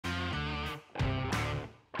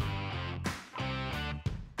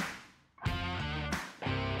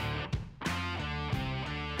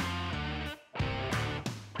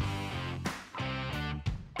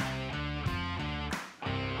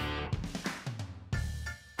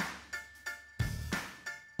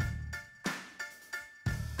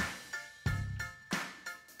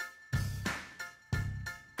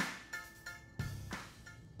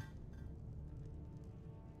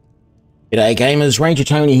G'day gamers, Ranger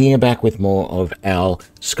Tony here, back with more of our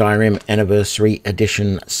Skyrim Anniversary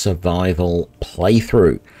Edition Survival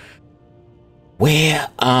playthrough. Where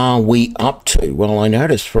are we up to? Well, I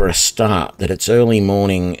noticed for a start that it's early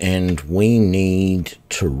morning and we need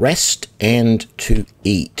to rest and to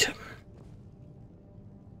eat.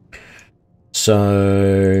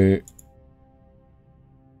 So,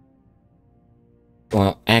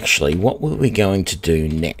 well, actually, what were we going to do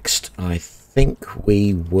next? I think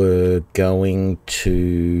we were going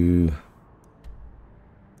to...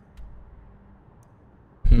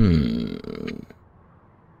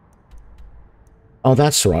 Oh,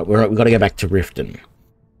 that's right. We've got to go back to Riften.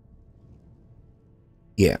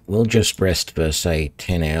 Yeah, we'll just rest for, say,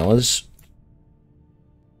 10 hours.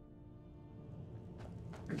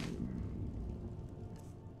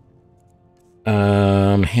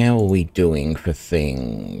 How are we doing for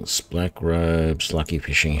things? Black robes, lucky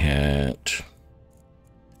fishing hat.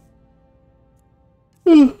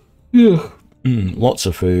 Lots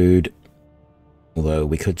of food. Although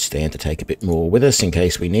we could stand to take a bit more with us in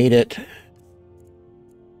case we need it.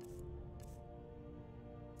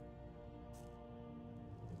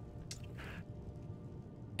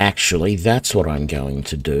 Actually, that's what I'm going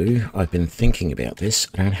to do. I've been thinking about this.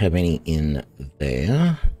 I don't have any in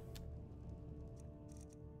there.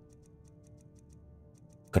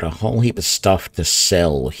 Got a whole heap of stuff to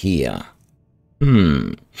sell here.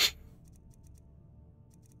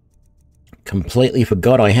 Completely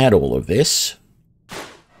forgot I had all of this. Let's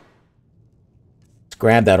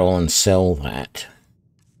grab that all and sell that.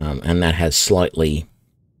 And that has slightly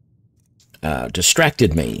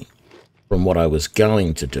distracted me from what I was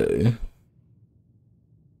going to do.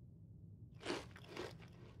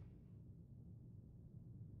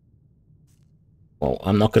 Well,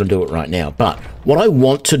 I'm not going to do it right now, but what I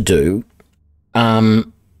want to do, I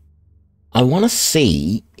want to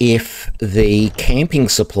see if the camping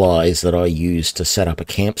supplies that I use to set up a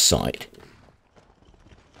campsite,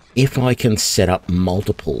 if I can set up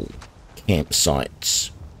multiple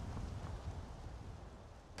campsites.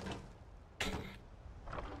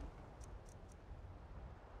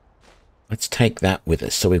 Let's take that with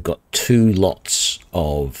us. So we've got 2 lots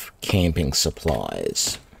of camping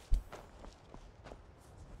supplies.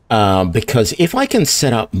 Because if I can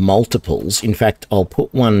set up multiples, in fact, I'll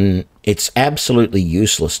put one, it's absolutely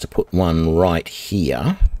useless to put one right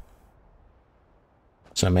here.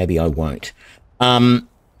 So maybe I won't. I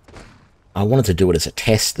wanted to do it as a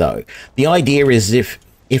test, though. The idea is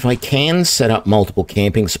if I can set up multiple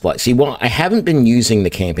camping supplies... See, well, I haven't been using the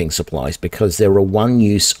camping supplies because they're a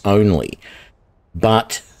one-use only.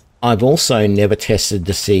 But I've also never tested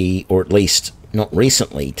to see, or at least... not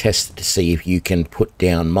recently, tested to see if you can put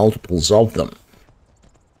down multiples of them.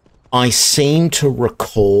 I seem to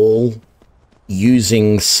recall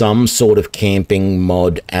using some sort of camping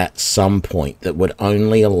mod at some point that would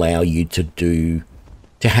only allow you to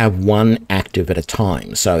have one active at a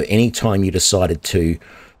time. So anytime you decided to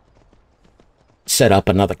set up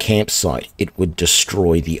another campsite, it would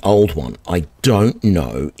destroy the old one. I don't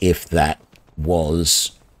know if that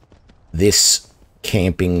was this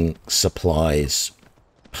camping supplies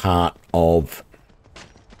part of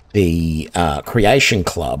the creation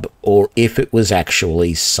club, or if it was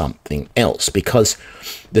actually something else. Because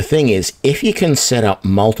the thing is, if you can set up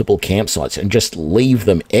multiple campsites and just leave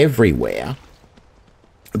them everywhere,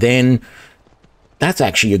 then that's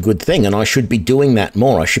actually a good thing, and I should be doing that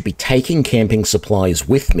more. I should be taking camping supplies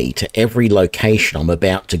with me to every location I'm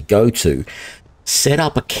about to go to, set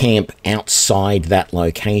up a camp outside that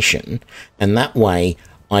location, and that way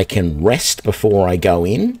I can rest before I go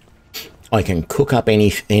in. I can cook up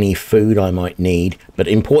any food I might need, but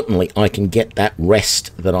importantly, I can get that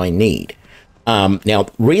rest that I need. Now,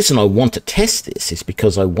 the reason I want to test this is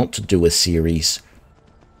because I want to do a series,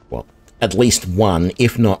 well, at least one,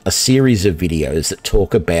 if not a series of videos that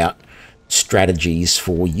talk about strategies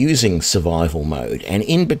for using survival mode. And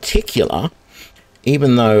in particular,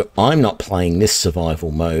 even though I'm not playing this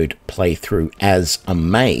survival mode playthrough as a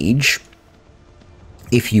mage,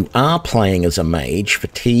 if you are playing as a mage,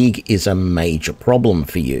 fatigue is a major problem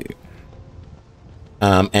for you.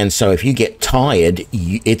 And so if you get tired,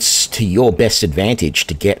 it's to your best advantage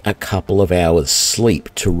to get a couple of hours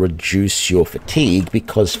sleep to reduce your fatigue,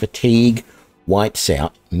 because fatigue wipes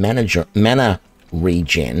out mana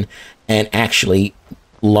regen and actually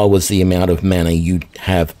lowers the amount of mana you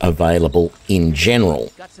have available in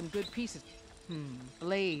general. Got some good pieces.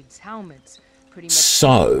 Blades, helmets, pretty much.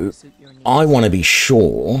 So I want to be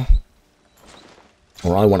sure,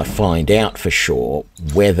 or I want to find out for sure,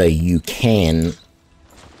 whether you can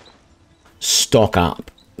stock up,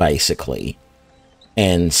 basically,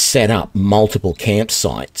 and set up multiple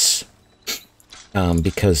campsites,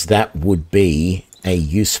 because that would be a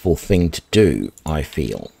useful thing to do, I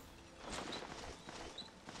feel.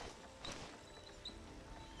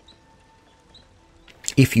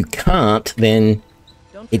 If you can't, then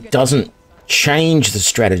it doesn't change the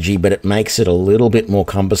strategy, but it makes it a little bit more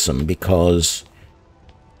cumbersome because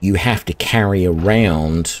you have to carry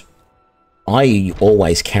around... I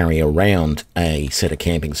always carry around a set of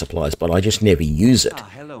camping supplies, but I just never use it.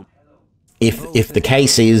 If the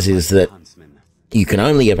case is that you can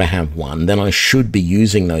only ever have one, then I should be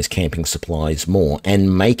using those camping supplies more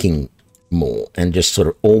and making more and just sort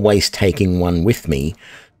of always taking one with me,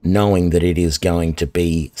 knowing that it is going to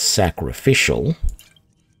be sacrificial.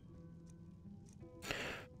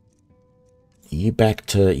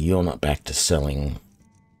 You're not back to selling,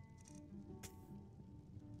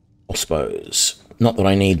 I suppose. Not that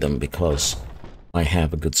I need them because I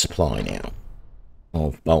have a good supply now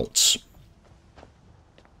of bolts.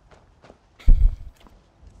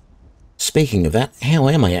 Speaking of that, how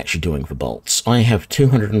am I actually doing for bolts? I have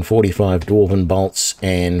 245 dwarven bolts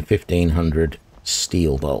and 1500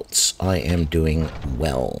 steel bolts. I am doing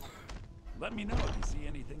well. Let me know if you see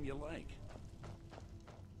anything you like.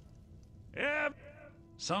 Yep.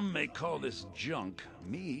 Some may call this junk.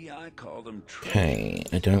 Me, I call them treasure. Okay,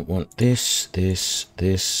 I don't want this,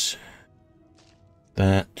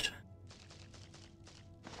 that.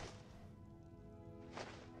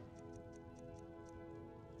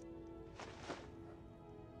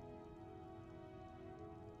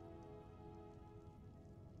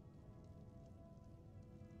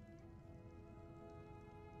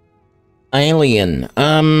 Alien.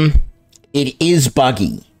 It is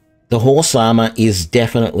buggy. The horse armor is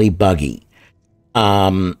definitely buggy.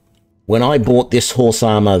 When I bought this horse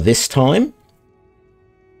armor this time,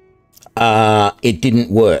 it didn't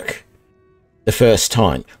work the first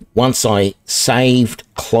time. Once I saved,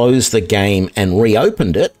 closed the game, and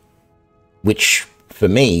reopened it, which for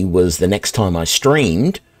me was the next time I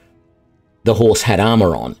streamed, the horse had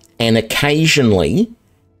armor on. And occasionally,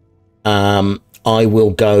 I will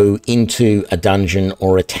go into a dungeon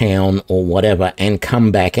or a town or whatever and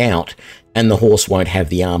come back out and the horse won't have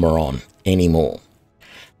the armor on anymore.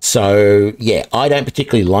 So, yeah, I don't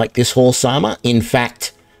particularly like this horse armor. In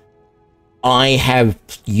fact, I have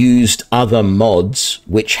used other mods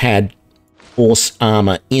which had horse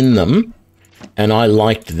armor in them and I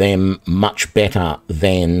liked them much better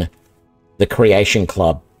than the Creation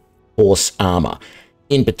Club horse armor.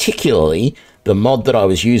 In particularly, the mod that I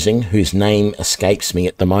was using, whose name escapes me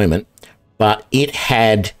at the moment, but it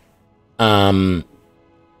had,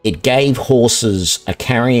 it gave horses a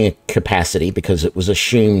carrying capacity because it was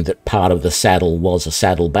assumed that part of the saddle was a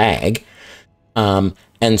saddle bag.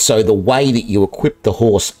 And so the way that you equip the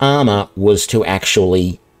horse armor was to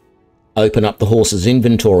actually open up the horse's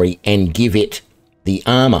inventory and give it the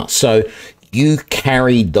armor. So you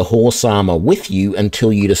carried the horse armor with you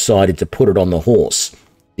until you decided to put it on the horse.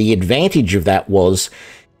 The advantage of that was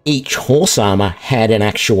each horse armor had an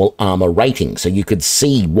actual armor rating, so you could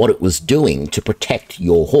see what it was doing to protect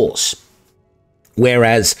your horse.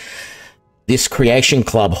 Whereas this Creation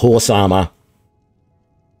Club horse armor,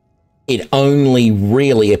 it only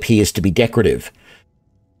really appears to be decorative.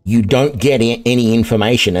 You don't get any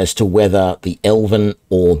information as to whether the elven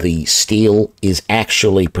or the steel is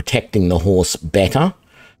actually protecting the horse better.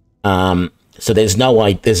 So there's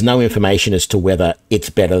no information as to whether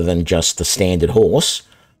it's better than just the standard horse,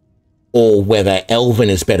 or whether elven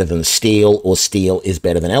is better than steel, or steel is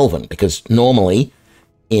better than elven. Because normally,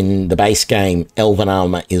 in the base game, elven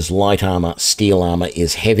armor is light armor, steel armor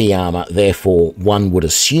is heavy armor. Therefore, one would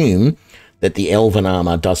assume that the elven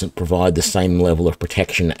armor doesn't provide the same level of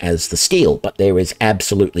protection as the steel, but there is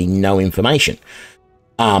absolutely no information.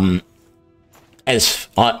 As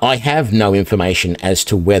I have no information as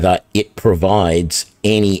to whether it provides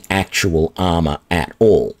any actual armor at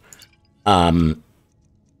all. My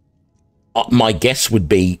guess would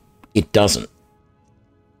be it doesn't.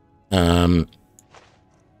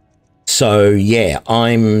 So yeah,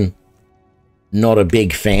 I'm not a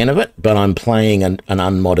big fan of it, but I'm playing an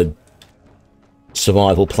unmodded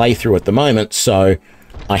survival playthrough at the moment, so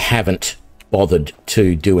I haven't bothered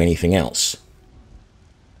to do anything else.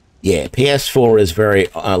 Yeah, PS4 is very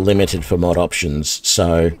limited for mod options,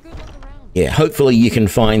 so yeah, hopefully you can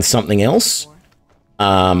find something else.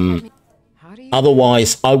 Otherwise,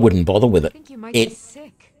 I wouldn't bother with it.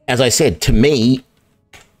 As I said, to me...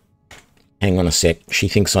 Hang on a sec, she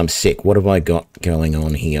thinks I'm sick. What have I got going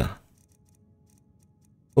on here?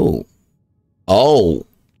 Ooh. Oh!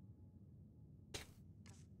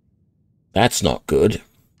 That's not good.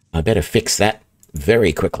 I better fix that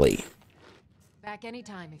very quickly. Back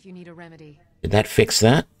anytime if you need a remedy. Did that fix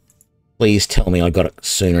that? Please tell me I got it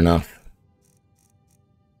soon enough.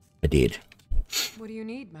 I did. What do you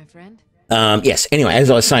need, my friend? Yes, anyway, as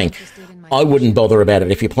I was saying, I wouldn't bother about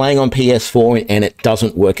it. If you're playing on PS4 and it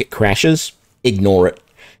doesn't work, it crashes, ignore it.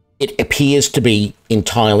 It appears to be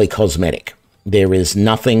entirely cosmetic. There is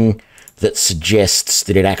nothing that suggests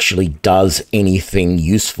that it actually does anything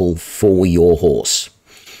useful for your horse.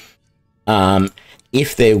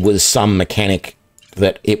 If there was some mechanic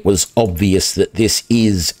that it was obvious that this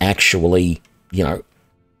is actually, you know,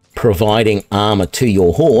 providing armor to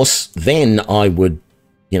your horse, then I would,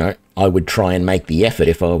 you know, I would try and make the effort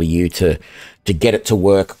if I were you to get it to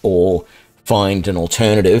work or find an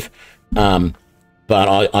alternative. But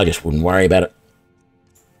I just wouldn't worry about it.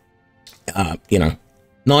 You know,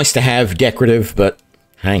 nice to have, decorative, but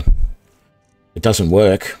hey, it doesn't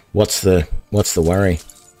work. What's the worry?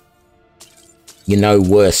 You're no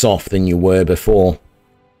worse off than you were before.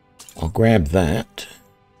 I'll grab that.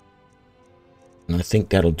 And I think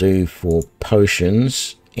that'll do for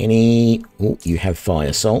potions. Any... Oh, you have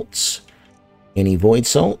fire salts. Any void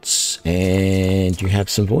salts? And you have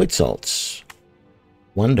some void salts.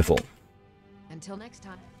 Wonderful. Until next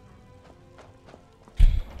time.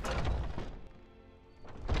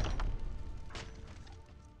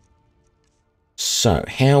 So,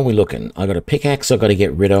 how are we looking? I got a pickaxe I got to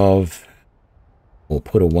get rid of. Or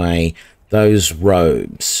put away. Those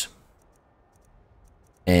robes.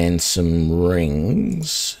 And some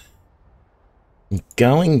rings. I'm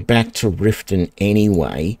going back to Riften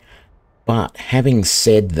anyway. But having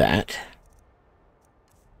said that,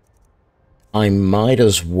 I might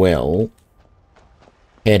as well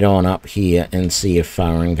head on up here and see if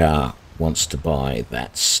Farengar wants to buy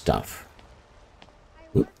that stuff.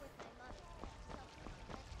 Oop.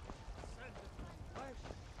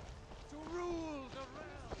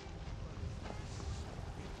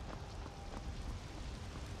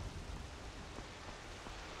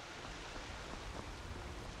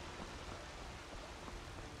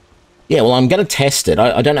 Yeah, well, I'm going to test it.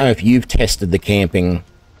 I don't know if you've tested the camping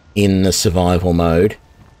in the survival mode,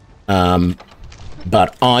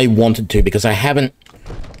 but I wanted to because I haven't...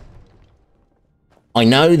 I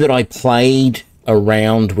know that I played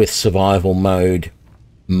around with survival mode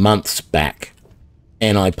months back,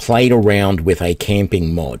 and I played around with a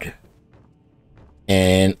camping mod,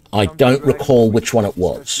 and I don't recall which one it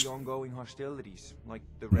was,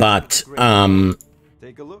 but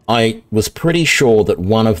I was pretty sure that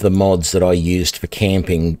one of the mods that I used for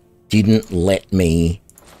camping didn't let me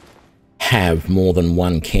have more than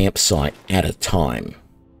one campsite at a time.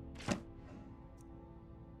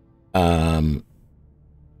 And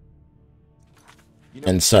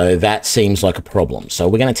so that seems like a problem. So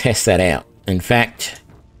we're going to test that out. In fact,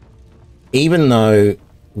 even though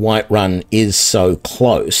Whiterun is so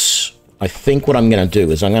close, I think what I'm going to do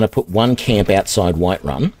is I'm going to put one camp outside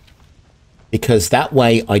Whiterun, because that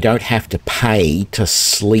way I don't have to pay to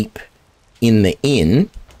sleep in the inn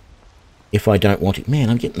if I don't want it. Man,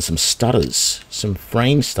 I'm getting some stutters, some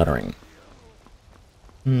frame stuttering.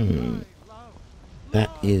 That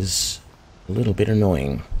is a little bit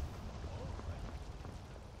annoying.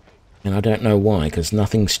 And I don't know why, because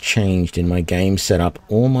nothing's changed in my game setup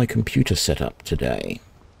or my computer setup today.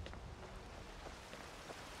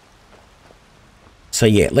 So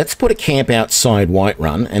yeah, let's put a camp outside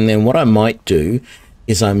Whiterun, and then what I might do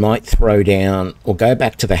is I might throw down, or go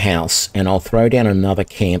back to the house, and I'll throw down another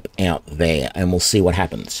camp out there, and we'll see what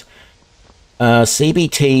happens.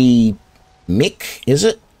 CBT Mick, is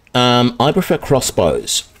it? I prefer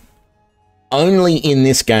crossbows. Only in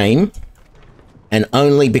this game, and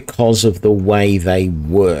only because of the way they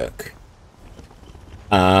work.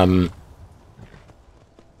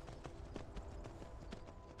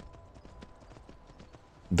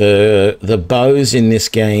 The bows in this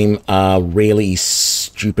game are really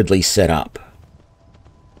stupidly set up.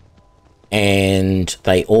 And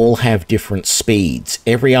they all have different speeds.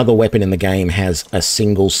 Every other weapon in the game has a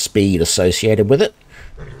single speed associated with it,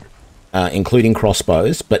 including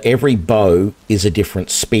crossbows, but every bow is a different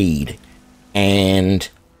speed. And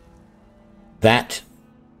that...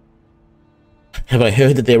 Have I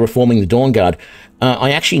heard that they're reforming the Dawn Guard?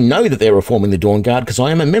 I actually know that they're reforming the Dawn Guard because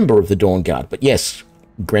I am a member of the Dawn Guard. But yes,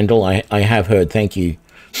 Grendel, I have heard. Thank you.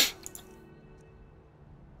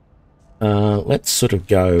 Let's sort of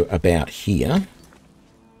go about here.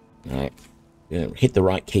 No, hit the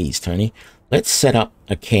right keys, Tony. Let's set up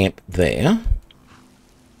a camp there.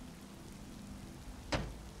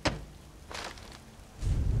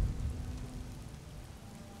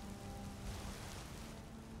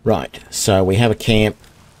 Right, so we have a camp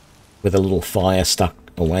with a little fire stuck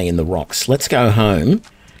away in the rocks. Let's go home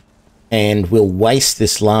and we'll waste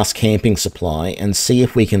this last camping supply and see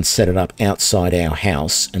if we can set it up outside our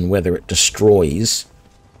house and whether it destroys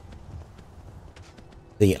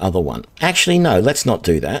the other one. Actually, no, let's not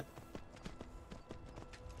do that.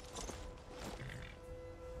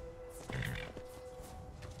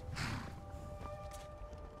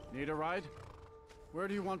 Need a ride? Where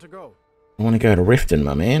do you want to go? I want to go to Riften,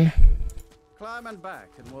 my man. Climb and back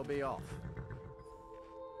and we'll be off.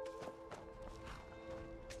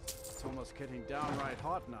 It's almost getting downright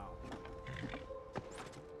hot now.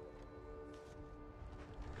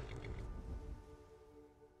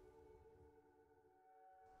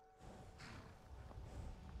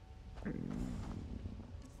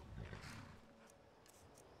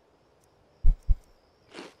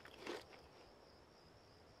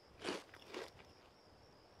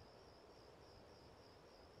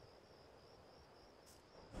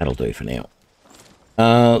 That'll do for now.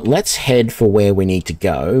 Let's head for where we need to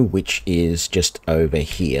go, which is just over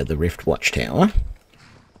here, the Rift Watchtower.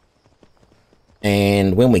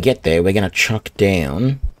 And when we get there, we're going to chuck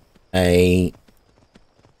down another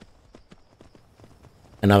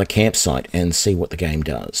campsite and see what the game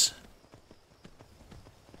does.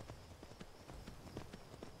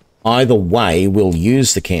 Either way, we'll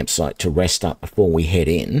use the campsite to rest up before we head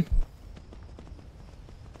in.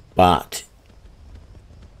 But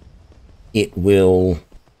it will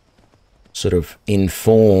sort of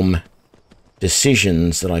inform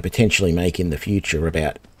decisions that I potentially make in the future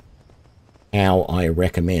about how I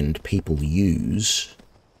recommend people use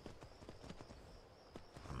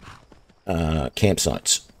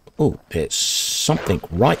campsites. Oh, there's something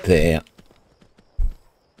right there.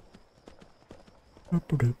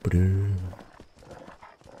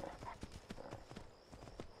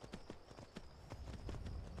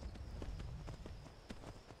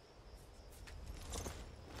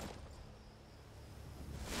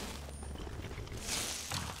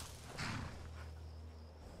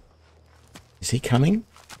 Is he coming?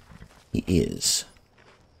 He is.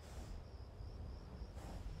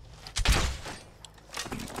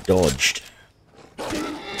 Dodged.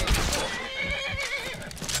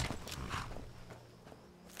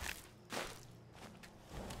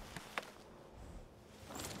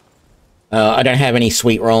 I don't have any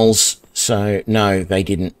sweet rolls, so no, they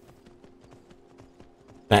didn't.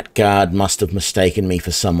 That guard must have mistaken me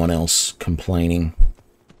for someone else complaining.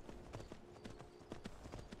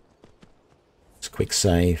 Quick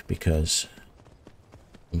save, because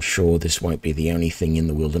I'm sure this won't be the only thing in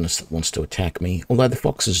the wilderness that wants to attack me, although the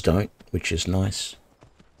foxes don't, which is nice.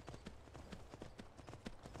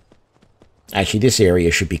 Actually, this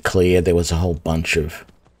area should be clear. There was a whole bunch of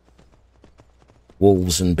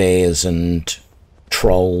wolves and bears and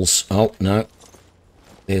trolls. Oh, no.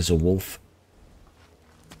 There's a wolf.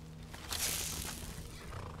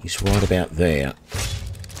 He's right about there.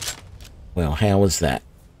 Well, how was that?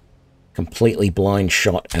 Completely blind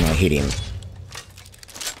shot and I hit him.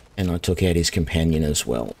 And I took out his companion as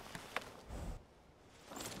well.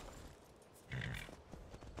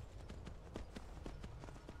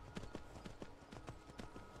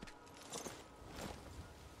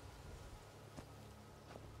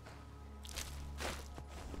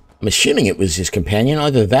 I'm assuming it was his companion.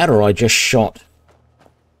 Either that or I just shot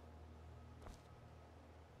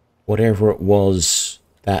whatever it was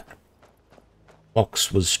that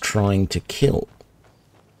Fox was trying to kill.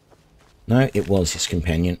 No, it was his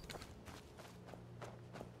companion.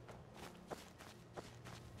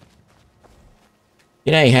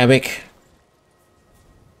 G'day, Havoc.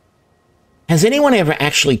 Has anyone ever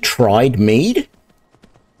actually tried mead?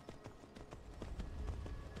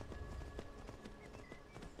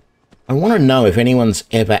 I want to know if anyone's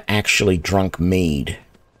ever actually drunk mead.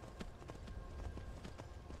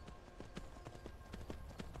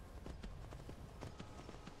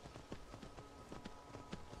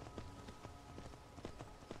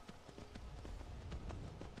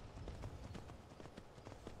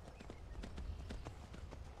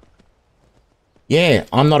 Yeah,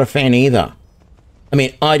 I'm not a fan either. I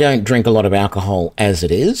mean, I don't drink a lot of alcohol as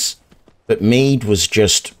it is, but mead was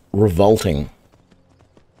just revolting.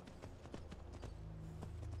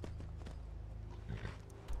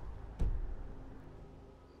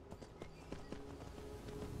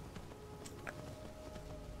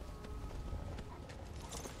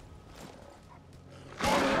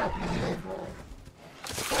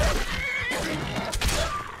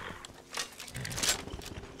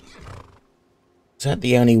 Is that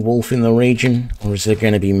the only wolf in the region, or is there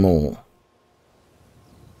going to be more?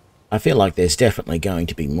 I feel like there's definitely going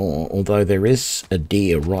to be more, although there is a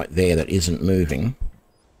deer right there that isn't moving.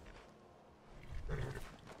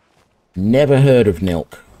 Never heard of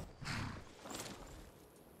Nilk.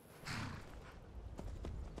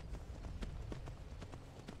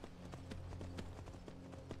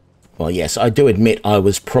 Well, yes, I do admit I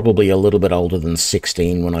was probably a little bit older than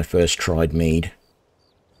 16 when I first tried mead.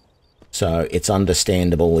 So it's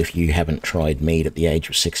understandable if you haven't tried mead at the age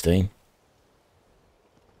of 16.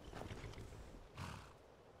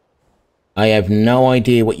 I have no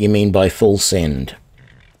idea what you mean by full send.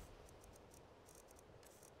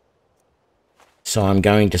 So I'm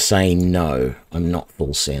going to say no, I'm not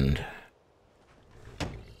full send.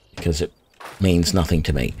 Because it means nothing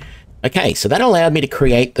to me. Okay, so that allowed me to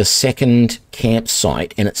create the second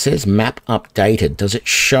campsite, and it says map updated. Does it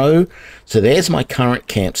show? So there's my current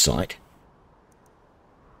campsite.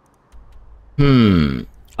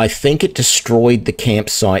 I think it destroyed the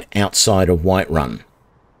campsite outside of Whiterun.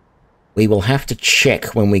 We will have to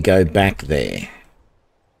check when we go back there.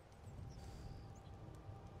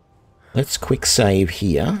 Let's quick save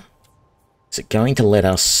here. Is it going to let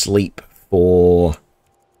us sleep for...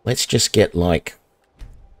 Let's just get like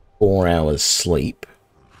 4 hours sleep,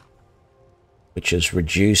 which has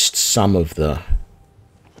reduced some of the...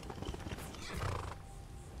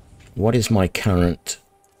 What is my current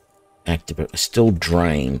active? Still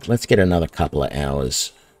drained. Let's get another couple of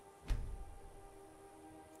hours.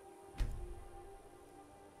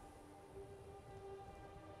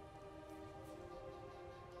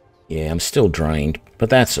 Yeah, I'm still drained, but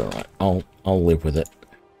that's alright. I'll live with it.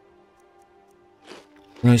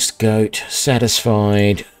 Roast goat,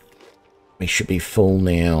 satisfied. We should be full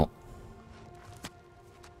now.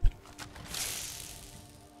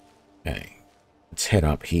 Okay, let's head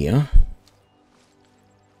up here.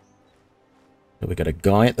 So we got a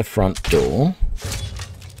guy at the front door.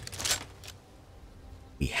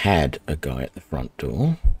 We had a guy at the front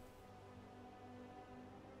door.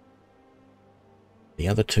 The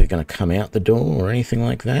other two going to come out the door or anything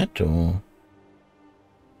like that, or...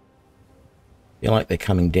 I feel like they're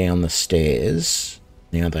coming down the stairs.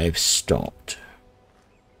 Now they've stopped.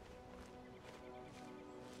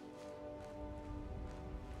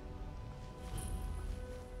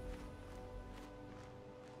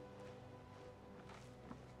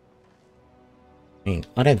 I mean,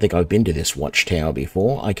 I don't think I've been to this watchtower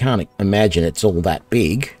before. I can't imagine it's all that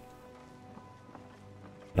big.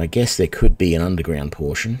 But I guess there could be an underground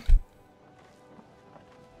portion.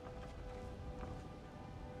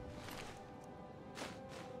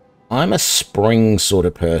 I'm a spring sort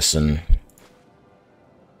of person.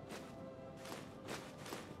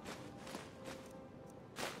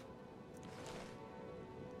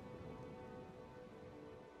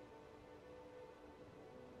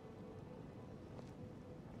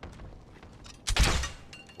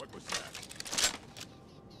 What was that?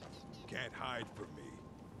 Can't hide from me.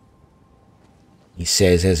 He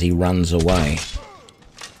says as he runs away.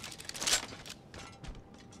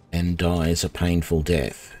 And dies a painful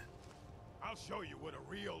death.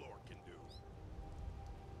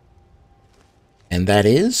 And that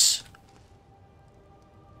is?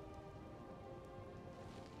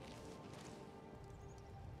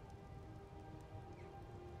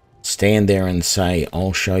 Stand there and say,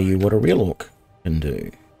 I'll show you what a real orc can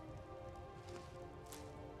do.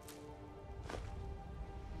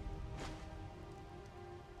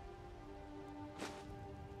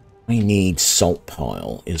 I need salt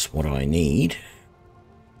pile is what I need.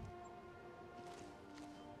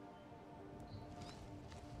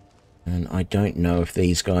 And I don't know if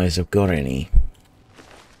these guys have got any.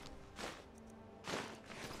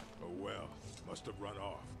 Oh well, must have run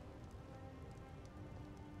off.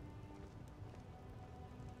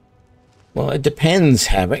 Well, it depends,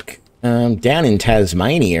 Havoc. Down in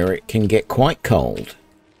Tasmania, it can get quite cold.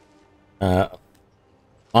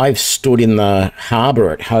 I've stood in the harbour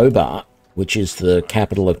at Hobart, which is the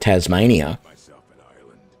capital of Tasmania,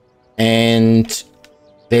 and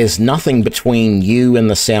there's nothing between you and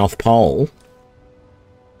the South Pole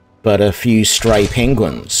but a few stray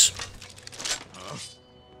penguins.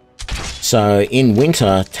 So in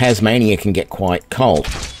winter, Tasmania can get quite cold.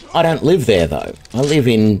 I don't live there, though. I live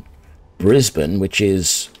in Brisbane, which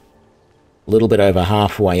is a little bit over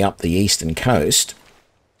halfway up the eastern coast.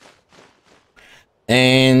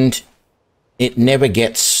 And it never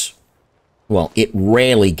gets... Well, it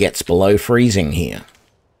rarely gets below freezing here.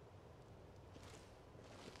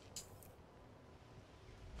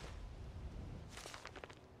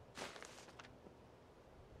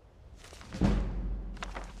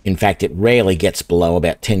 In fact, it rarely gets below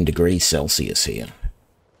about 10 degrees Celsius here.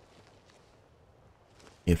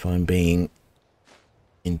 If I'm being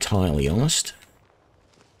entirely honest.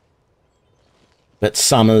 but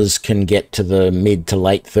summers can get to the mid to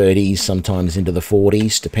late 30s, sometimes into the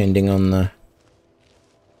 40s, depending on the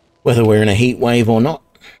whether we're in a heat wave or not.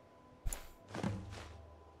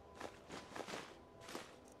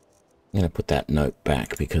 I'm going to put that note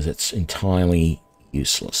back because it's entirely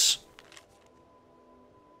useless.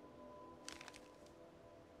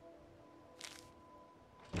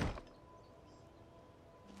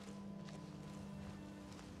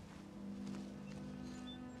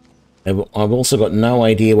 I've also got no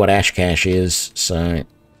idea what ash cache is, so...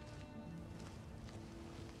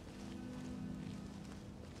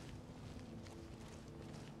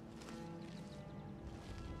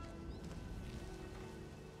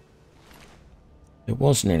 There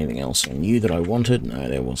wasn't anything else I knew that I wanted. No,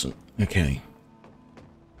 there wasn't. Okay.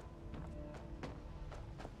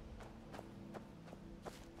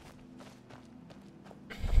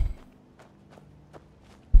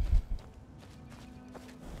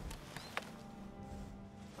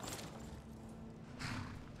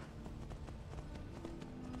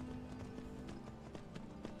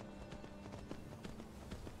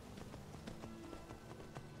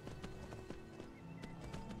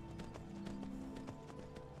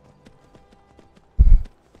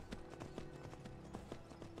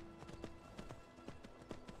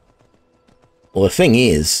 Well, the thing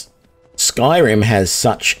is, Skyrim has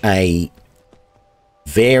such a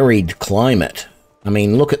varied climate. I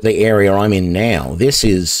mean, look at the area I'm in now. This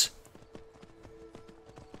is,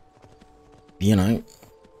 you know,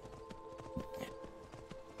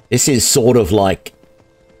 this is sort of like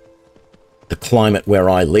the climate where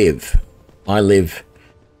I live. I live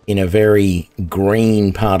in a very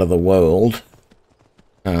green part of the world.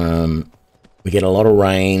 We get a lot of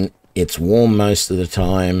rain. It's warm most of the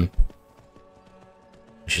time.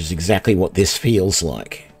 Which is exactly what this feels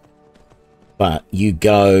like. But you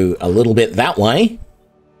go a little bit that way,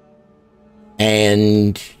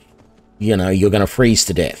 and, you know, you're going to freeze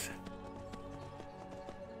to death.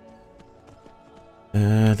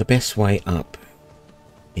 The best way up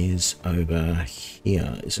is over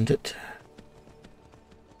here, isn't it?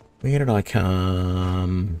 Where did I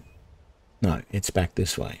come? No, it's back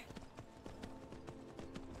this way.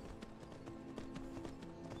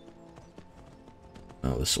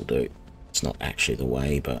 Oh, this'll do. It's not actually the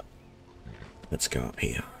way, but let's go up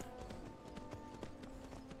here.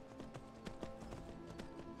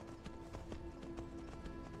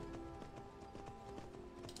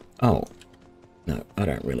 Oh, no, I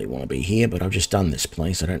don't really want to be here, but I've just done this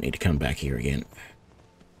place. I don't need to come back here again.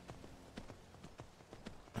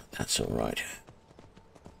 That's all right.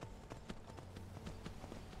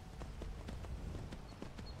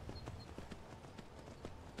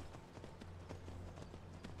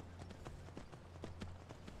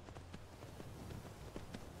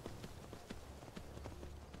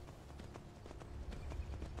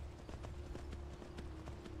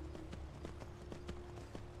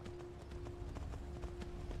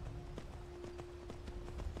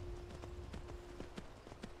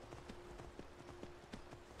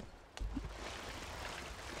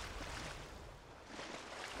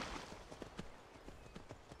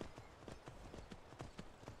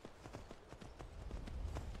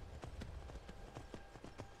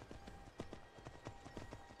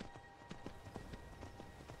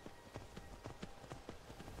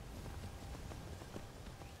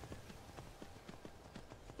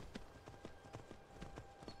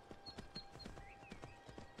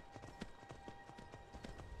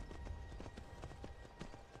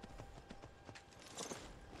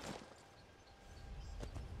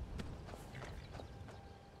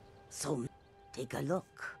 So, take a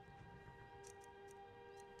look.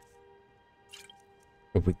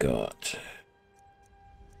 What have we got?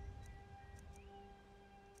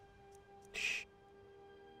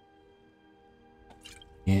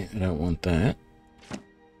 Yeah, I don't want that.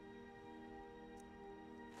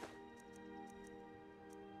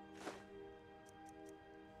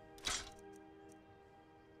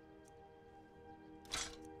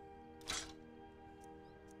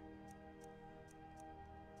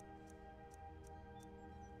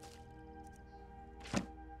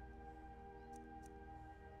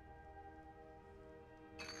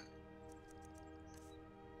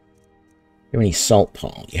 You have any salt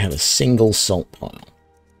pile? You have a single salt pile.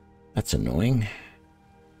 That's annoying.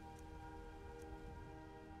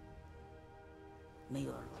 I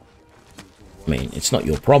mean, it's not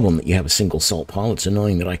your problem that you have a single salt pile. It's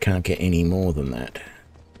annoying that I can't get any more than that.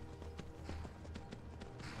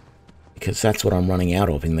 Because that's what I'm running out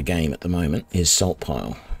of in the game at the moment, is salt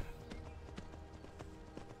pile.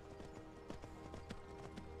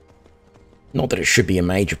 Not that it should be a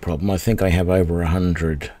major problem. I think I have over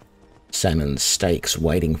 100 salmon steaks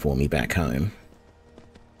waiting for me back home.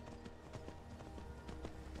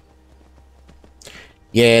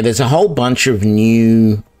 Yeah, there's a whole bunch of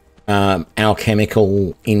new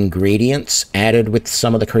alchemical ingredients added with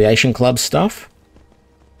some of the Creation Club stuff.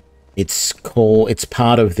 It's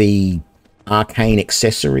part of the Arcane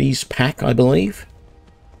Accessories pack, I believe.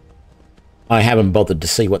 I haven't bothered to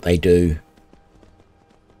see what they do.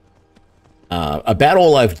 About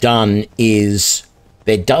all I've done is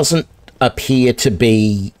there doesn't appear to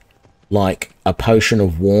be like a potion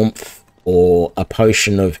of warmth or a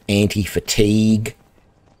potion of anti-fatigue,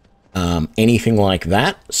 anything like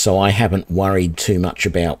that. So I haven't worried too much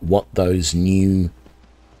about what those new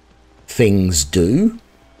things do.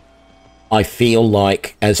 I feel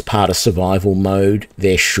like as part of survival mode,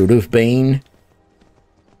 there should have been...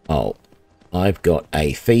 Oh, I've got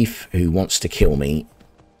a thief who wants to kill me.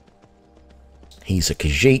 He's a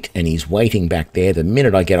Khajiit, and he's waiting back there. The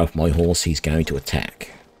minute I get off my horse, he's going to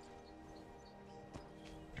attack.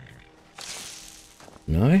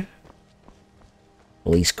 No?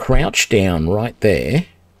 Well, he's crouched down right there.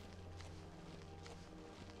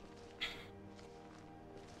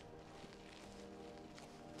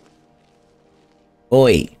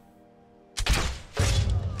 Oi.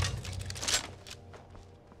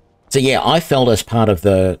 So yeah, I felt as part of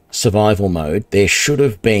the survival mode, there should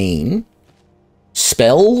have been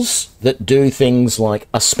spells that do things like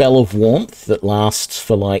a spell of warmth that lasts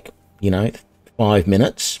for like, 5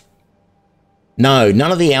 minutes. No,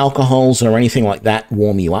 none of the alcohols or anything like that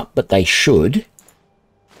warm you up, but they should.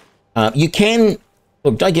 You can,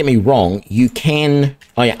 look, don't get me wrong, you can,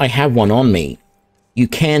 I have one on me. You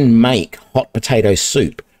can make hot potato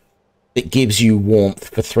soup that gives you warmth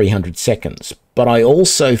for 300 seconds. But I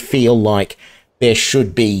also feel like there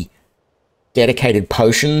should be dedicated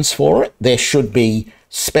potions for it. There should be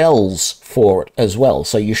spells for it as well.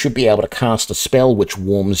 So you should be able to cast a spell which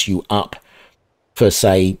warms you up for,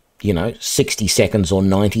 say, 60 seconds or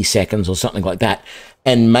 90 seconds or something like that.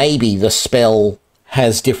 And maybe the spell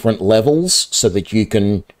has different levels so that you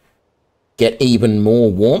can get even more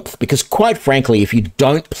warmth. Because quite frankly, if you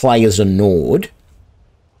don't play as a Nord,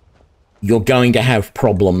 you're going to have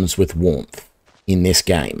problems with warmth in this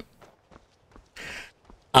game.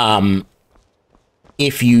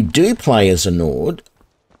 If you do play as a Nord,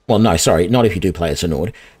 well, no, sorry, not if you do play as a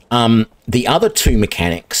Nord. The other two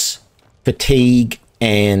mechanics, fatigue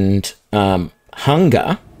and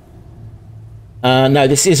hunger. No,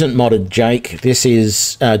 this isn't modded, Jake. This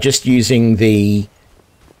is just using the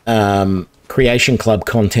Creation Club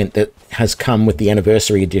content that has come with the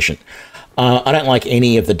Anniversary Edition. I don't like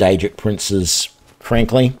any of the Daedric Princes,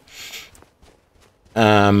 frankly.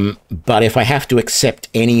 But if I have to accept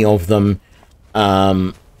any of them,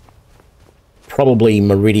 probably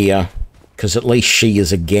Meridia, because at least she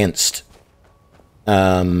is against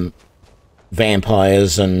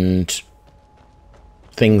vampires and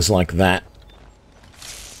things like that.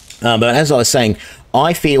 But as I was saying,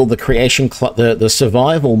 I feel the Creation Club, the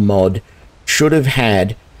survival mod should have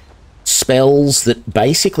had spells that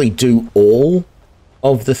basically do all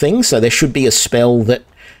of the things. So there should be a spell that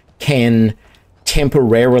can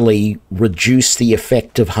temporarily reduce the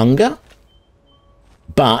effect of hunger,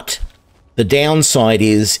 but the downside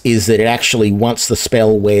is that it actually, once the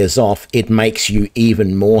spell wears off, it makes you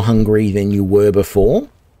even more hungry than you were before.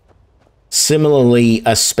 Similarly,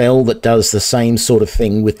 a spell that does the same sort of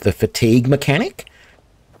thing with the fatigue mechanic,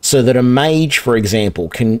 so that a mage, for example,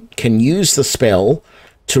 can use the spell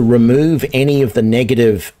to remove any of the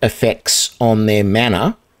negative effects on their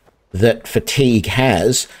mana that fatigue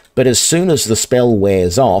has, but as soon as the spell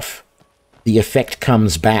wears off, the effect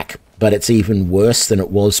comes back, but it's even worse than it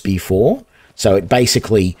was before. So it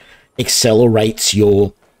basically accelerates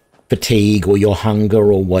your fatigue or your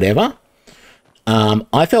hunger or whatever.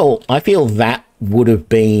 I feel that would have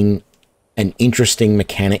been an interesting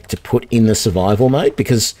mechanic to put in the survival mode,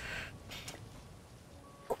 because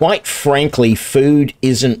quite frankly, food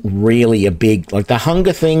isn't really a big, like the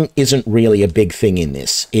hunger thing isn't really a big thing in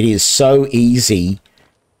this. It is so easy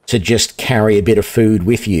to just carry a bit of food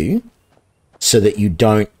with you so that you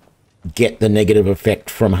don't get the negative effect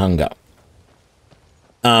from hunger.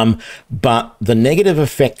 But the negative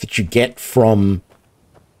effect that you get from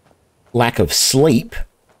lack of sleep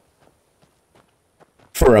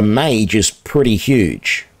for a mage is pretty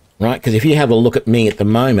huge, right? Because if you have a look at me at the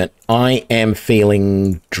moment, I am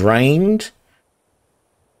feeling drained.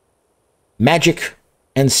 Magic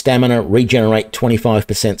and stamina regenerate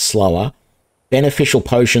 25% slower. Beneficial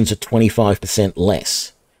potions are 25%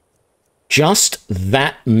 less. Just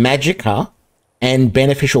that magicka and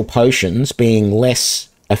beneficial potions being less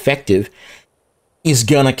effective is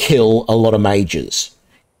going to kill a lot of mages.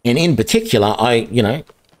 And in particular,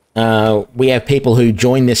 we have people who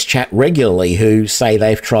join this chat regularly who say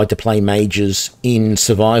they've tried to play mages in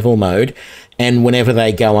survival mode, and whenever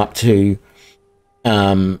they go up to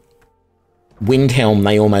Windhelm,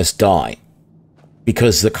 they almost die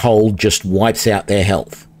because the cold just wipes out their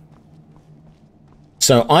health.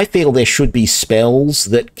 So I feel there should be spells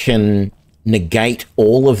that can negate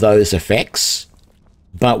all of those effects,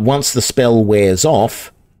 but once the spell wears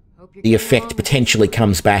off, the effect potentially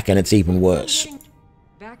comes back and it's even worse.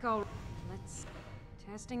 Back all. Let's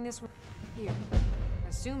testing this one here.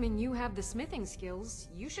 Assuming you have the smithing skills,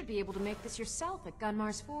 you should be able to make this yourself at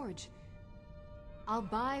Gunmar's Forge. I'll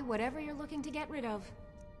buy whatever you're looking to get rid of.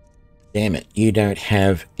 Damn it, you don't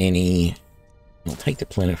have any... I'll take the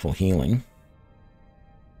plentiful healing.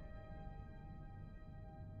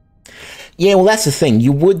 Yeah, well, that's the thing.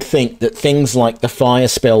 You would think that things like the fire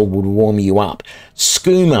spell would warm you up.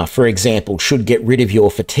 Skooma, for example, should get rid of your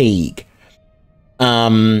fatigue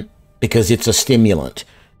because it's a stimulant.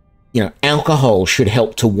 You know, alcohol should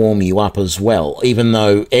help to warm you up as well, even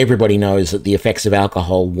though everybody knows that the effects of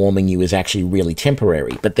alcohol warming you is actually really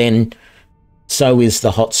temporary. But then so is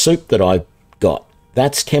the hot soup that I've got.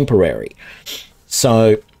 That's temporary.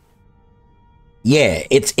 So... yeah,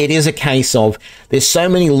 it is a case of there's so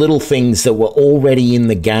many little things that were already in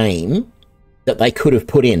the game that they could have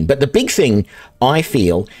put in. But the big thing, I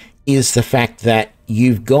feel, is the fact that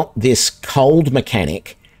you've got this cold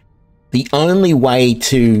mechanic. The only way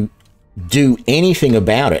to do anything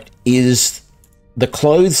about it is the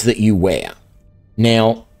clothes that you wear.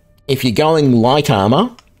 Now, if you're going light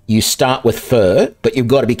armor, you start with fur, but you've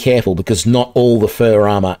got to be careful because not all the fur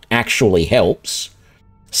armor actually helps.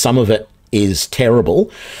 Some of it is terrible.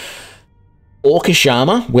 Orcish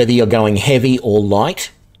armor, whether you're going heavy or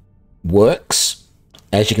light, works.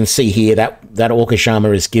 As you can see here, that Orcish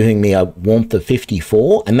armor is giving me a warmth of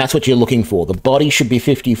 54, and that's what you're looking for. The body should be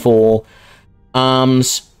 54,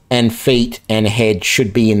 arms and feet and head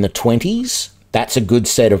should be in the 20s. That's a good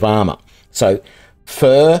set of armor. So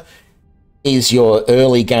fur is your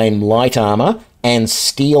early game light armor, and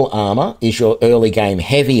steel armor is your early game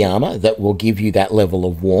heavy armor that will give you that level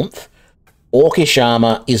of warmth. Orcish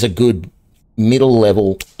armor is a good middle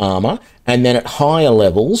level armor, and then at higher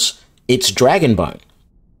levels, it's Dragonbone,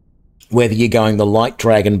 whether you're going the light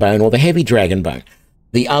Dragonbone or the heavy Dragonbone.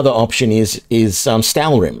 The other option is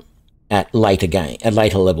Stalrim at later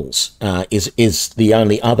levels, is the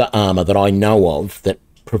only other armor that I know of that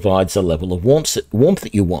provides a level of warmth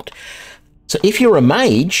that you want. So if you're a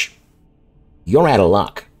mage, you're out of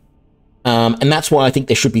luck. And that's why I think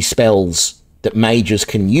there should be spells that mages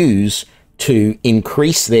can use to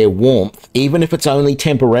increase their warmth, even if it's only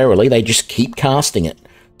temporarily. They just keep casting it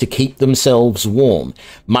to keep themselves warm,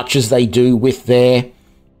 much as they do with their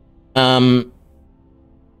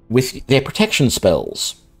protection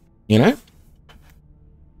spells, you know?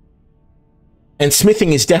 And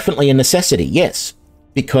smithing is definitely a necessity, yes,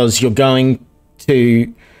 because you're going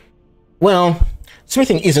to... well,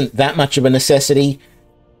 smithing isn't that much of a necessity.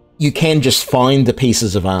 You can just find the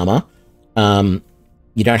pieces of armor.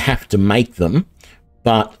 You don't have to make them,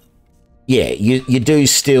 but yeah, you do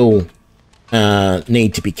still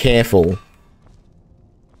need to be careful.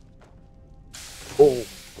 Oh,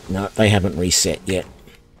 no, they haven't reset yet.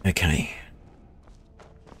 Okay.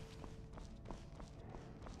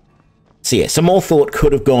 So yeah, some more thought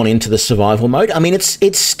could have gone into the survival mode. I mean,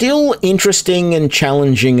 it's still interesting and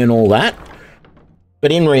challenging and all that,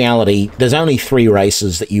 but in reality, there's only 3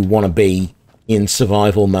 races that you want to be in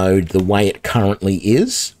survival mode the way it currently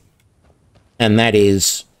is, and that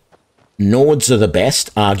is Nords are the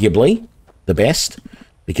best, arguably the best,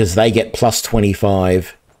 because they get plus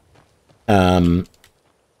 25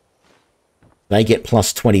 they get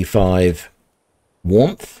plus 25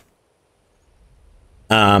 warmth.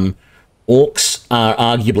 Orcs are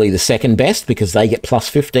arguably the second best because they get plus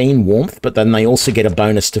 15 warmth, but then they also get a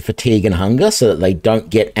bonus to fatigue and hunger so that they don't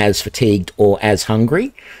get as fatigued or as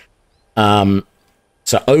hungry. So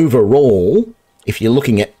overall, if you're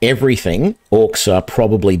looking at everything, orcs are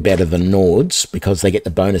probably better than Nords because they get the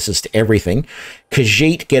bonuses to everything.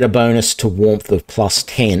 Khajiit get a bonus to warmth of plus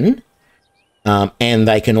 10, and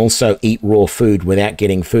they can also eat raw food without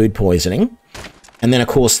getting food poisoning. And then, of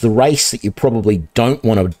course, the race that you probably don't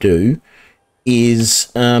want to do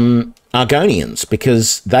is Argonians,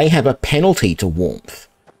 because they have a penalty to warmth.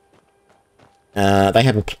 They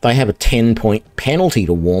have a 10-point penalty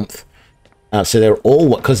to warmth. So they're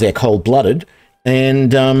all, because they're cold-blooded,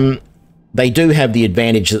 and they do have the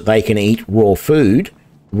advantage that they can eat raw food,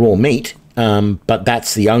 raw meat, but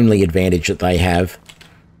that's the only advantage that they have.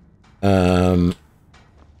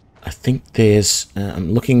 I think there's...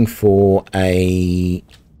 I'm looking for a...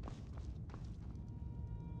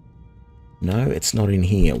 No, it's not in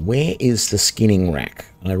here. Where is the skinning rack?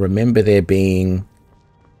 I remember there being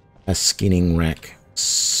a skinning rack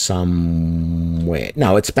somewhere.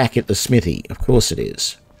 No, it's back at the smithy. Of course it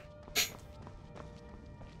is.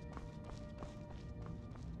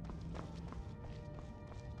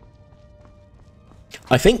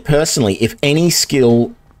 I think personally, if any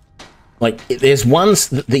skill, like there's one,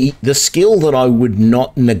 the skill that I would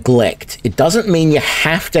not neglect. It doesn't mean you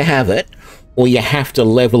have to have it or you have to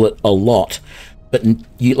level it a lot, but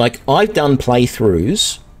you, like, I've done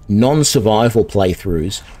playthroughs, non-survival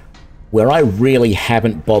playthroughs, where I really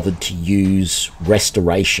haven't bothered to use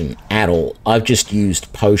restoration at all. I've just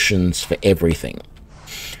used potions for everything.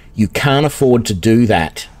 You can't afford to do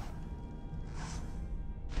that.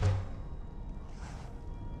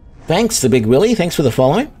 Thanks, the Big Willie. Thanks for the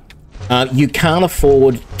follow. You can't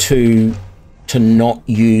afford to not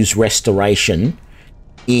use restoration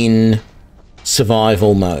in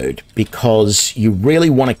survival mode because you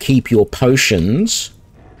really want to keep your potions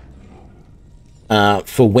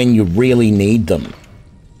for when you really need them.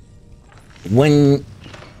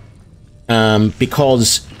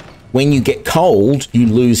 Because when you get cold, you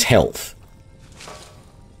lose health,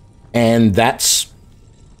 and that's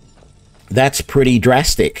pretty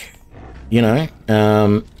drastic. You know,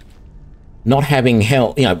 not having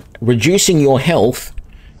health, you know, reducing your health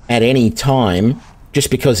at any time just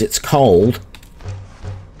because it's cold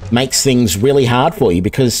makes things really hard for you,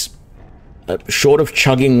 because short of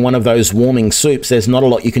chugging one of those warming soups, there's not a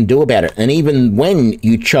lot you can do about it. And even when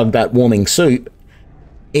you chug that warming soup,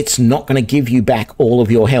 it's not going to give you back all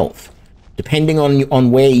of your health. Depending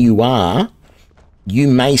on where you are, you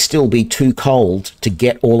may still be too cold to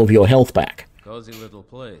get all of your health back. Cozy little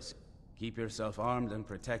place. Keep yourself armed and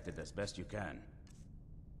protected as best you can.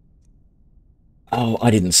 Oh,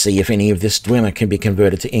 I didn't see if any of this dwemer can be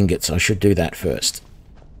converted to ingots. I should do that first.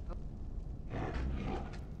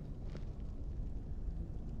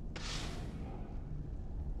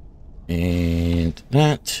 And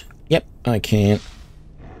that. Yep, I can.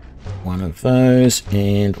 One of those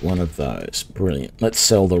and one of those. Brilliant. Let's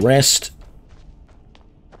sell the rest.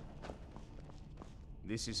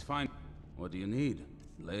 This is fine. What do you need?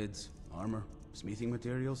 Leads, armor, smithing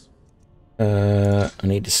materials? I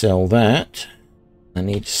need to sell that. I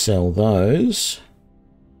need to sell those.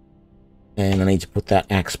 And I need to put that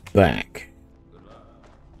axe back.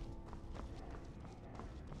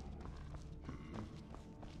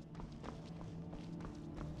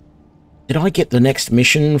 Did I get the next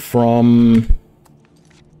mission from...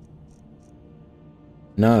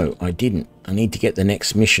 No, I didn't. I need to get the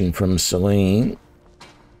next mission from Celine.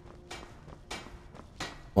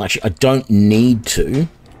 Well, actually, I don't need to.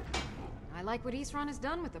 I like what Eastron has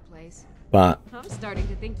done with the place. But... I'm starting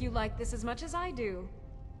to think you like this as much as I do.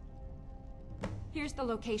 Here's the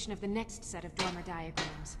location of the next set of Dwemer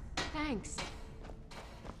diagrams. Thanks.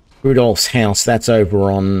 Rudolph's house, that's over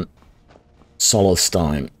on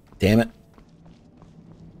Sollerstein. Damn it.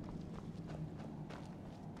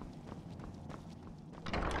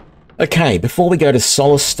 Okay, before we go to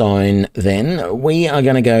Sollerstein, then, we are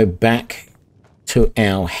going to go back to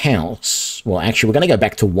our house. Well, actually, we're going to go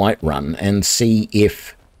back to Whiterun and see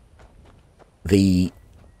if the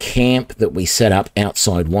camp that we set up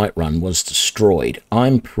outside Whiterun was destroyed.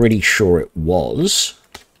 I'm pretty sure it was.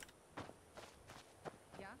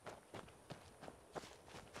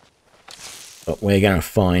 But we're going to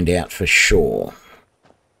find out for sure.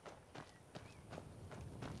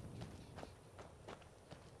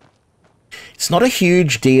 It's not a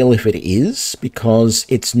huge deal if it is, because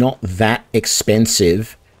it's not that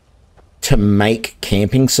expensive to make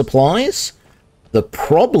camping supplies. The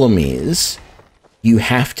problem is you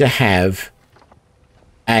have to have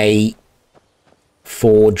a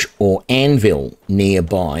forge or anvil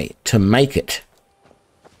nearby to make it.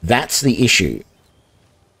 That's the issue.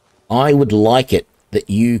 I would like it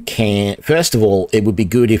that you can... First of all, it would be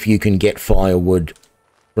good if you can get firewood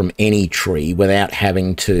from any tree without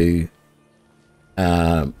having to...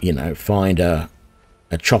 you know, find a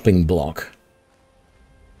chopping block.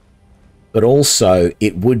 But also,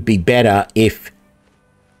 it would be better if,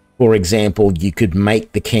 for example, you could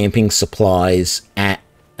make the camping supplies at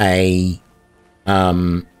a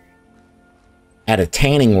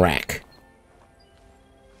tanning rack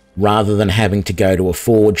rather than having to go to a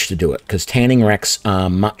forge to do it, because tanning racks are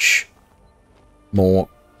much more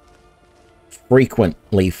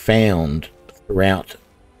frequently found throughout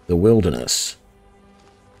the wilderness.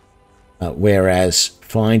 Whereas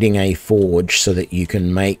finding a forge so that you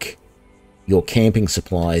can make your camping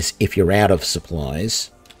supplies if you're out of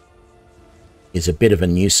supplies is a bit of a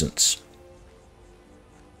nuisance.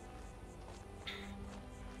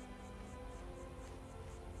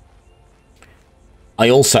 I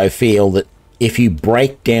also feel that if you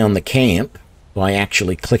break down the camp by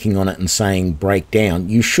actually clicking on it and saying break down,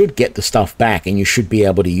 you should get the stuff back and you should be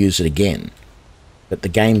able to use it again. But the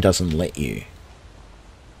game doesn't let you.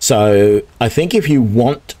 So I think if you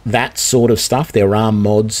want that sort of stuff, there are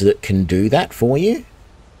mods that can do that for you.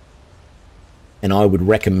 And I would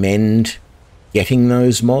recommend getting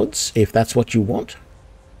those mods if that's what you want.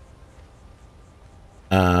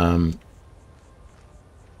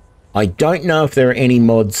 I don't know if there are any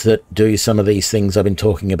mods that do some of these things I've been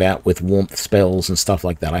talking about with warmth spells and stuff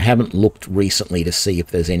like that. I haven't looked recently to see if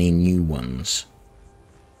there's any new ones.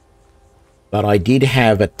 But I did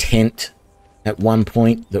have a tent at one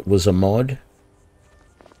point that was a mod.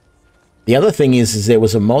 The other thing is there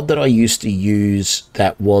was a mod that I used to use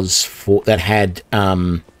that was for that had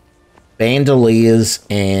bandoliers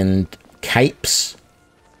and capes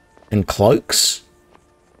and cloaks.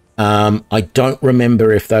 I don't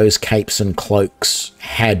remember if those capes and cloaks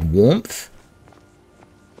had warmth,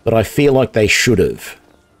 but I feel like they should have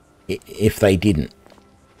if they didn't.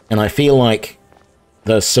 And I feel like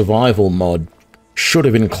the survival mod should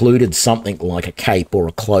have included something like a cape or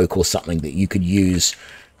a cloak or something that you could use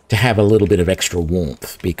to have a little bit of extra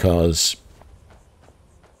warmth, because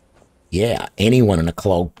yeah, anyone in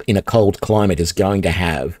a cold climate is going to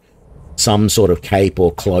have some sort of cape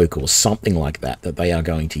or cloak or something like that that they are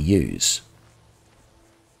going to use.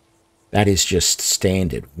 That is just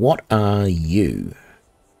standard. What are you?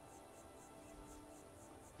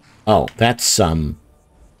 Oh, that's my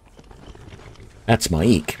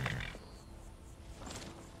eek.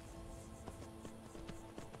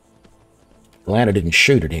 Glad I didn't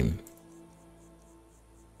shoot at him.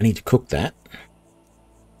 I need to cook that.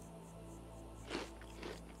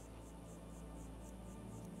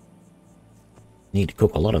 Need to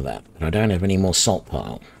cook a lot of that, but I don't have any more salt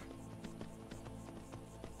pile.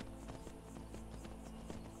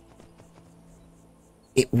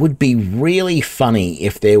 It would be really funny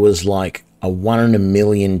if there was like a 1 in a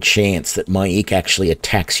million chance that my eek actually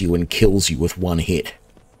attacks you and kills you with one hit.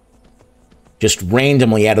 Just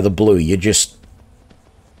randomly out of the blue. You're just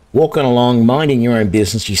walking along, minding your own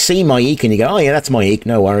business. You see my eek and you go, oh yeah, that's my eek,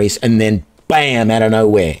 no worries. And then bam, out of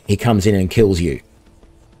nowhere, he comes in and kills you.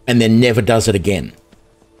 And then never does it again.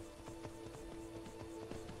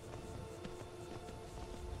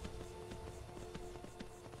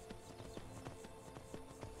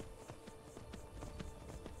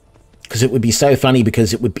 Because it would be so funny,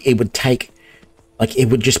 because it would take, like, it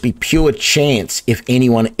would just be pure chance if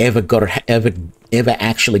anyone ever got it, ever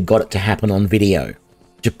actually got it to happen on video,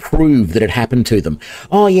 to prove that it happened to them.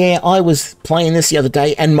 Oh yeah, I was playing this the other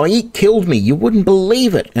day and my eek killed me. You wouldn't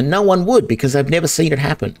believe it, and no one would, because they've never seen it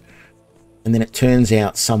happen. And then it turns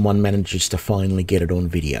out someone manages to finally get it on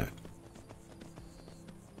video.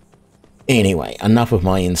 Anyway, enough of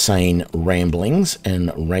my insane ramblings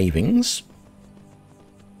and ravings.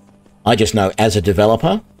 I just know, as a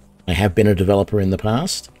developer, I have been a developer in the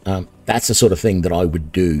past, that's the sort of thing that I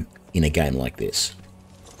would do in a game like this.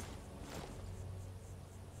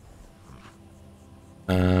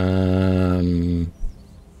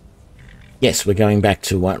 Yes, we're going back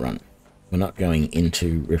to Whiterun. We're not going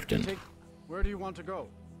into Riften. Where do you want to go?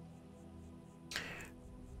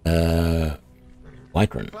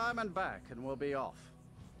 Whiterun. Climb and back and we'll be off.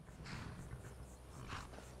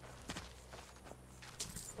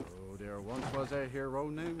 Oh, there once was a hero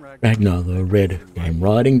named Ragnar the Red came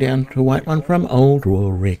riding down to Whiterun from old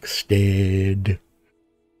Rorikstead.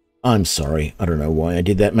 I'm sorry, I don't know why I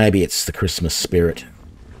did that. Maybe it's the Christmas spirit.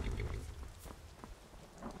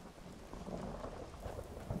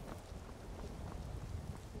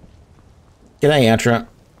 G'day, Atra.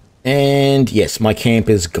 And yes, my camp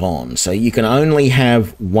is gone. So you can only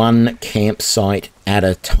have one campsite at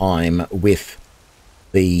a time with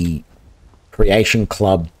the Creation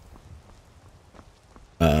Club.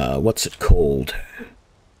 What's it called?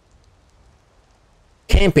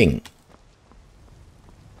 Camping.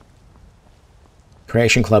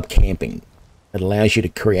 Creation Club Camping. It allows you to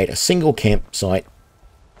create a single campsite.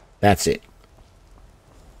 That's it.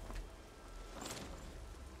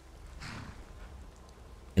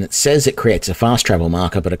 And it says it creates a fast travel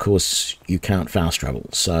marker, but of course you can't fast travel.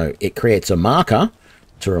 So it creates a marker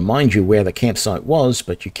to remind you where the campsite was,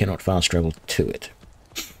 but you cannot fast travel to it.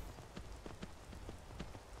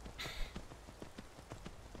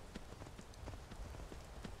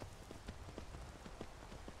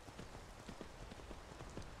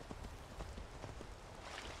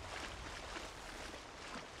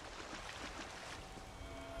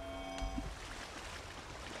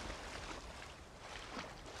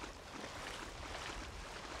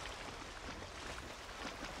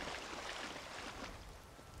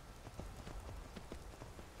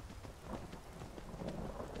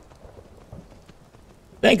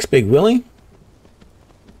 Thanks, Big Willie.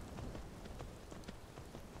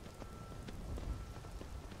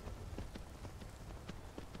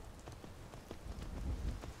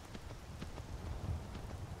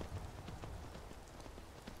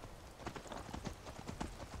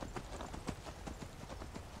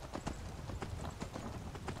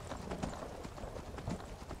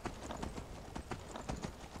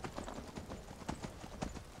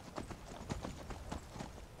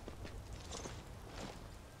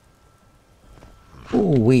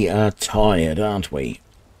 Oh, we are tired, aren't we?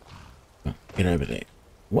 Oh, get over there.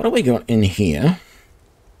 What have we got in here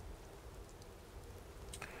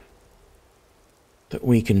that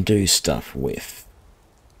we can do stuff with?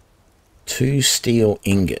 2 steel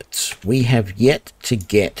ingots. We have yet to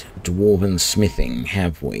get dwarven smithing,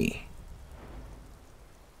 have we?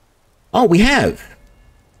 Oh, we have!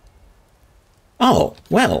 Oh,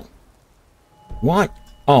 well. What?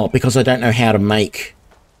 Oh, because I don't know how to make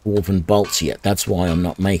dwarven bolts yet. That's why I'm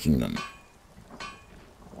not making them.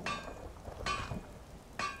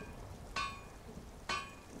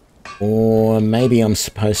 Or maybe I'm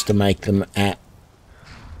supposed to make them at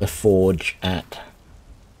the forge at...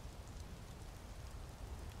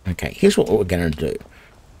 Okay, here's what we're going to do.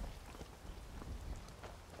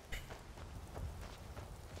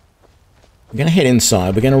 We're going to head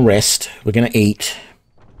inside. We're going to rest. We're going to eat.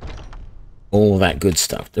 All that good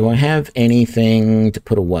stuff. Do I have anything to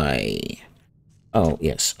put away? Oh,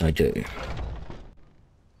 yes, I do.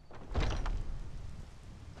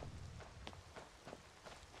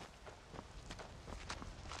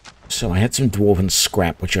 So I had some dwarven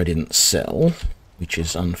scrap, which I didn't sell, which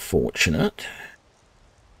is unfortunate.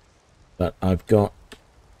 But I've got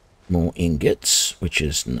more ingots, which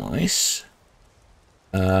is nice.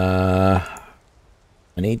 I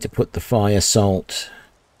need to put the fire salt,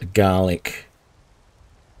 the garlic,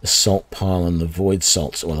 the salt pile, and the void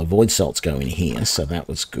salts. Well, the void salts go in here, so that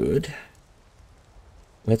was good.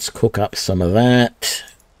 Let's cook up some of that.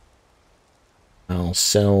 I'll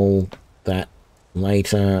sell that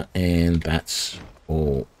later, and that's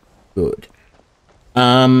all good.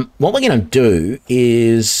 What we're going to do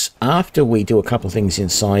is, after we do a couple of things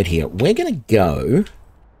inside here, we're going to go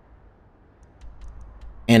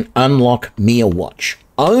and unlock Watch.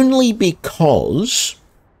 Only because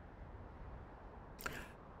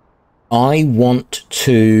I want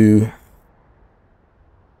to...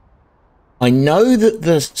 I know that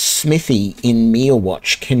the smithy in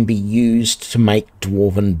Watch can be used to make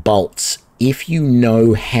dwarven bolts, if you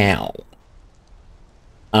know how.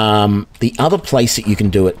 The other place that you can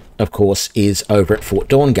do it, of course, is over at Fort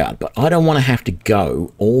Dawnguard, but I don't want to have to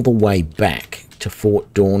go all the way back to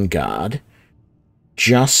Fort Dawnguard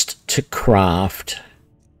just to craft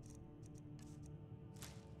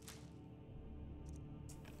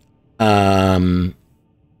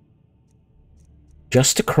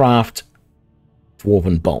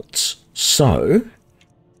dwarven bolts. So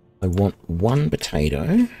I want 1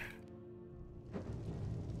 potato.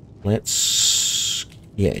 Let's,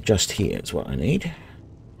 yeah, just here is what I need.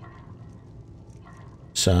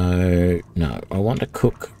 So no, I want to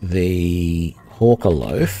cook the hawker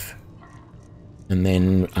loaf and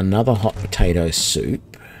then another hot potato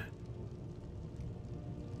soup.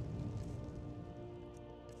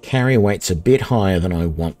 Carry weight's a bit higher than I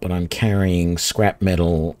want, but I'm carrying scrap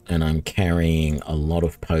metal and I'm carrying a lot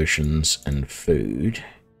of potions and food.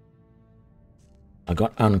 I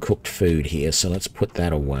got uncooked food here, so let's put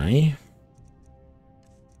that away.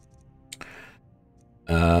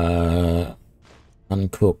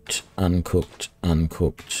 Uncooked, uncooked,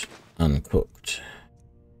 uncooked, uncooked.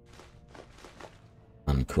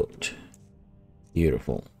 Uncooked.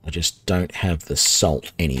 Beautiful. I just don't have the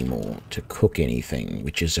salt anymore to cook anything,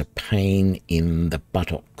 which is a pain in the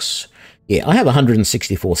buttocks. Yeah, I have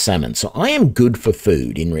 164 salmon, so I am good for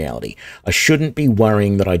food in reality. I shouldn't be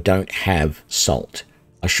worrying that I don't have salt.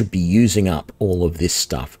 I should be using up all of this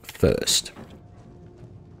stuff first.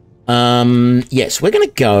 Yes, we're going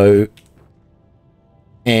to go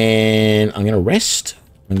and I'm going to rest.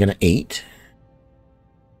 I'm going to eat.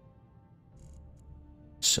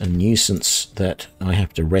 It's a nuisance that I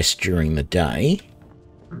have to rest during the day,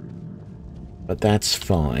 but that's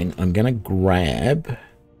fine. I'm going to grab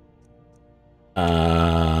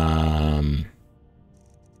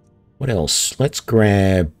what else? Let's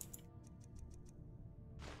grab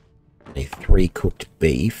a 3 cooked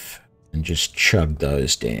beef and just chug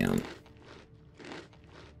those down.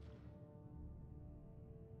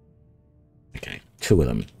 Okay, 2 of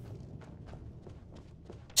them.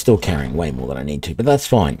 Still carrying way more than I need to, but that's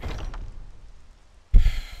fine.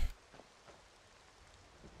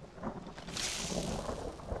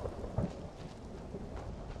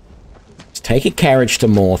 take a carriage to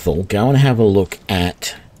Morthal, go and have a look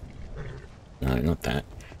at... No, not that.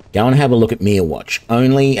 Go and have a look at Meerwatch.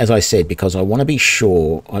 Only, as I said, because I want to be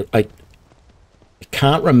sure. I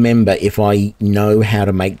can't remember if I know how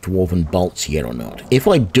to make Dwarven bolts yet or not. If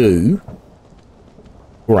I do,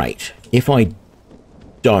 great. If I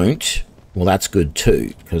don't, well, that's good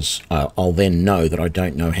too, because I'll then know that I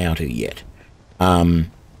don't know how to yet.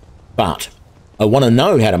 But I want to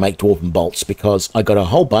know how to make Dwarven bolts because I got a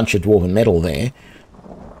whole bunch of Dwarven metal there,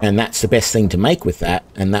 and that's the best thing to make with that,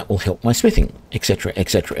 and that will help my smithing, etc.,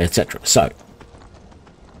 etc., etc. So,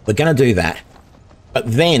 we're going to do that.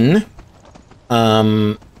 But then,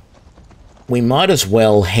 we might as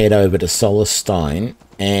well head over to Solestein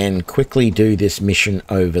and quickly do this mission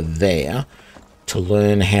over there to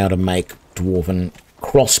learn how to make Dwarven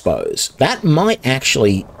crossbows. That might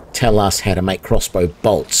actually tell us how to make crossbow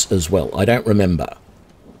bolts as well. I don't remember.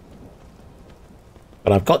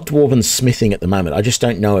 But I've got Dwarven smithing at the moment. I just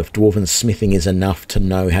don't know if Dwarven smithing is enough to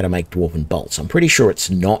know how to make Dwarven bolts. I'm pretty sure it's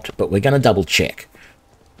not, but we're going to double check.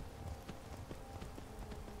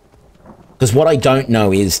 Because what I don't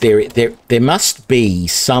know is there must be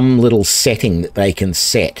some little setting that they can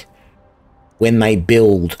set when they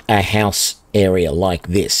build a house area like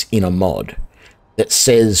this in a mod that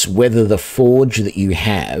says whether the forge that you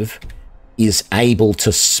have is able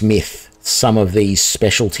to smith some of these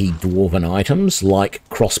specialty Dwarven items like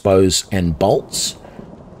crossbows and bolts.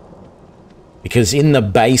 Because in the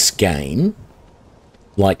base game,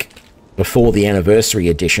 like before the anniversary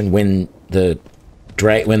edition, when the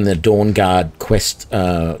Dawnguard quest,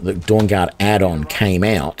 the Dawnguard add-on came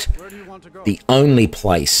out, the only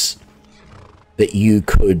place that you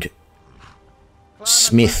could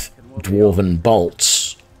smith Dwarven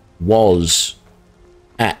bolts was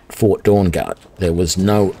at Fort Dawnguard. There was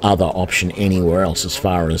no other option anywhere else as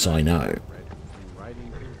far as I know.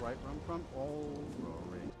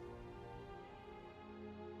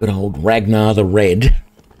 Good old Ragnar the Red.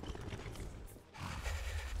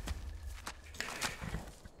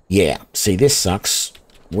 Yeah, see, this sucks.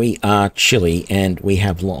 We are chilly and we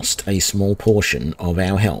have lost a small portion of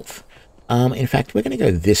our health. In fact, we're going to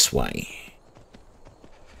go this way.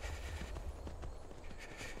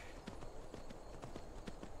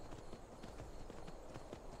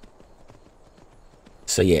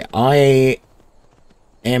 So yeah, I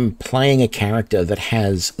am playing a character that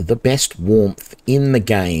has the best warmth in the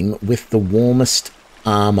game with the warmest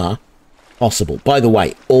armor possible. By the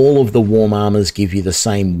way, all of the warm armors give you the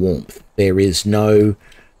same warmth. There is no,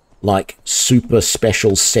 like, super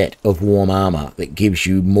special set of warm armor that gives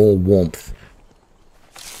you more warmth.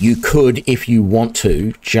 You could, if you want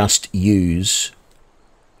to, just use...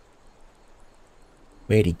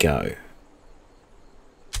 Where'd he go?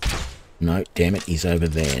 No, damn it, he's over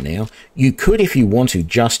there now. You could, if you want to,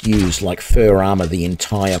 just use, like, fur armor the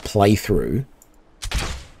entire playthrough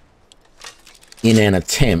in an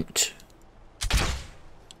attempt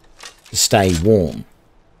to stay warm.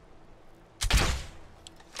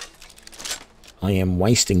 I am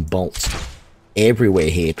wasting bolts everywhere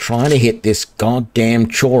here, trying to hit this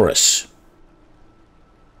goddamn Chorus.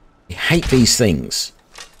 I hate these things.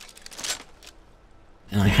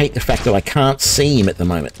 And I hate the fact that I can't see him at the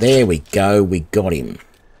moment. There we go, we got him.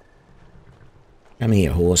 Come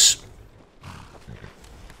here, horse.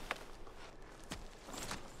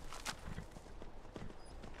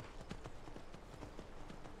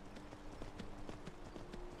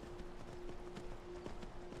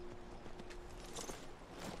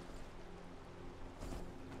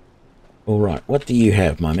 Alright, what do you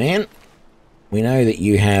have, my man? We know that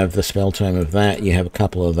you have the spell tome of that, you have a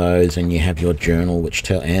couple of those, and you have your journal, which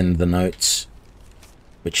and the notes,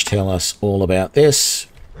 which tell us all about this,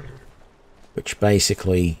 which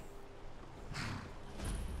basically,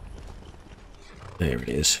 there it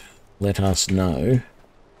is, let us know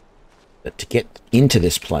that to get into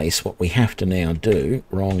this place, what we have to now do,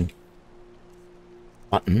 wrong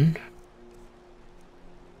button,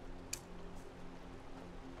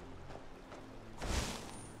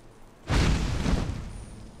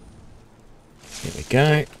 there we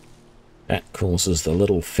go. That causes the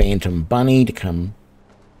little phantom bunny to come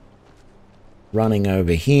running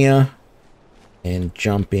over here and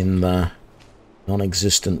jump in the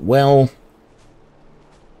non-existent well.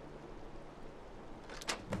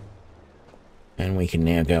 And we can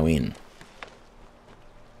now go in.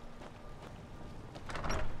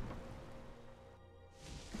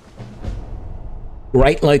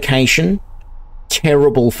 Great location.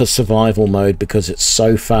 Terrible for survival mode because it's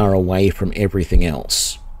so far away from everything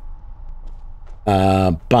else.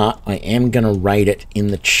 But I am going to rate it in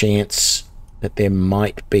the chance that there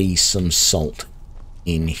might be some salt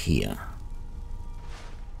in here.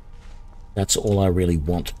 That's all I really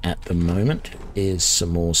want at the moment is some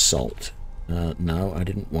more salt. No, I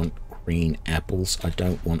didn't want green apples. I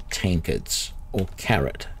don't want tankards or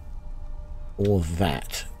carrot or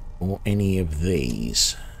that or any of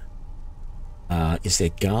these. Is there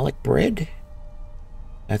garlic bread?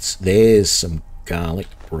 There's some garlic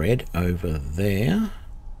bread over there.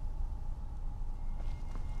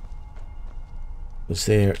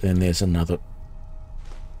 Then there's another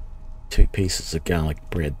 2 pieces of garlic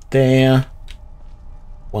bread there.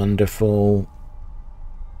 Wonderful.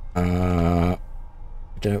 I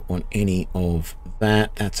don't want any of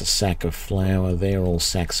that. That's a sack of flour. They're all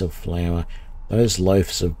sacks of flour. Those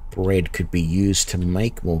loaves of bread could be used to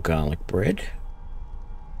make more garlic bread.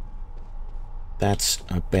 That's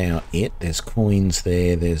about it. There's coins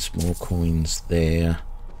there. There's more coins there.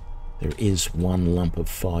 There is 1 lump of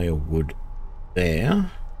firewood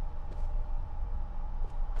there.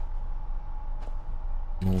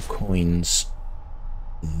 More coins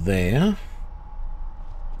there.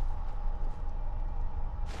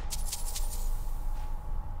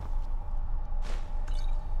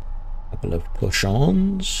 Couple of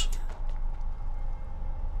push-ons.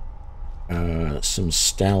 Some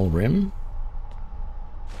Stalrim.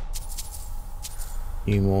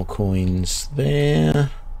 Few more coins there.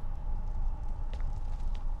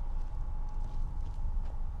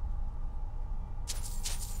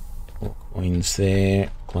 More coins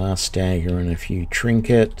there. Glass dagger and a few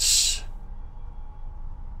trinkets.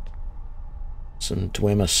 Some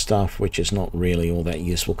Dwemer stuff, which is not really all that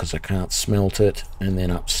useful because I can't smelt it. And then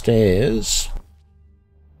upstairs,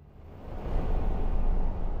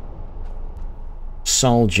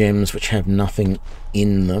 soul gems, which have nothing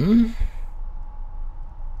in them,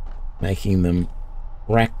 making them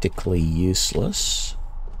practically useless.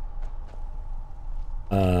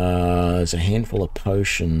 There's a handful of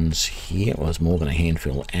potions here. Well, there's more than a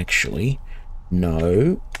handful, actually.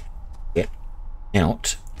 No. Get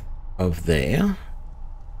out of there.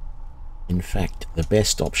 In fact, the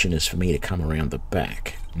best option is for me to come around the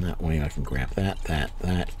back. And that way I can grab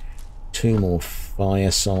that. 2 more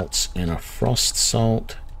fire salts and a frost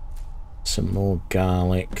salt. Some more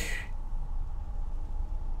garlic.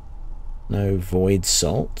 No void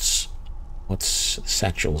salts. What's the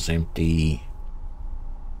satchel's empty?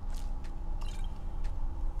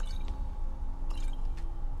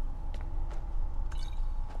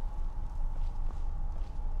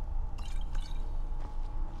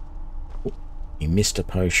 You missed a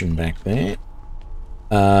potion back there.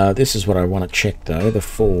 This is what I want to check though. The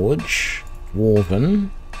forge. Dwarven.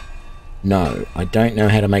 No, I don't know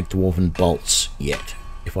how to make dwarven bolts yet.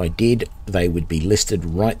 If I did, they would be listed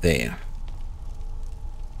right there.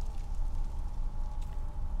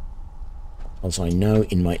 As I know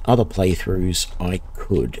in my other playthroughs I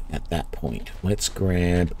could at that point. Let's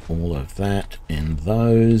grab all of that and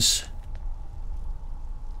those.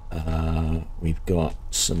 We've got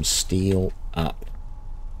some steel up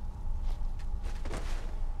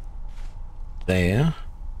there.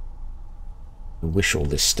 I wish all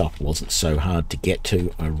this stuff wasn't so hard to get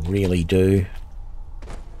to. I really do.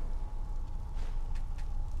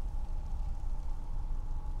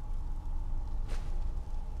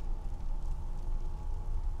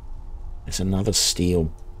 There's another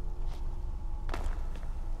steel.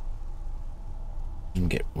 You can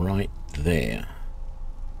get right there.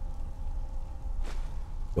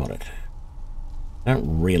 Got it. I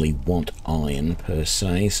don't really want iron per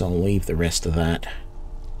se, so I'll leave the rest of that.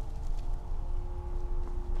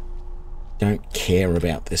 Don't care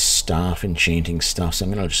about this staff enchanting stuff, so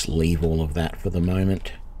I'm going to just leave all of that for the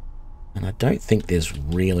moment. And I don't think there's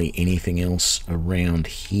really anything else around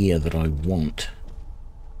here that I want.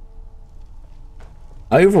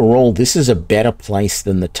 Overall, this is a better place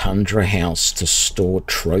than the Tundra House to store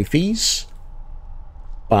trophies.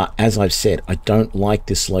 But as I've said, I don't like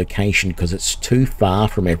this location because it's too far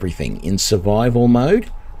from everything. In survival mode,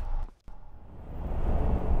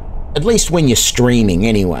 at least when you're streaming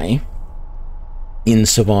anyway, in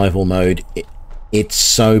survival mode, it's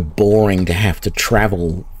so boring to have to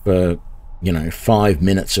travel for, you know, 5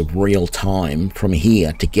 minutes of real time from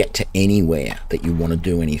here to get to anywhere that you want to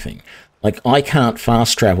do anything. Like, I can't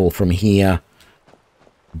fast travel from here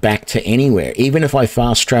back to anywhere. Even if I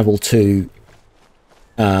fast travel to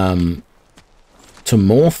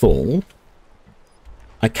Morthal,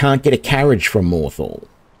 I can't get a carriage from Morthal.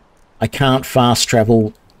 I can't fast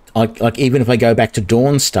travel, like even if I go back to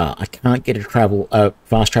Dawnstar, I can't get a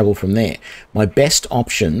fast travel from there. My best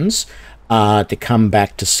options are to come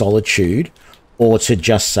back to Solitude, or to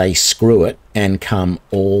just say screw it and come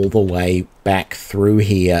all the way back through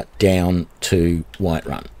here down to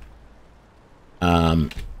Whiterun.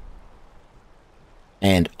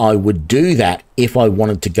 And I would do that if I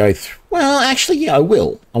wanted to go through... Well, actually, yeah, I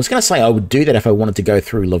will. I was going to say I would do that if I wanted to go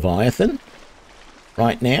through Leviathan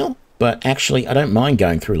right now. But actually, I don't mind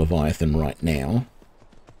going through Leviathan right now.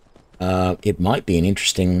 It might be an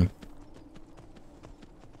interesting...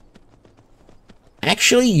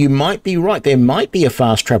 Actually, you might be right. There might be a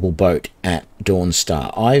fast travel boat at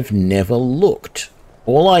Dawnstar. I've never looked.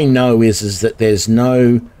 All I know is that there's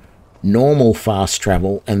no normal fast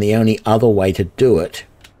travel, and the only other way to do it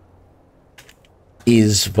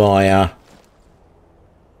is via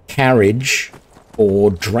carriage or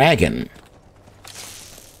dragon.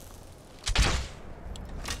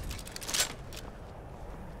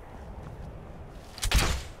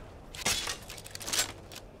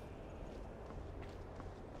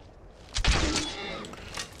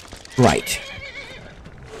 Right.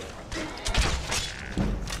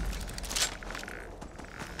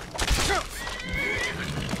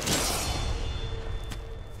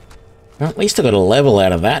 Well, at least I got a level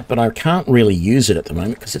out of that, but I can't really use it at the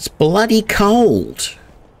moment because it's bloody cold.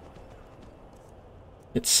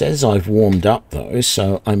 It says I've warmed up though,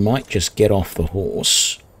 so I might just get off the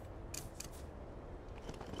horse.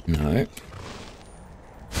 No.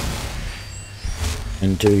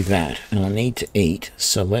 And do that. And I need to eat,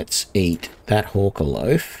 so let's eat that hawker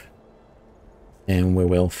loaf. And we're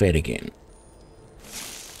well fed again.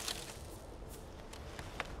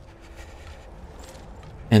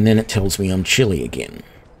 And then it tells me I'm chilly again.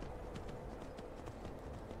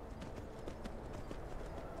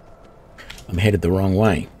 I'm headed the wrong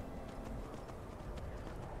way.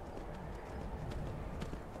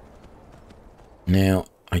 Now,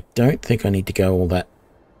 I don't think I need to go all that...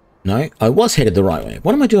 No, I was headed the right way.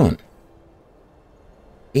 What am I doing?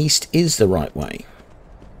 East is the right way.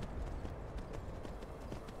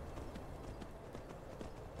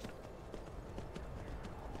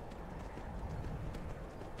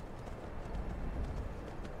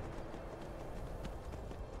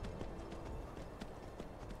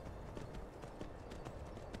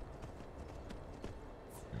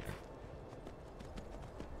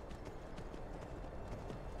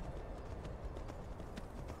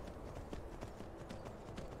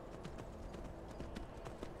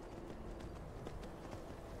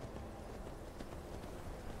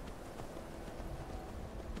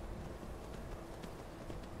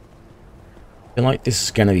 I feel like this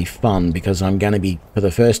is going to be fun because I'm going to be, for the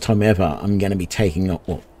first time ever, I'm going to be taking a,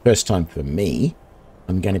 well, first time for me,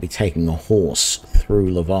 I'm going to be taking a horse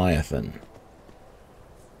through Leviathan.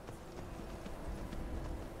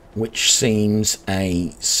 Which seems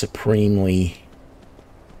a supremely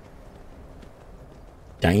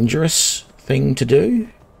dangerous thing to do.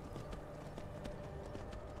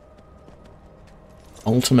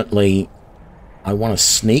 Ultimately, I want to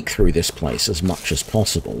sneak through this place as much as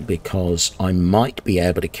possible because I might be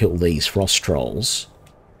able to kill these frost trolls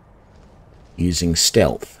using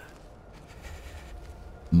stealth.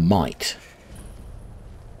 Might.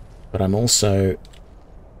 But I'm also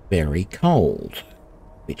very cold,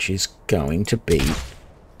 which is going to be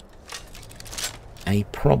a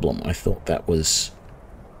problem. I thought that was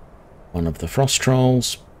one of the frost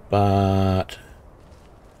trolls, but...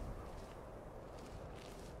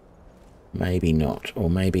 maybe not, or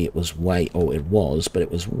maybe it was way, or it was, but it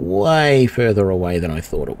was way further away than I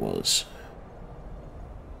thought it was.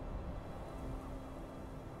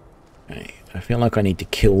 Okay, I feel like I need to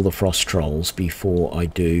kill the frost trolls before I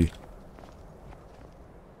do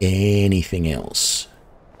anything else.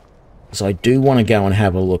 Because I do want to go and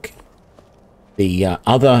have a look. The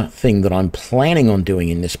other thing that I'm planning on doing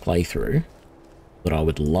in this playthrough, that I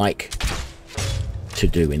would like to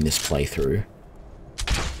do in this playthrough,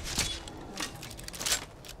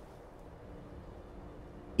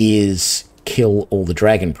 is kill all the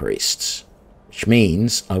dragon priests, which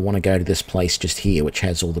means I want to go to this place just here, which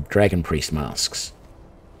has all the dragon priest masks.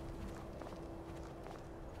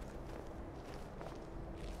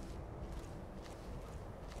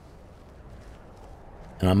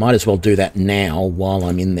 And I might as well do that now while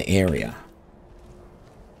I'm in the area,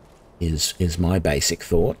 is my basic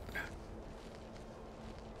thought.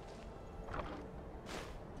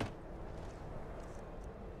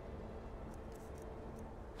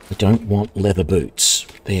 I don't want leather boots.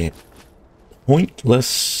 They're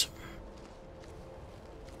pointless.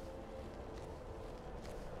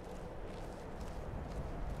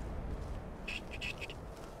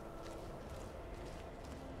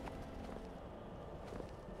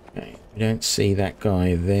 Okay, we don't see that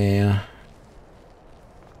guy there.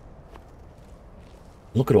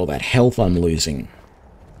 Look at all that health I'm losing.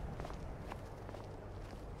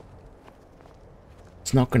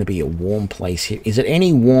 It's not going to be a warm place here. Is it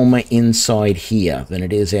any warmer inside here than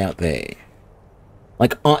it is out there?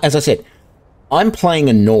 Like, as I said, I'm playing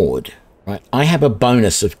a Nord, right? I have a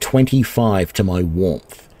bonus of 25 to my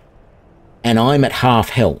warmth, and I'm at half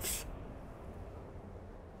health.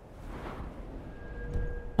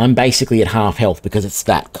 I'm basically at half health because it's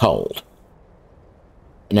that cold.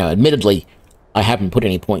 Now, admittedly, I haven't put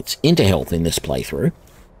any points into health in this playthrough,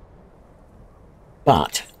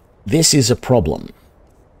 but this is a problem.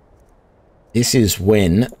 This is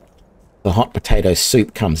when the hot potato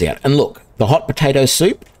soup comes out. And look, the hot potato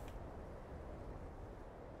soup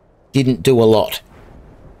didn't do a lot.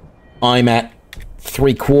 I'm at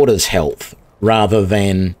 3/4 health rather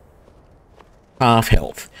than half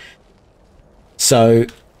health. So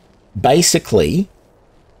basically,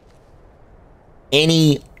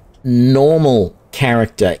 any normal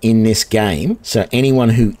character in this game, so anyone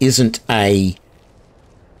who isn't a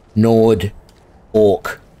Nord,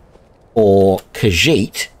 Orc, or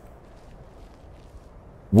Khajiit,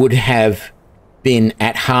 would have been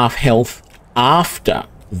at half health after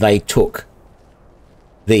they took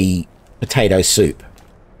the potato soup.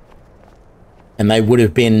 And they would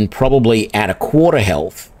have been probably at 1/4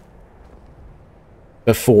 health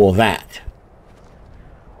before that.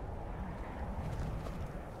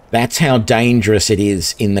 That's how dangerous it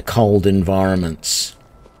is in the cold environments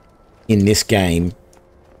in this game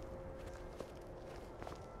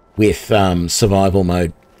with survival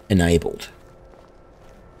mode enabled.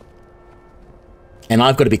 And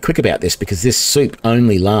I've got to be quick about this because this soup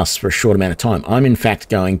only lasts for a short amount of time. I'm in fact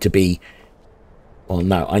going to be... Well,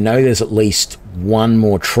 no, I know there's at least one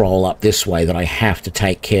more troll up this way that I have to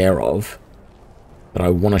take care of, that I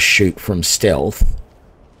want to shoot from stealth.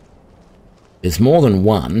 There's more than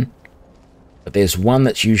one, but there's one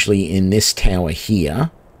that's usually in this tower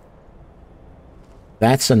here.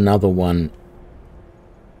 That's another one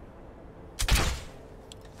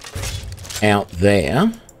out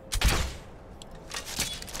there.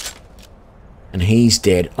 And he's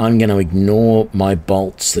dead. I'm going to ignore my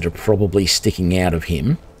bolts that are probably sticking out of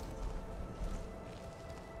him.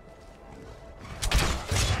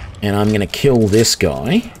 And I'm going to kill this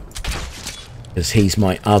guy, because he's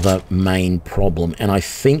my other main problem. And I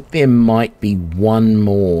think there might be one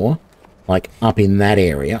more, like, up in that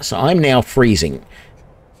area. So I'm now freezing.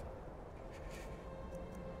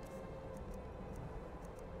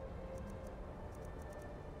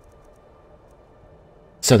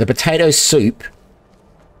 So the potato soup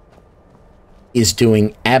is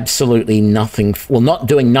doing absolutely nothing. Well, not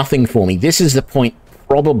doing nothing for me. This is the point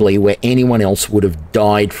probably where anyone else would have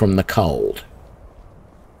died from the cold.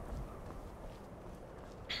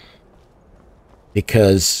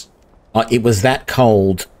 Because it was that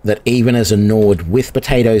cold that even as a Nord with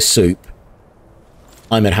potato soup,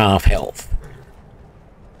 I'm at half health.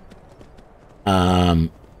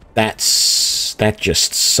 That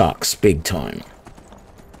just sucks big time.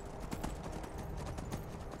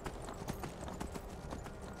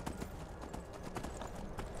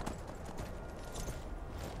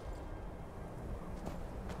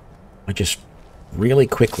 I just really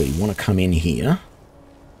quickly want to come in here.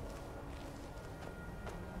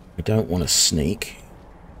 I don't want to sneak.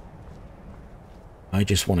 I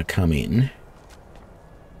just want to come in.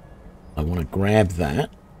 I want to grab that.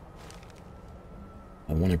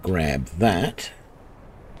 I want to grab that.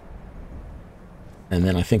 And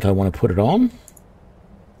then I think I want to put it on.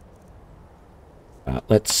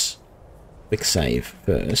 Let's quick save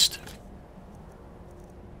first.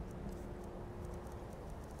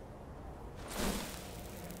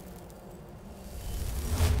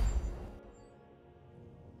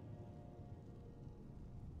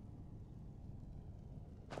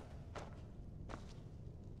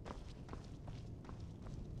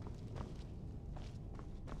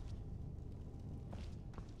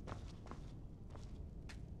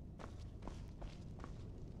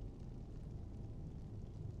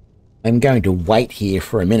 I'm going to wait here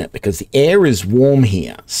for a minute because the air is warm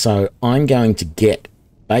here, so I'm going to get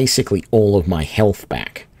basically all of my health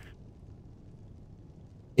back.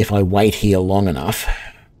 If I wait here long enough,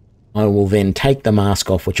 I will then take the mask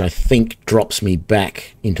off, which I think drops me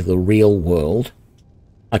back into the real world.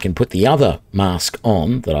 I can put the other mask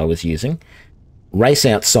on that I was using, race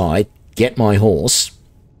outside, get my horse,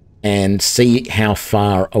 and see how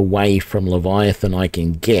far away from Leviathan I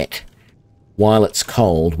can get while it's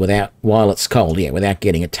cold, without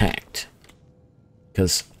getting attacked.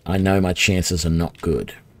 Because I know my chances are not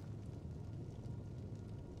good.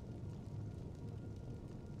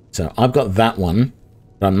 So I've got that one,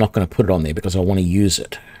 but I'm not going to put it on there because I want to use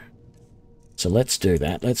it. So let's do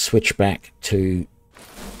that. Let's switch back to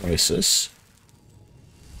Rosus.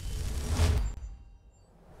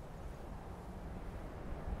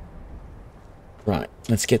 Right,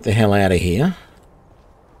 let's get the hell out of here.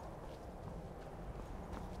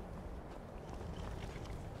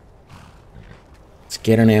 Let's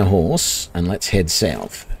get on our horse and let's head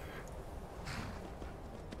south.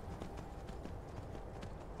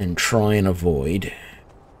 And try and avoid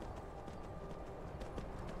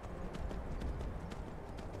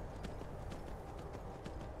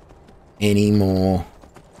any more.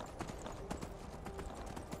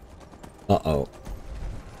 Uh-oh.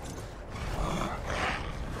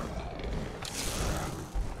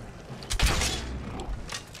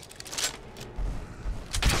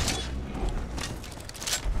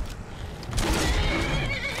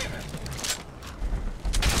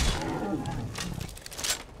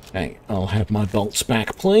 Okay, I'll have my bolts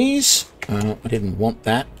back, please. I didn't want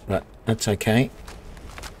that, but that's okay.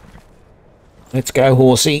 Let's go,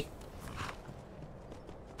 horsey.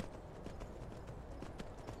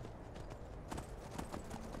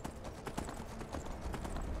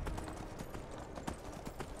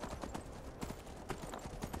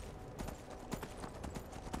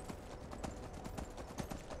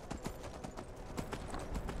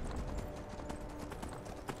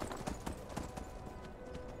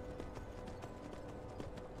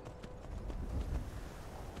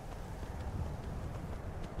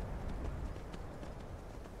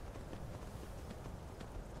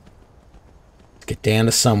 Get down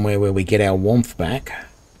to somewhere where we get our warmth back.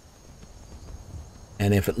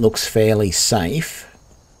 And if it looks fairly safe,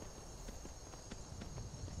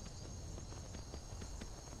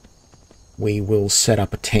 we will set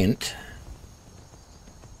up a tent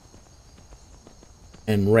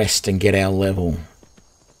and rest and get our level.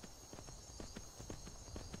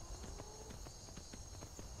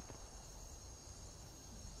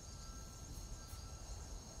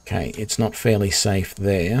 Okay, it's not fairly safe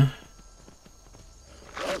there.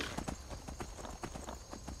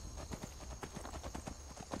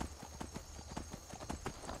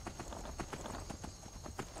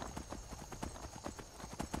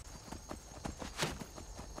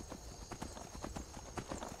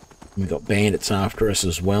 We've got bandits after us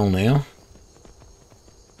as well now.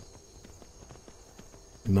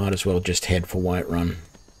 We might as well just head for Whiterun.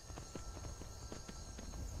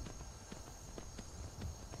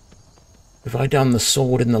 Have I done the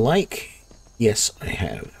sword in the lake? Yes, I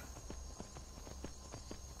have.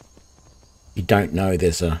 You don't know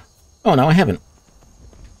there's a... Oh, no, I haven't.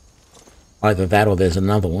 Either that or there's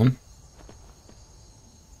another one.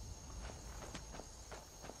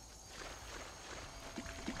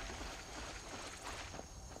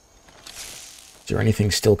 Is there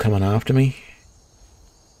anything still coming after me?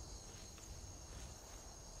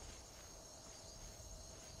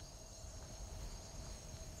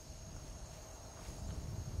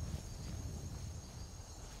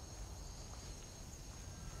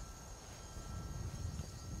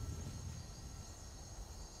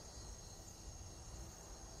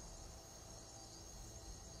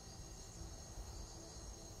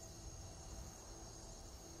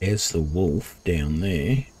 There's the wolf down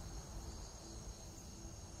there.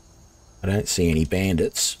 I don't see any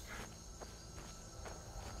bandits.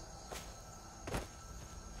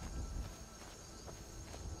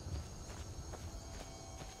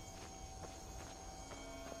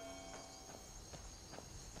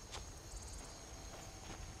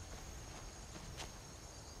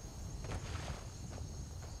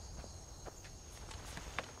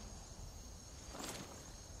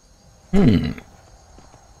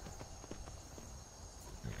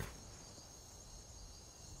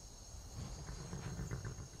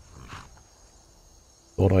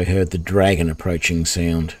 Thought I heard the dragon approaching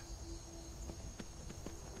sound.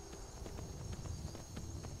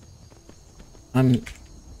 Am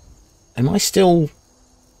I still...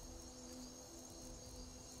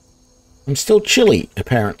 I'm still chilly,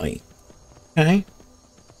 apparently. Okay.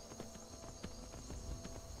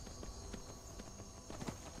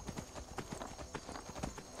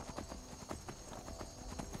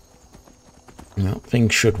 Well,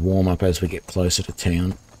 things should warm up as we get closer to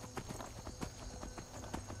town.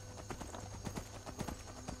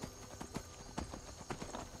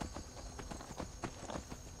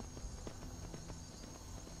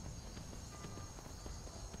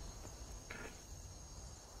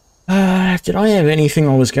 Did I have anything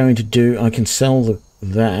I was going to do? I can sell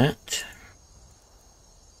that.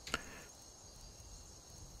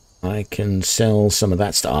 I can sell some of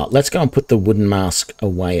that stuff. Let's go and put the wooden mask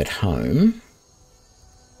away at home.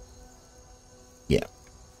 Yeah,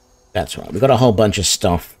 that's right. We've got a whole bunch of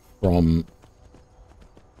stuff from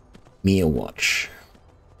Meerwatch.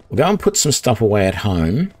 We'll go and put some stuff away at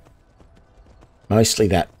home. Mostly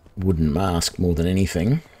that wooden mask more than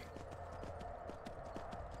anything.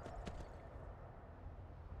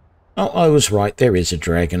 Oh, I was right. There is a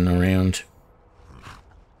dragon around.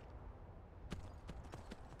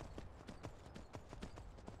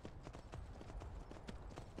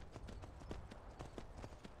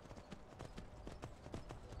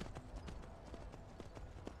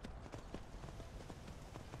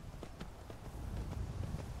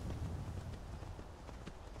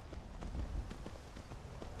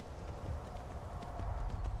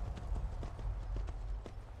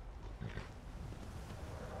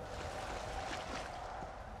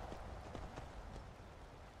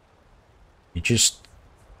 You're just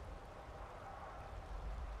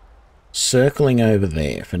circling over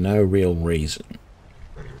there for no real reason.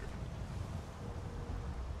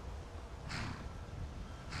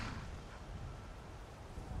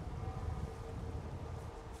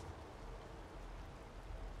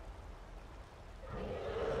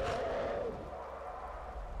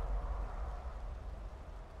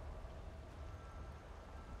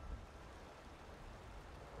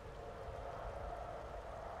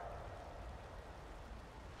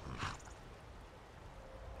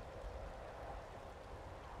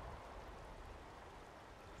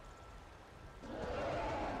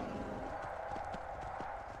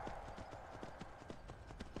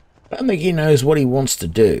 I don't think he knows what he wants to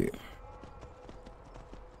do.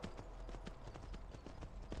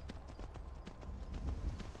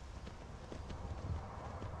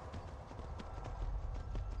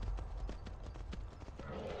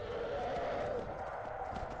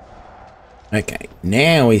 Okay,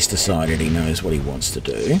 now he's decided he knows what he wants to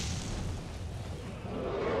do.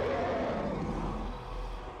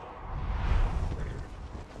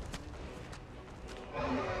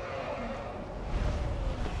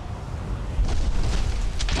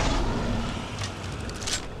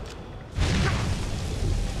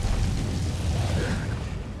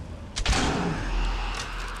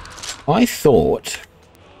 I thought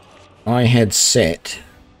I had set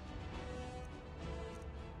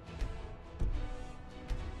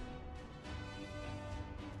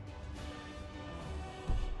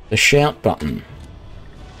the shout button.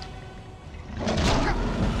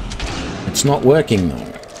 It's not working though.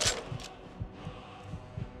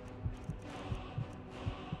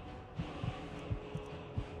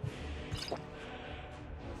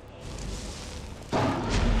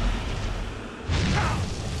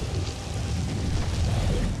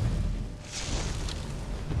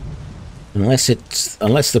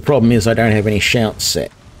 Unless the problem is I don't have any shouts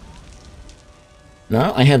set.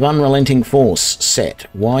 No, I have Unrelenting Force set.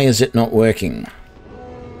 Why is it not working?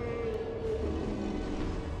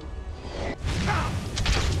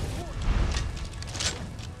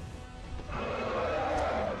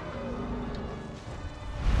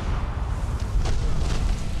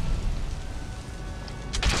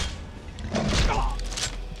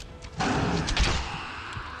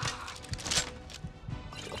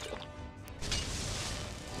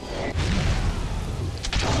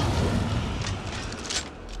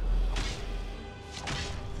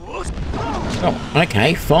 Oh,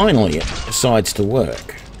 okay, finally it decides to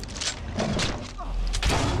work.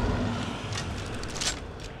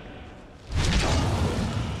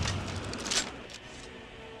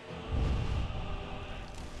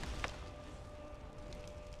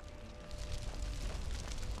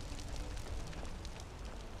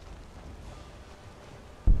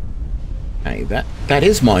 Hey, that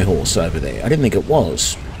is my horse over there. I didn't think it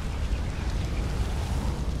was.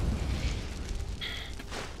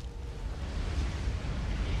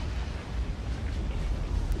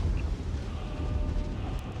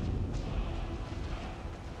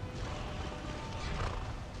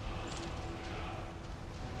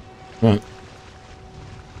 Right.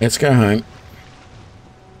 Let's go home.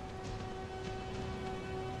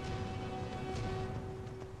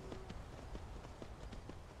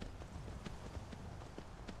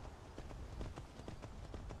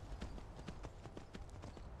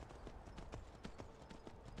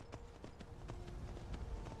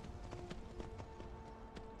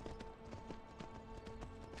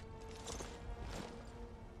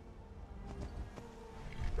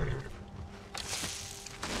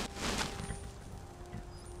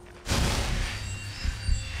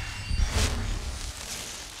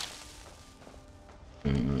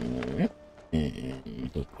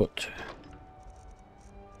 And we'll put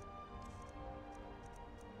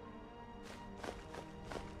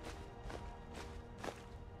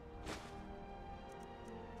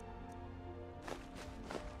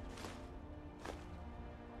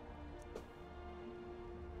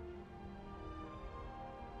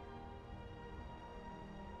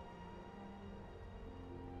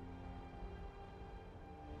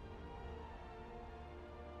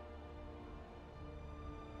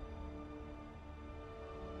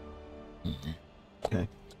Okay.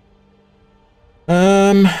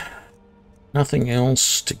 Nothing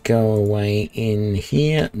else to go away in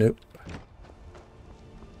here. Nope.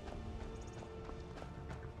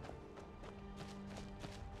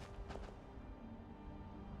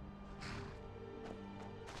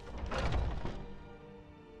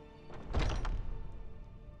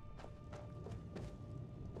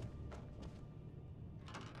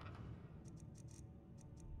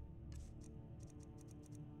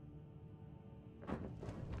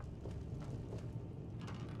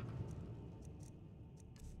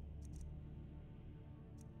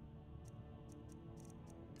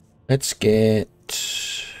 Let's get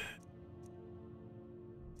 2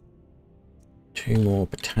 more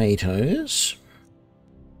potatoes.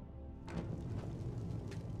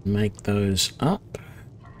 Make those up.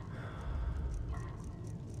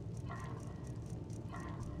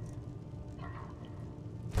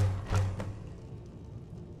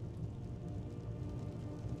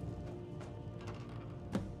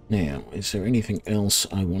 Now, is there anything else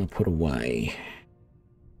I want to put away?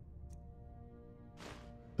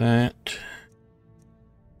 That.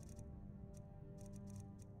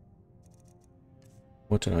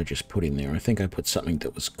 What did I just put in there? I think I put something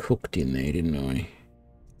that was cooked in there, didn't I?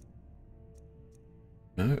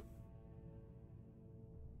 No.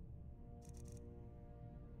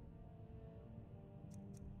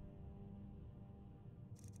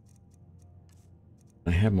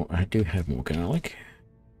 I have more. I do have more garlic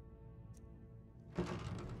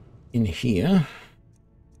in here.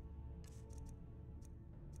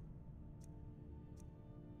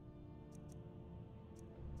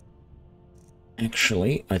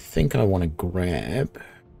 Actually, I think I want to grab the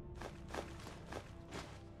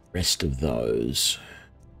rest of those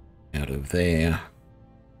out of there.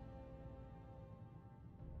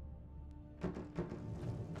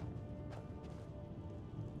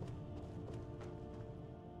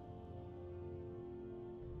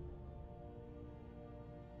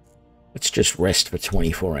 Let's just rest for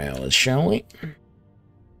 24 hours, shall we?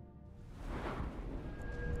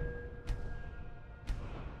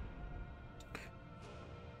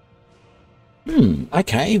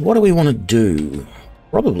 Okay, what do we want to do?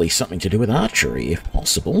 Probably something to do with archery, if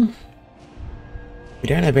possible. We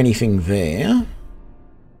don't have anything there.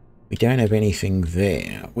 We don't have anything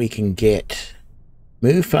there. We can get...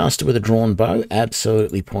 Move faster with a drawn bow?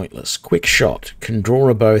 Absolutely pointless. Quick shot. Can draw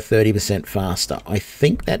a bow 30% faster. I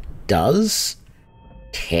think that does,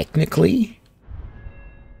 technically,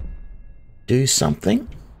 do something.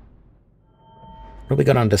 Probably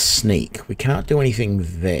got under sneak. We can't do anything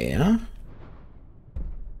there.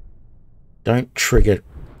 Don't trigger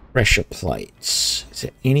pressure plates. Is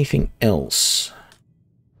there anything else?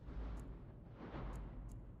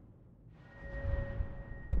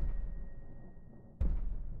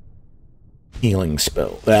 Healing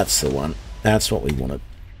spell. That's the one. That's what we wanted.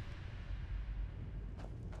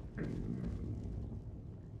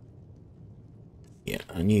 Yeah,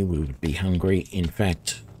 I knew we would be hungry. In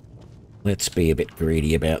fact, let's be a bit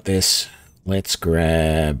greedy about this. Let's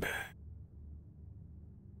grab...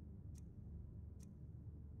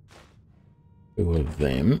 two of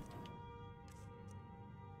them.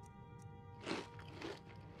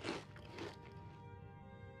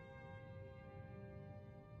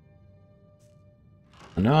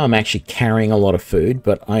 I know I'm actually carrying a lot of food,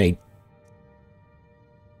 but I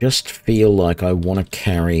just feel like I want to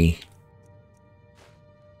carry...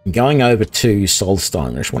 I'm going over to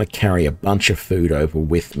Solstein. I just want to carry a bunch of food over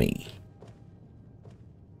with me.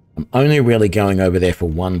 I'm only really going over there for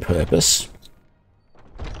one purpose,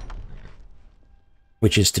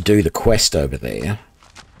 which is to do the quest over there.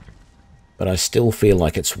 But I still feel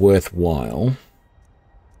like it's worthwhile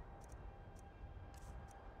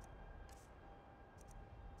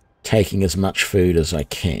taking as much food as I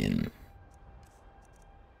can.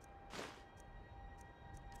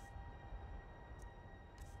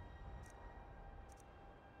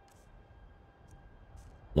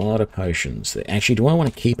 A lot of potions there. Actually, do I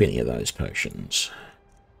want to keep any of those potions?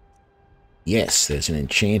 Yes, there's an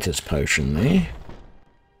enchanter's potion there.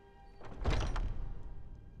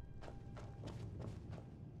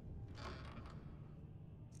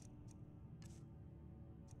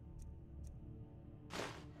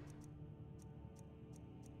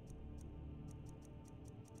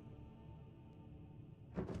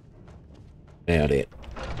 About it.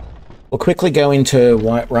 We'll quickly go into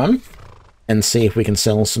Whiterun and see if we can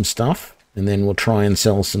sell some stuff, and then we'll try and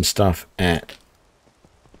sell some stuff at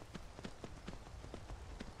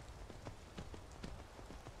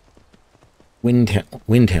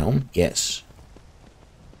Windhelm. Yes.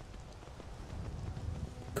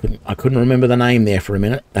 couldn't remember the name there for a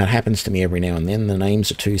minute. That happens to me every now and then. The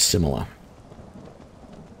names are too similar.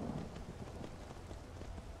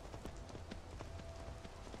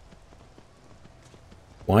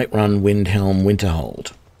 Whiterun, Windhelm,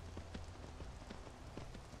 Winterhold.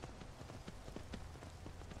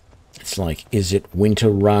 It's like, is it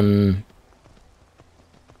Winterrun,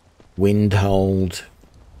 Windhold?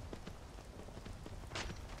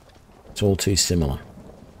 It's all too similar.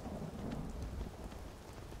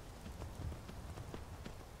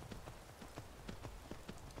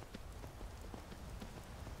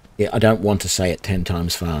 Yeah, I don't want to say it 10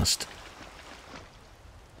 times fast.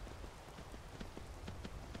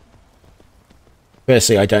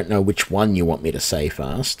 Firstly, I don't know which one you want me to say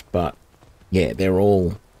fast, but yeah, they're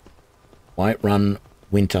all Whiterun,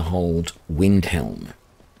 Winterhold, Windhelm.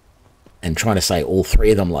 And trying to say all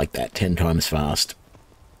three of them like that 10 times fast,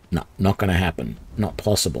 no, not going to happen. Not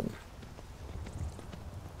possible.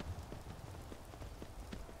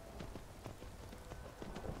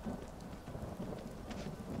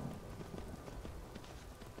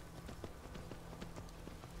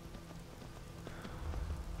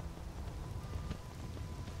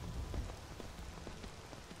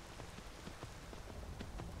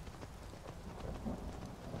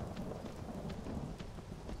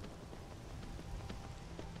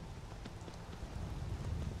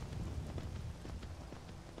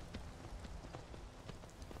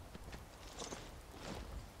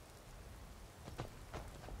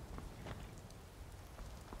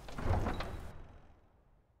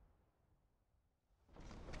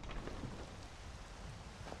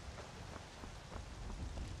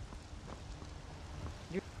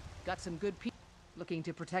 Got some good people looking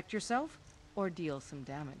to protect yourself or deal some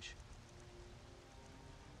damage.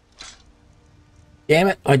 Damn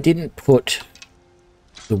it, I didn't put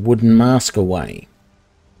the wooden mask away.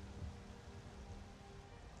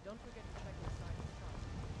 Don't forget to check inside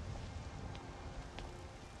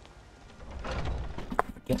the shop.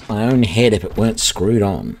 Get my own head if it weren't screwed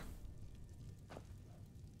on.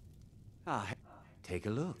 Ah, take a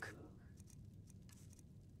look.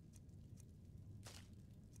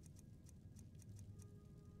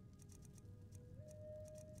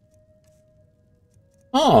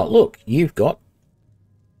 Oh, look, you've got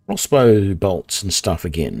crossbow bolts and stuff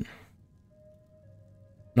again.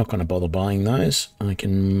 Not going to bother buying those. I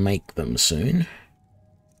can make them soon.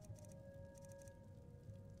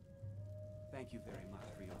 Thank you very much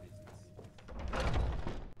for your business.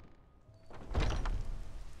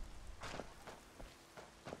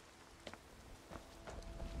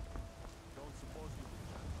 Don't suppose you...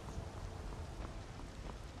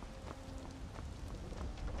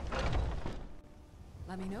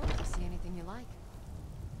 Let me know if you see anything you like.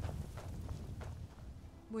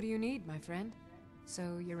 What do you need, my friend?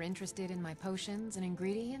 So you're interested in my potions and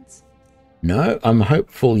ingredients? No, I'm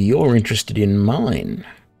hopeful you're interested in mine.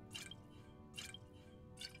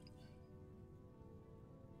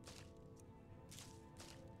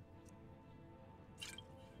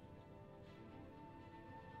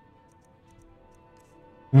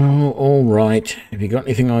 Oh, all right. Have you got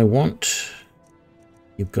anything I want?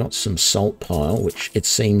 You've got some salt pile, which it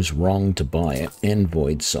seems wrong to buy it, and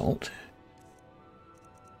void salt.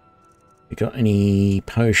 You got any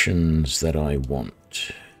potions that I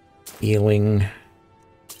want? Healing.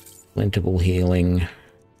 Plentiful healing.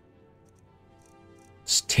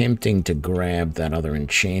 It's tempting to grab that other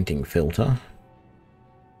enchanting filter.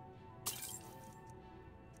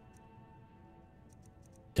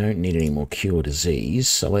 Don't need any more cure disease,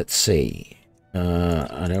 so let's see.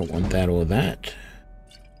 I don't want that or that.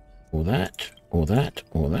 Or that, or that,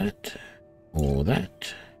 or that, or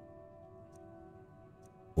that,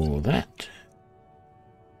 or that.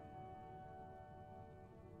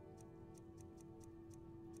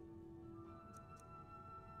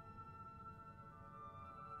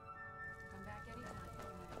 Come back anytime if you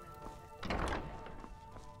need a rest.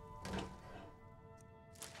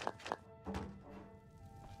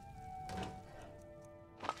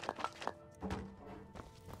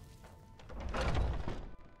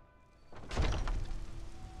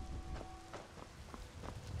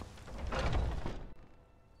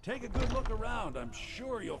 Take a good look around. I'm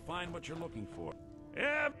sure you'll find what you're looking for.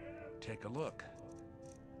 Yeah, take a look.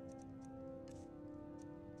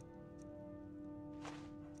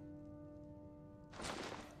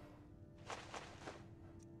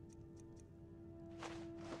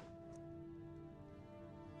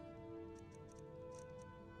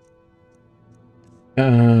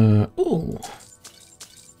 Ooh.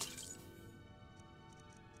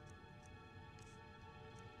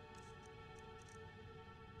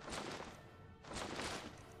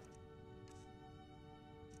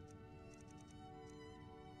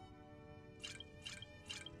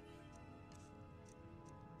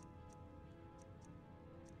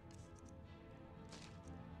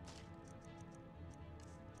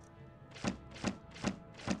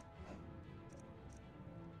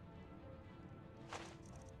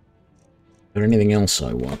 Got anything else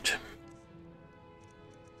I want?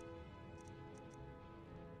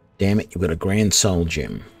 Damn it, you've got a Grand Soul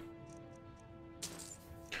Gem.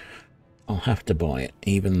 I'll have to buy it,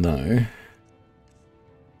 even though...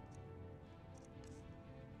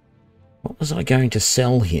 What was I going to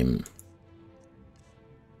sell him?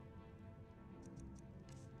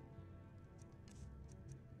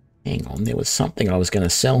 Hang on, there was something I was going to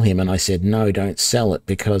sell him, and I said, no, don't sell it,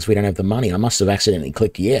 because we don't have the money. I must have accidentally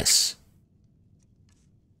clicked yes.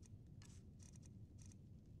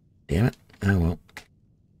 Damn it. Oh, well.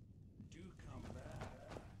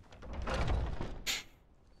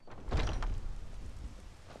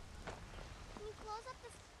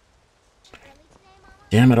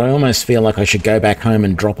 Damn it, I almost feel like I should go back home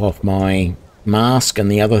and drop off my mask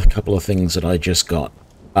and the other couple of things that I just got.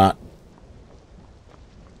 But...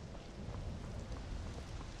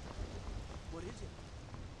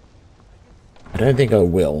 I don't think I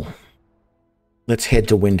will. Let's head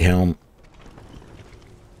to Windhelm.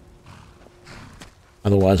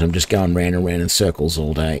 Otherwise, I'm just going round and round in circles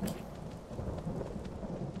all day.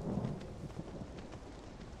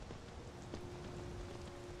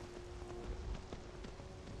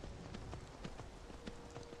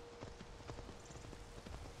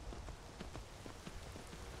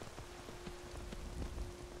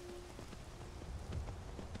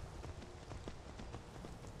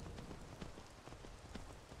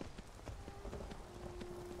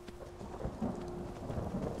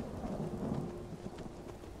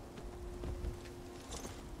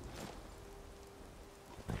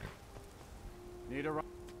 Need a ride?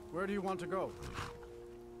 Where do you want to go?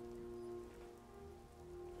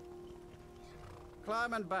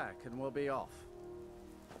 Climb and back and we'll be off.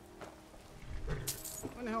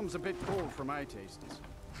 Windhelm's a bit cold for my tastes.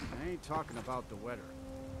 I ain't talking about the weather.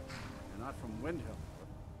 You're not from Windhelm.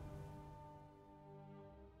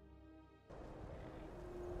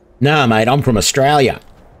 No, mate, I'm from Australia.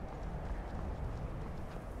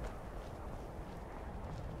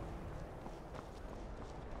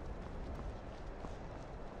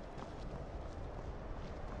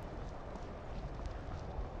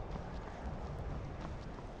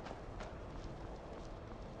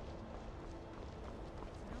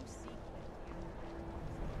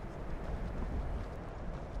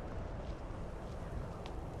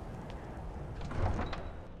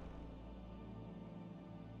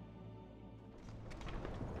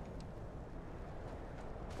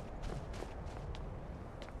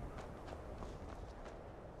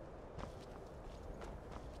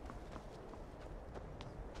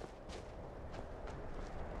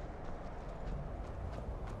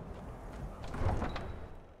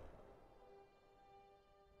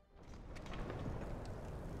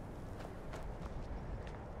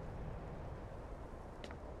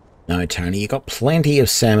 No, Tony, you got plenty of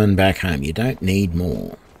salmon back home. You don't need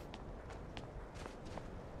more.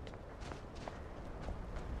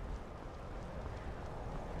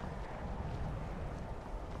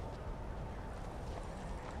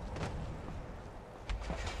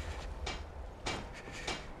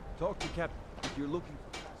 Talk to Captain.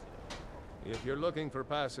 If you're looking for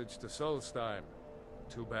passage to Solstheim,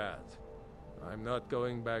 too bad. I'm not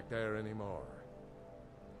going back there anymore.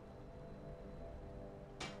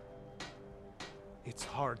 It's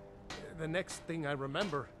hard. The next thing I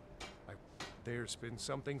remember, there's been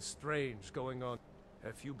something strange going on.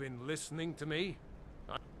 Have you been listening to me?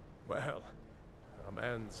 Well, a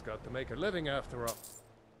man's got to make a living after all.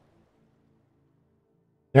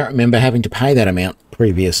 I don't remember having to pay that amount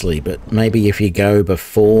previously, but maybe if you go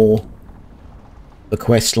before the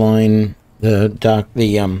quest line, the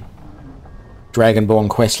Dragonborn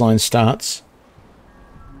quest line starts.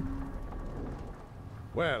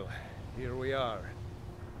 Well, here we are.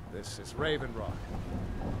 This is Raven Rock.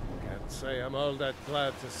 Can't say I'm all that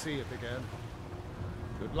glad to see it again.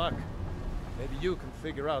 Good luck. Maybe you can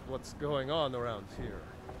figure out what's going on around here.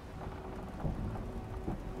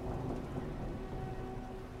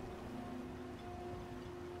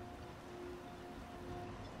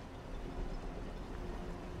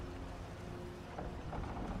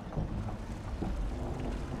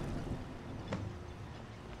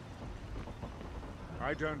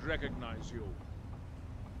 I don't recognize you.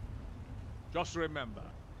 Just remember,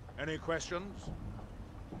 any questions?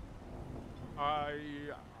 I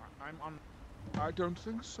don't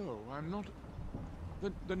think so. I'm not...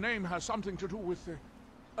 The name has something to do with the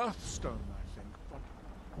Earthstone, I think, but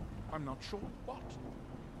I'm not sure what.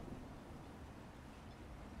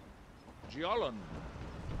 Giolan.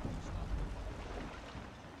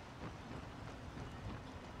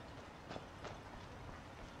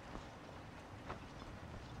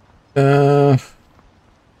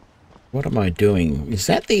 what am I doing? Is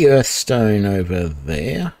that the Earthstone over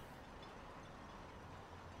there?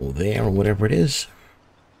 Or there, or whatever it is?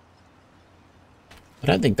 I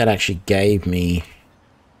don't think that actually gave me...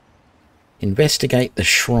 Investigate the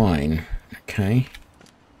shrine. Okay.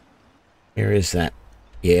 Where is that?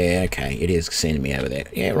 Yeah, okay. It is sending me over there.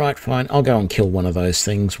 Yeah, right, fine. I'll go and kill one of those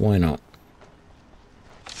things. Why not?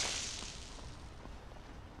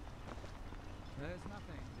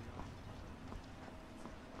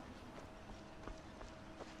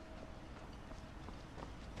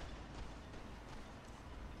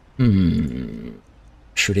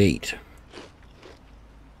 Should eat.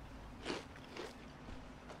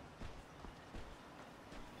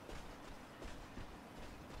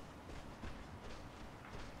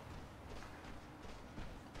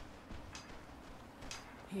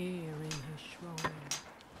 Here in her shrine.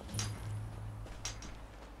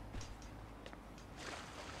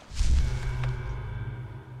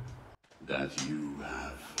 That you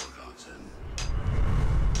have forgotten.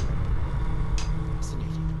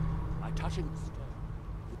 Fascinating. I touch him.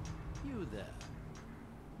 You there.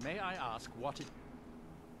 May I ask what it...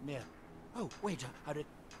 Mir... Oh, wait,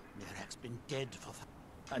 Mirak's been dead for...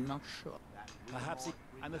 I'm not sure. Perhaps it...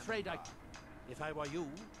 I'm afraid I... If I were you,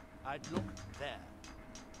 I'd look there.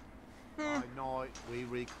 By night we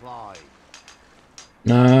recline.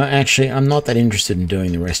 No, actually, I'm not that interested in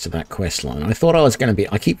doing the rest of that quest line. I thought I was going to be...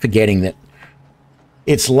 I keep forgetting that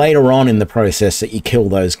it's later on in the process that you kill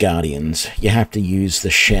those guardians. You have to use the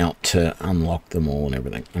shout to unlock them all and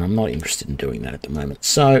everything. And I'm not interested in doing that at the moment.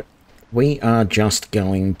 So, we are just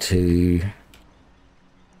going to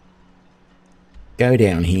go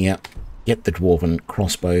down here, get the Dwarven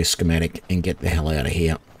crossbow schematic, and get the hell out of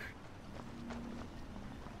here.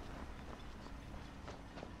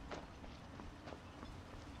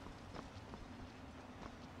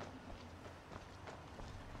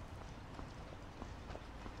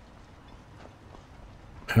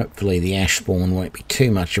 Hopefully the ash spawn won't be too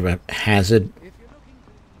much of a hazard.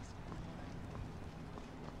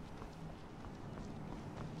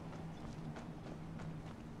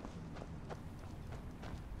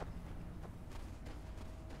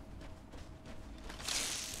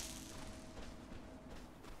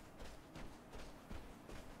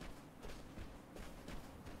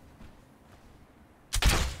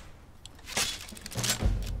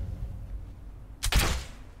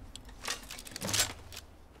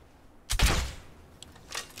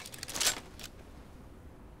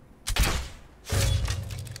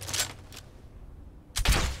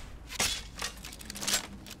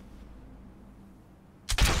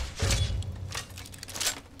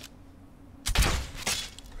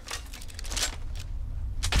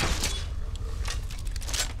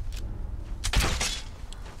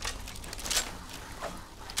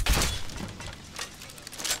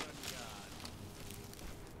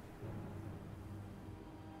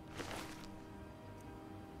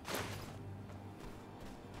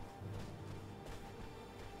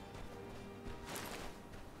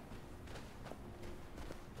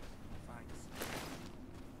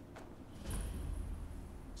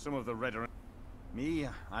 Some of the redder... Me,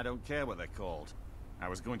 I don't care what they're called. I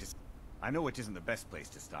was going to... I know it isn't the best place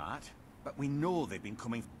to start, but we know they've been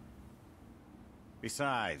coming...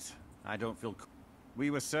 Besides, I don't feel... We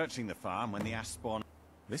were searching the farm when the ash spawn...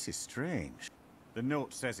 This is strange. The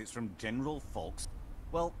note says it's from General Folks.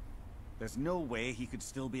 Well, there's no way he could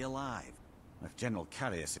still be alive. If General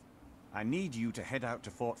Carrius... I need you to head out to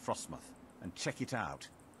Fort Frostmoth and check it out.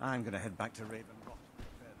 I'm gonna head back to Raven Rock.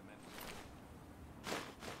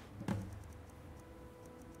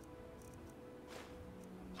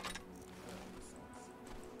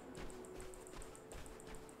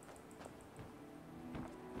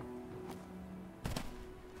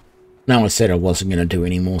 Now, I said I wasn't going to do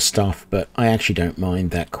any more stuff, but I actually don't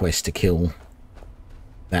mind that quest to kill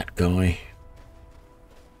that guy.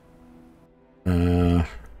 But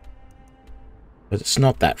it's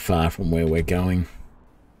not that far from where we're going.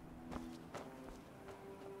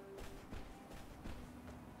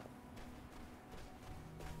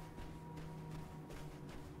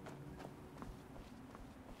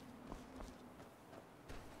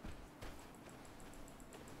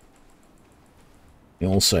 I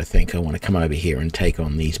also think I want to come over here and take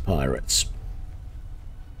on these pirates.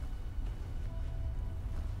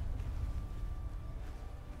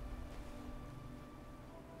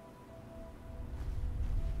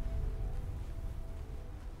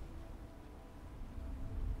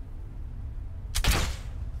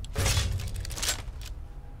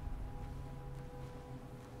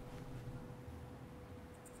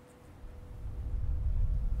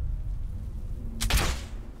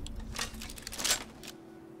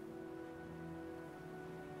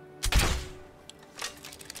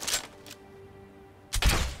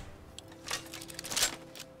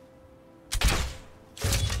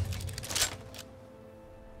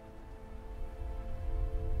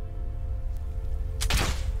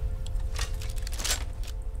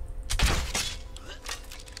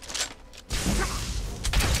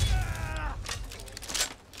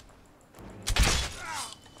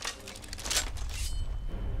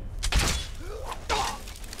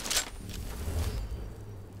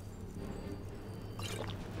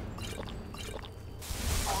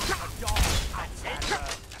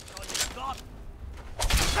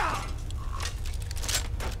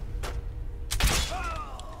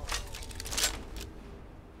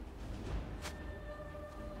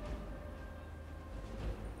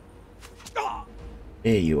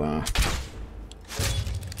 There you are.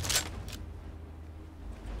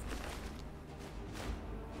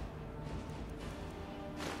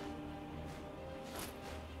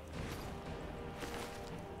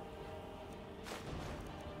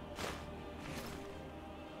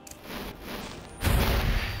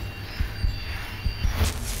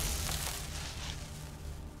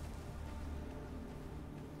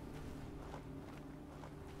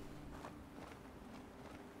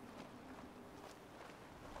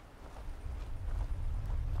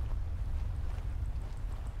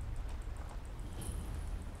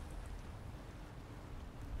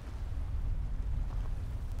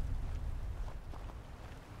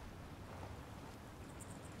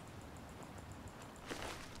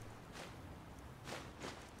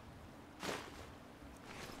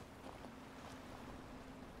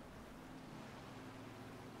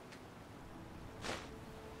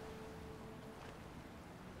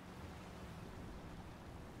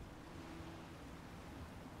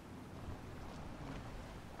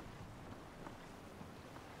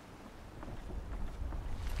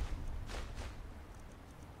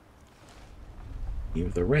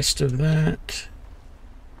 Give the rest of that.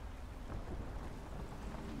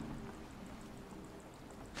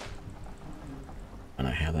 I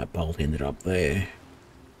don't know how that bolt ended up there.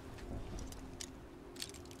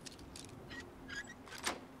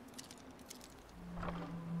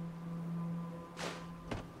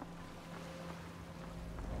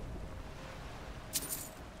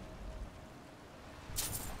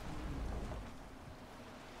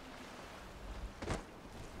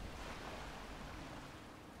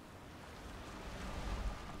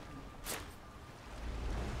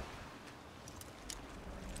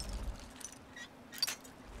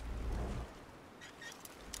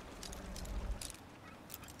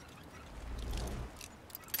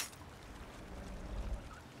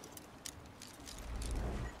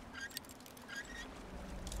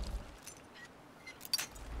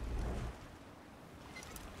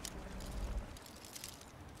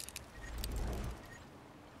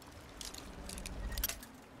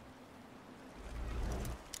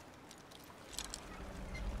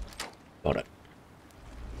 Got it.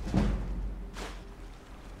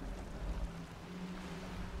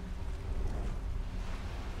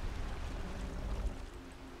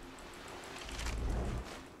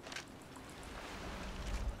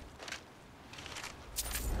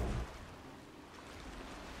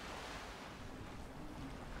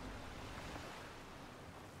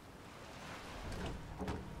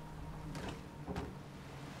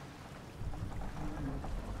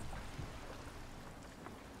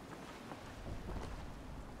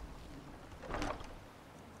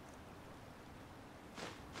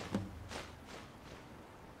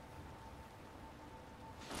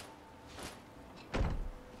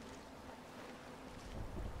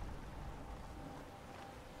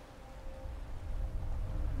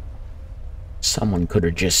 Someone could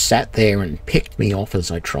have just sat there and picked me off as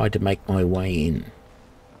I tried to make my way in.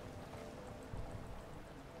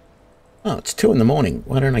 Oh, it's 2 in the morning.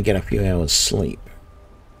 Why don't I get a few hours sleep?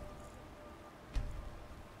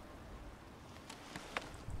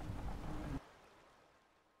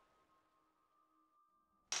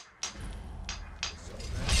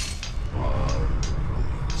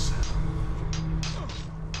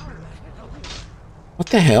 What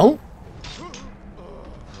the hell?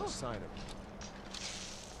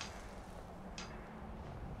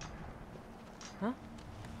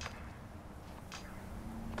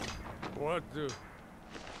 What do?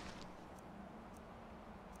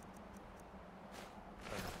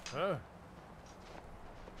 Huh?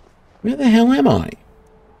 Where the hell am I?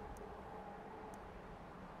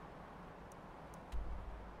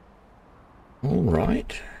 All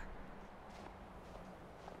right.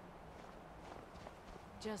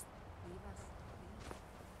 Just leave us, please.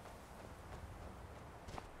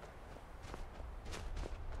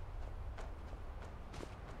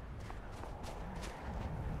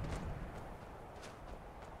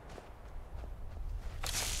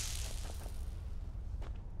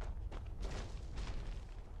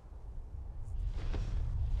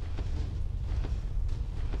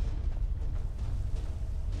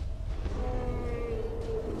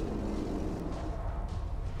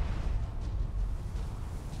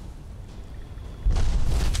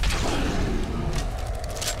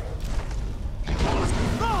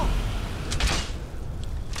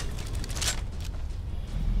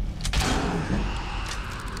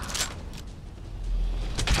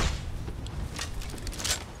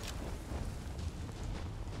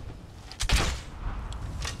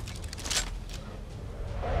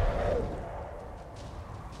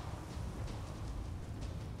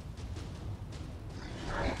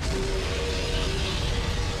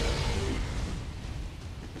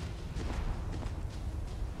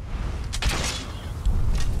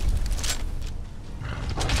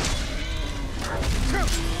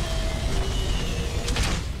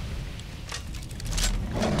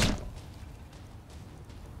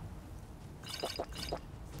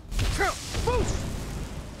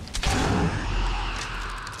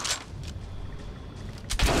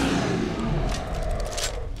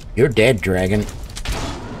 You're dead, dragon.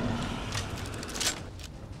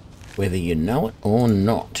 Whether you know it or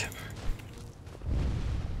not.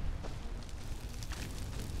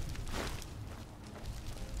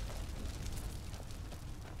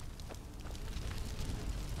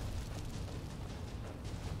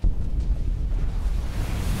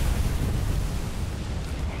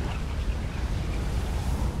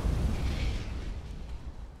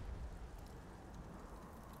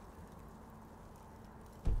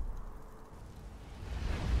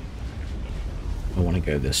 I want to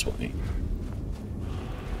go this way.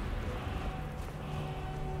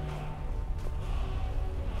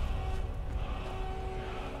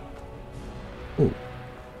 Ooh.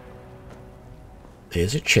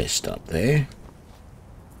 There's a chest up there.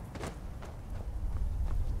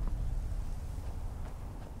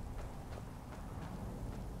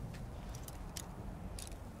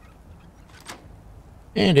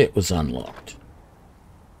 And it was unlocked.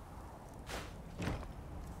 How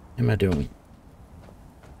am I doing?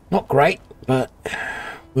 Not great, but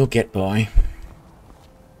we'll get by.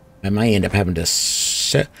 I may end up having to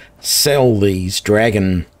sell these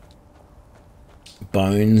dragon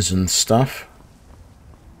bones and stuff.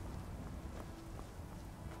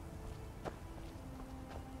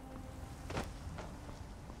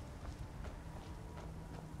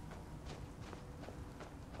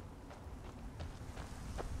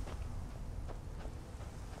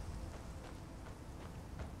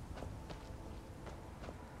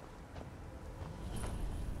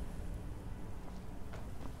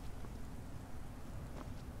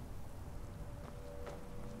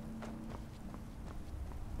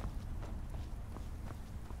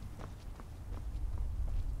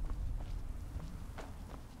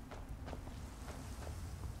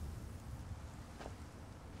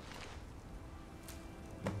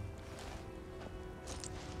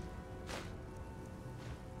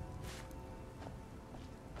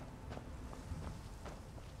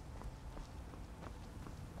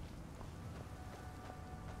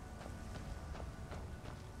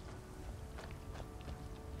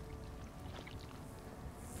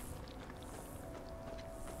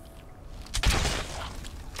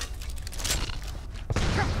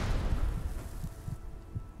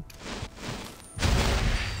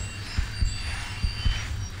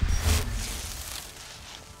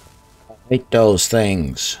 Hate those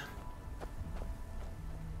things. Is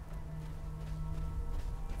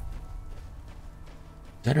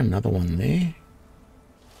that another one there?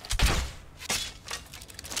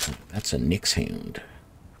 Oh, that's a Nyx hound.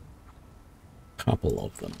 Couple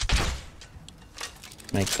of them.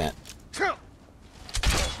 Make that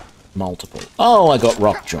multiple. Oh, I got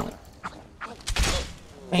rock joint.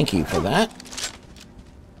 Thank you for that.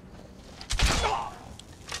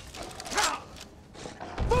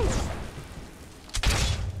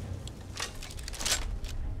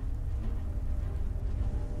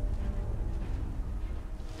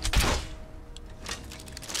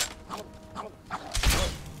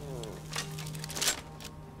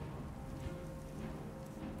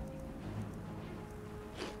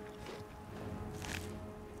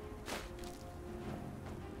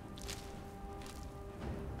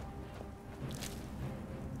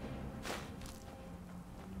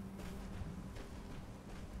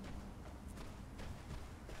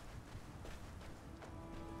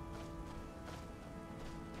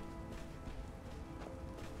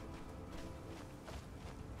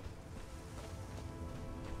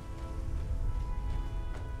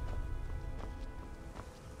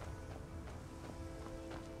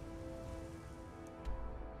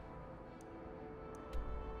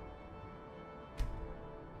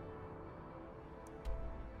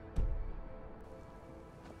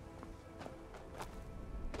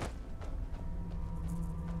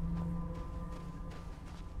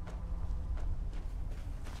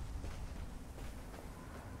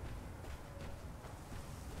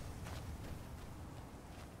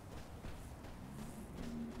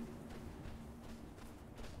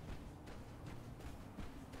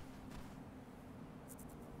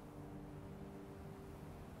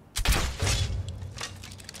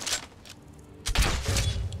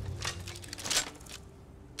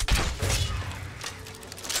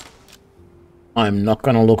 I'm not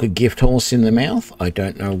going to look a gift horse in the mouth. I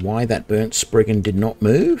don't know why that burnt spriggan did not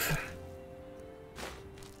move.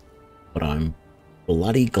 But I'm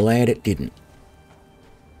bloody glad it didn't.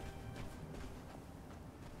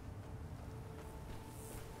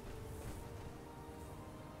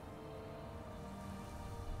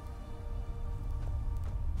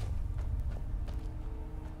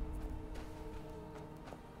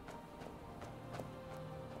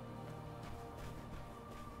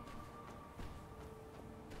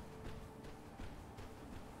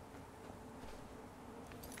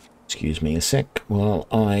 Excuse me a sec while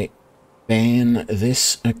I ban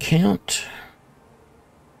this account.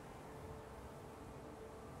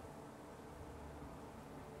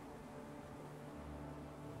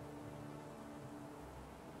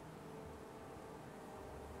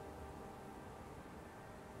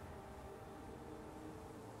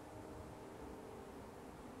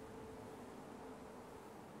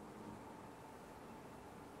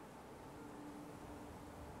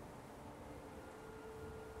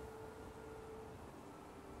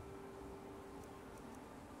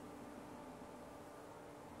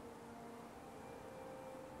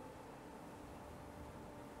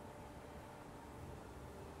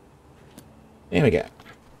 There we go.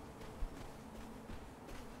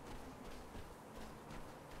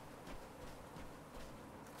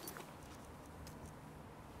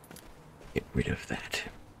 Get rid of that.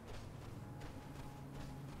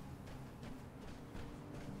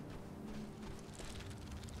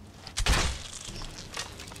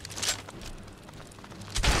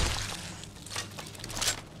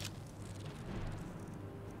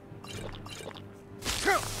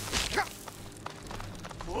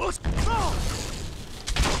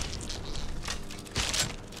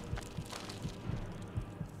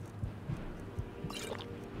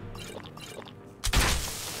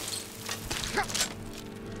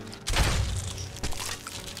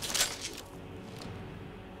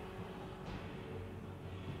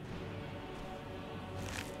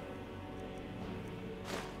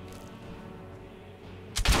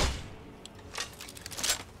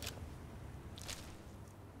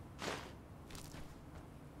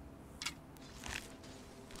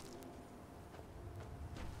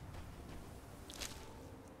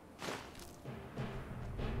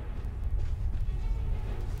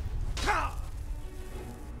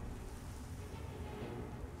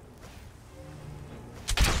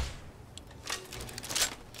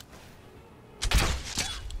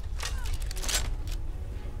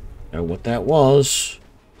 Know what that was.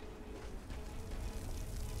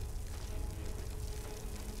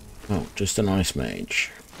 Oh, just an ice mage.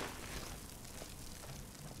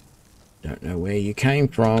 Don't know where you came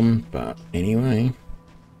from, but anyway.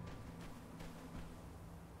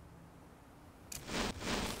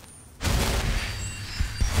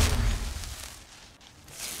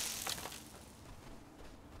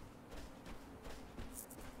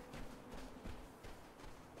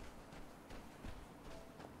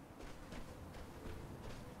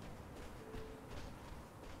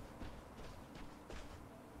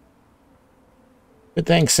 Good,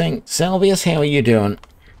 thanks, Saint Salvius. How are you doing?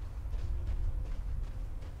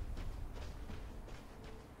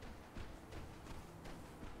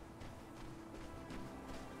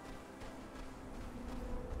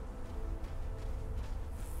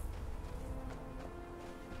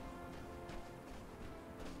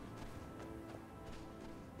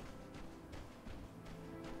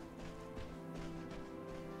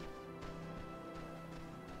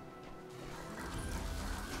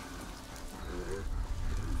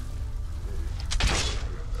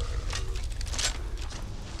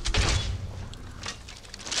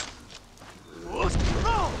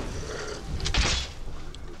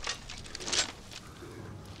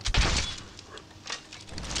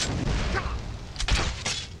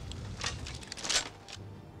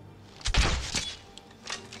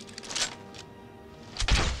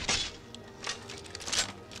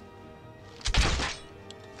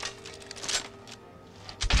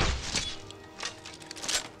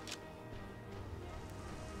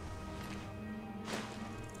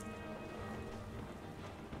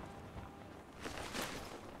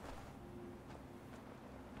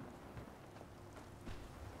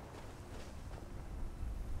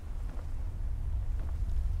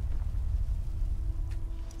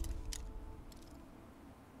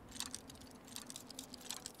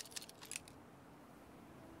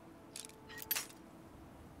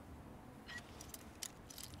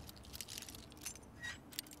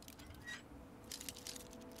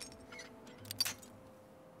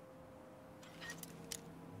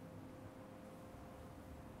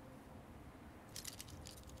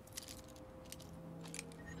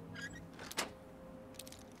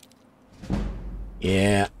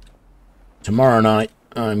 Yeah. Tomorrow night,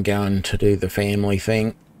 I'm going to do the family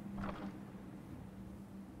thing.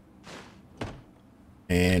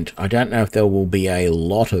 And I don't know if there will be a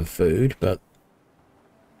lot of food, but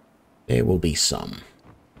there will be some.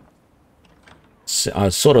 So I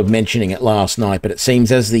was sort of mentioning it last night, but it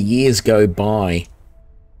seems as the years go by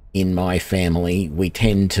in my family, we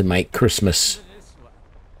tend to make Christmas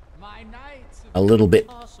a little bit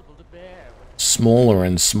smaller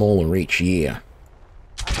and smaller each year.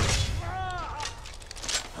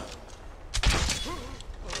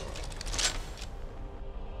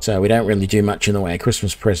 So we don't really do much in the way of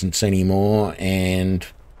Christmas presents anymore, and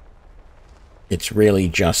it's really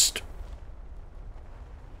just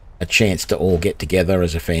a chance to all get together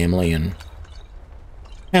as a family and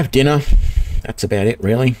have dinner. That's about it,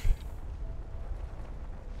 really.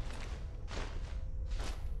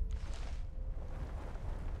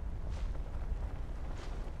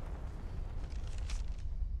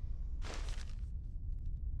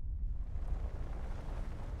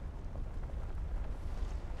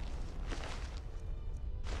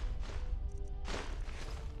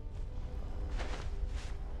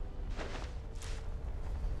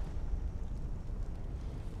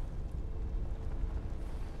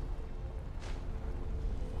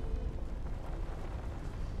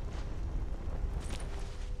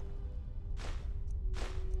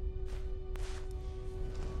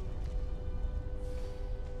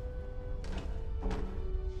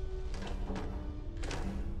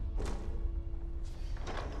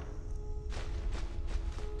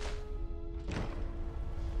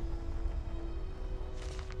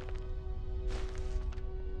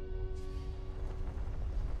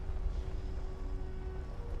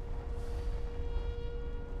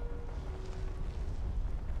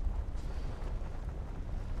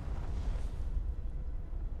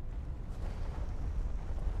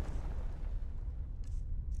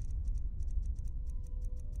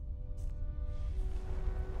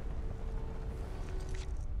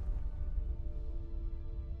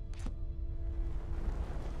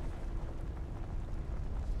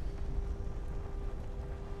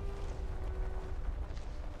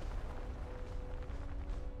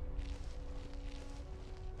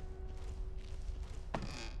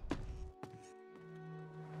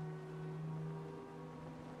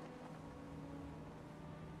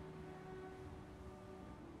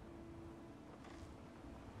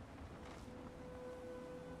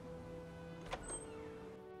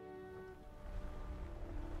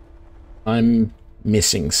 I'm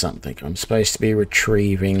missing something. I'm supposed to be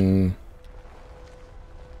retrieving...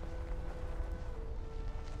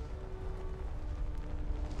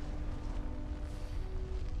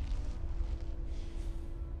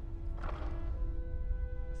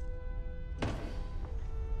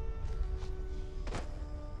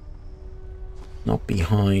 Not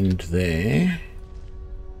behind there.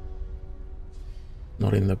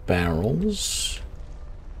 Not in the barrels.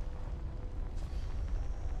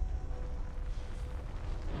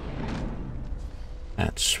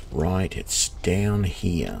 That's right, it's down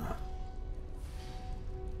here.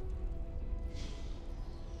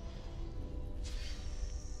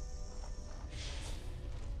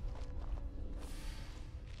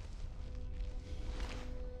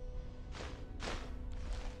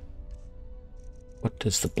 What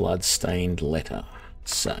does the blood-stained letter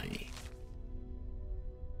say?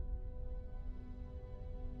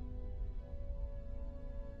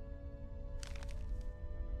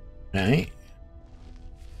 Okay.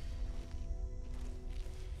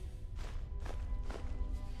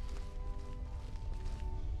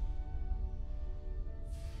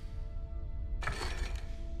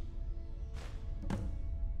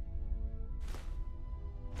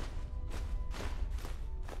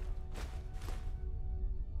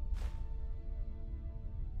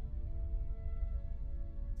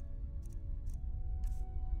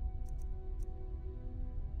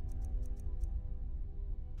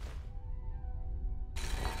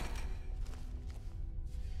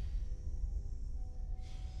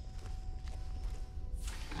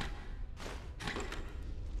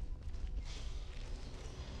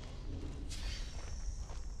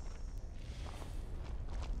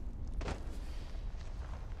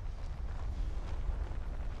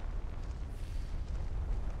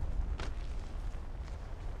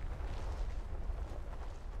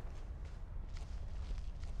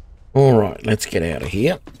 Alright, let's get out of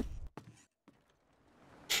here.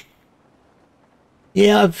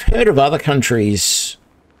 Yeah, I've heard of other countries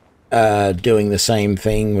doing the same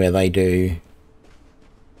thing where they do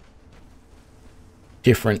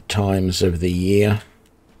different times of the year.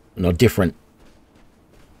 Not different.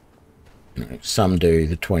 You know, some do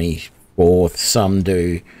the 24th, some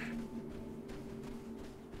do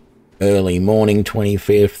early morning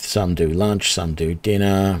 25th, some do lunch, some do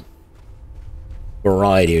dinner.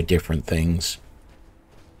 Variety of different things.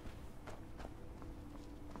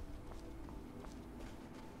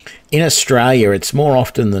 In Australia, it's more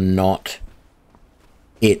often than not,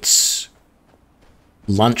 it's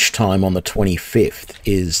lunchtime on the 25th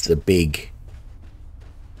is the big,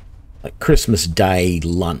 like Christmas Day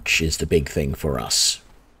lunch is the big thing for us,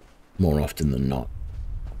 more often than not.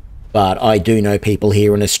 But I do know people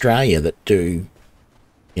here in Australia that do,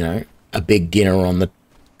 you know, a big dinner on the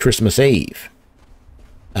Christmas Eve.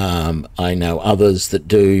 I know others that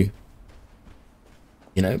do,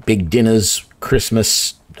 you know, big dinners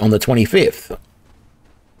Christmas on the 25th.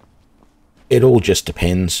 It all just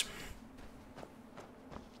depends.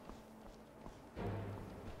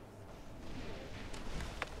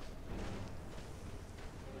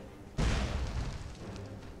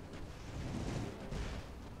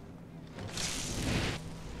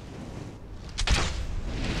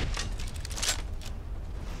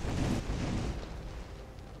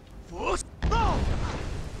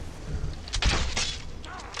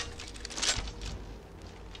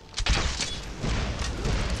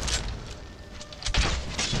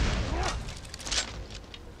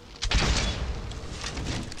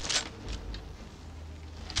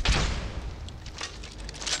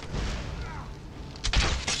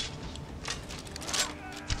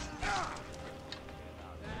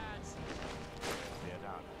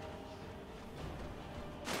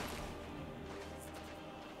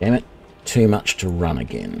 Damn it, too much to run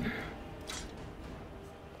again.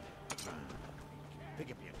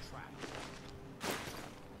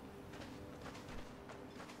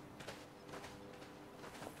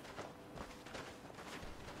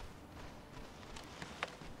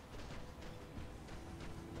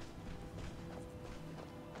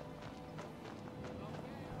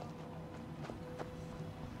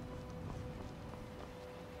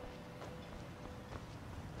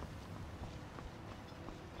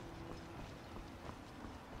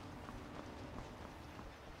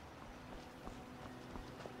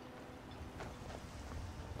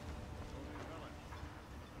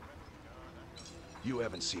 You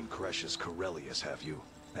haven't seen Cresius Corellius, have you?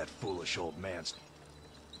 That foolish old man's...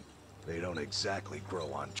 They don't exactly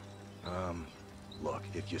grow on... Look,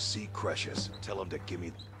 if you see Cresius, tell him to give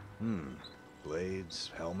me...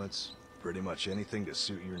 Blades, helmets, pretty much anything to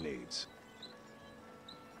suit your needs.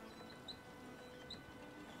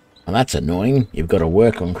 Well, that's annoying. You've got to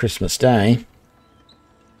work on Christmas Day.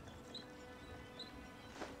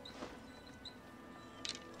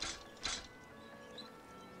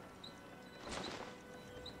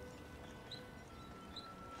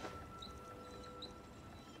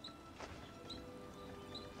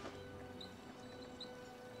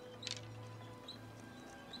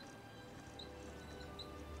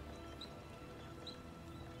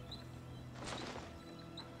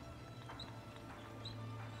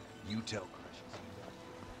 You tell Cresius.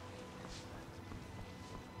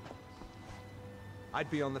 I'd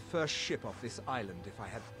be on the first ship off this island if I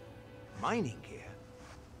had mining gear.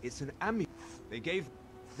 It's an amulet they gave.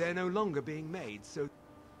 They're no longer being made, so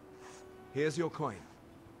here's your coin.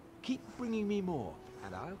 Keep bringing me more,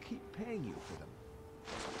 and I'll keep paying you for them.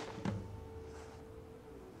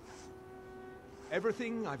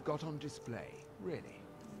 Everything I've got on display, really.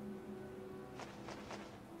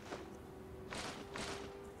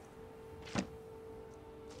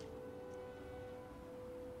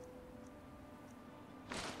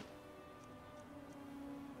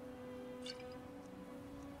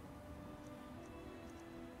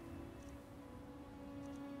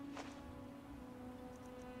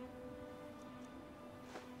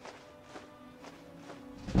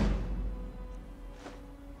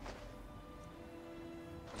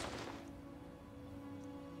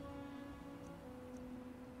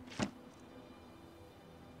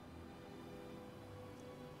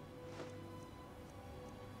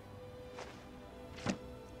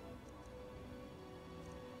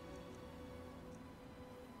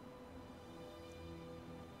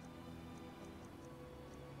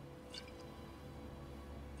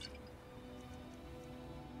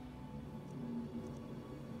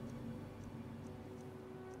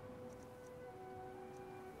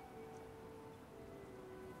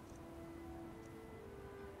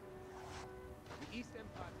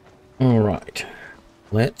 Alright,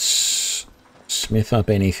 let's smith up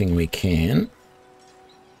anything we can,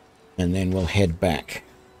 and then we'll head back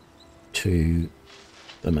to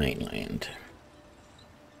the mainland.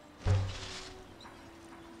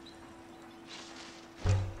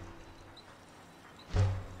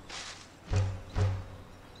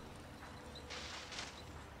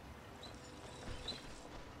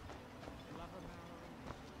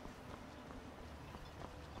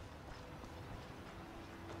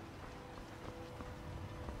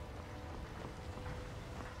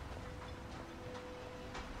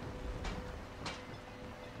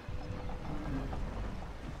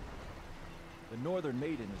 Northern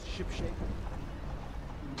Maiden is shipshape.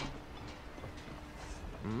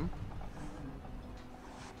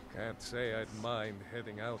 Can't say I'd mind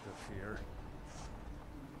heading out of here.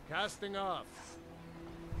 Casting off.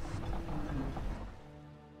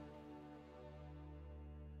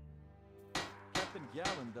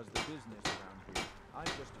 Gallon does the business around here. I'm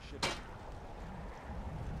just a ship.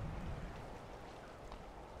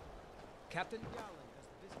 Captain Gallon does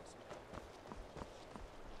the business.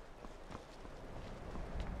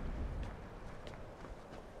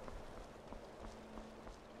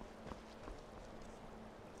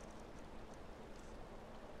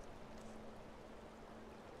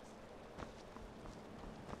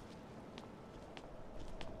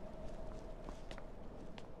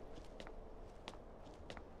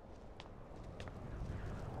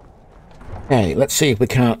 Okay, let's see if we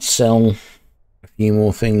can't sell a few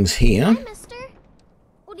more things here. Hi, mister.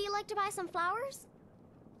 Would you like to buy some flowers?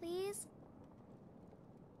 Please?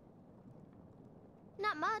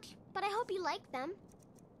 Not much, but I hope you like them.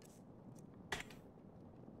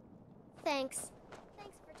 Thanks.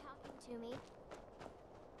 Thanks for talking to me.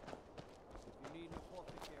 If you need an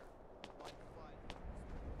apothecary, like to find.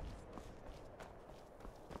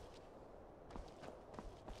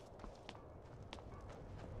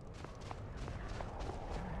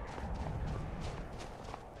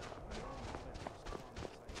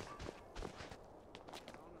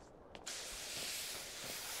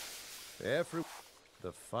 Every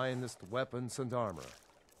the finest weapons and armor.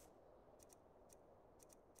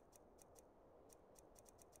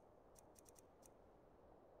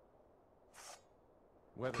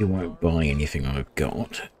 You won't buy anything I've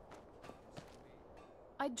got.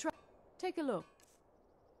 I'd try. Take a look.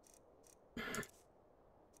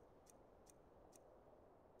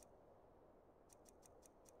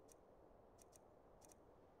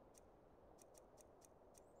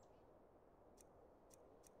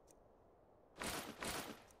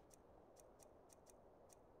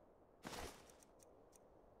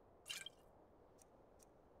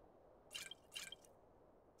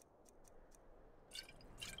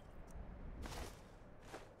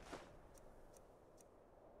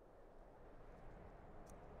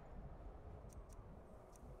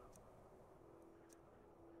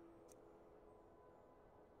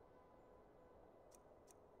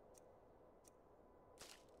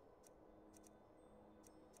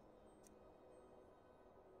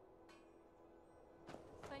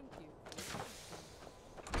 Thank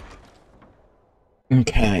you.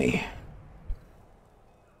 Okay.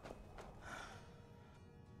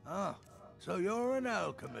 Oh, so you're an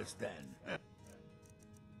alchemist then?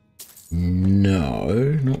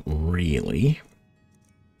 No, not really.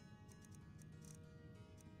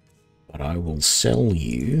 But I will sell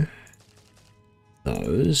you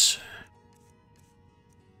those.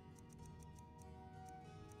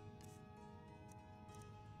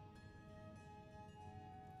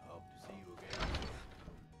 Hope to see you again.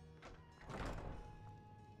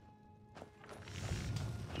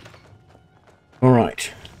 All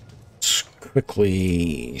right. Let's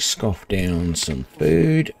quickly scoff down some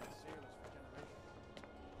food.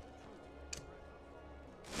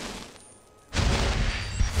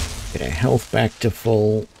 Get our health back to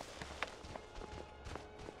full.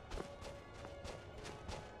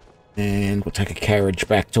 And we'll take a carriage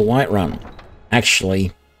back to Whiterun.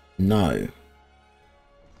 Actually, no.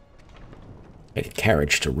 Take a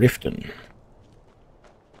carriage to Riften.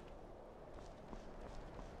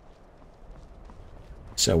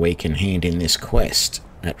 So we can hand in this quest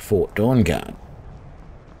at Fort Dawnguard.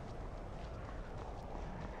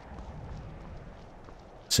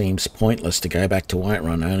 Seems pointless to go back to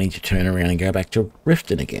Whiterun only to turn around and go back to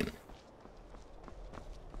Riften again.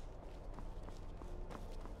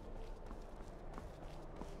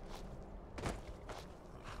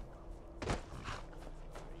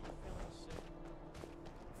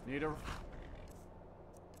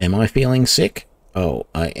 Am I feeling sick? Oh,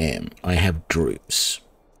 I am. I have droops.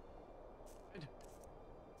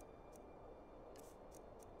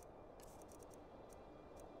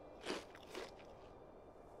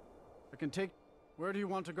 I can take... Where do you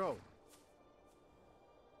want to go?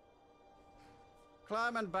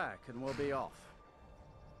 Climb and back and we'll be off.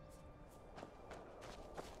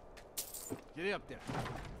 Get up there.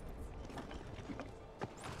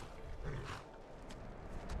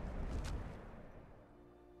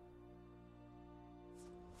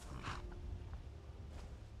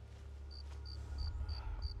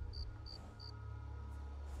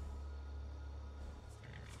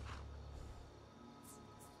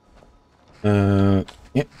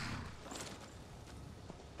 Yep.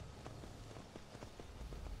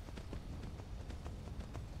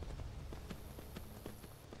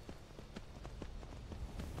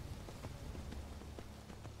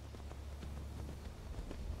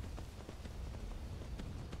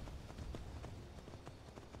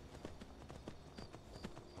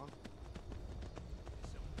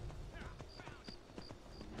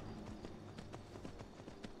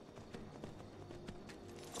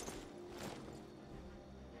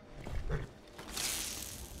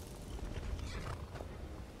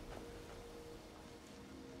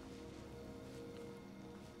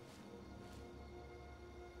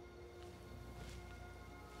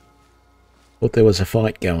 Thought there was a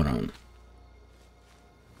fight going on.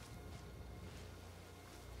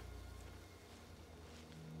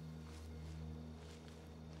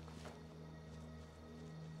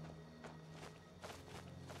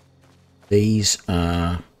 These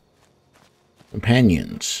are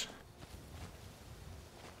companions.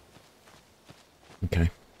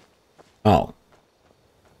 Okay. Oh.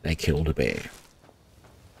 They killed a bear.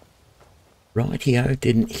 Rightio,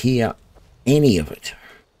 didn't hear any of it.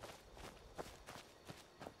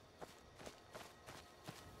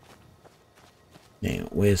 Now,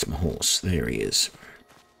 where's my horse? There he is.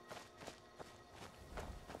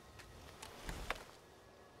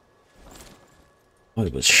 I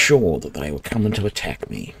was sure that they were coming to attack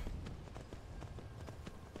me.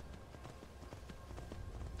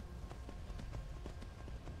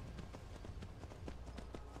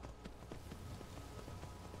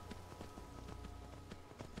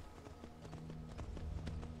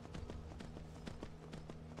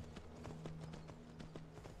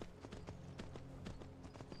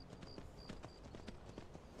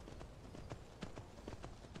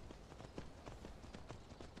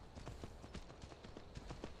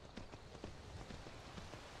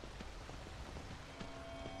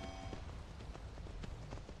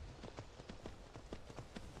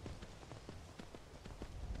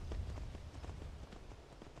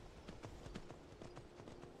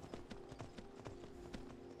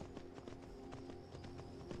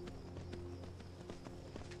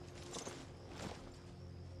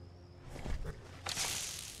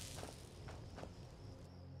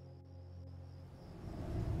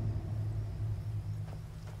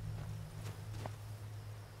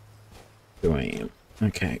 Here I am.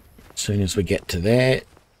 Okay. As soon as we get to there,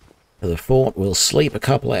 to the fort, we'll sleep a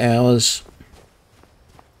couple of hours,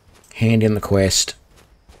 hand in the quest,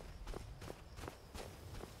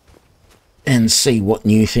 and see what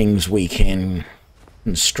new things we can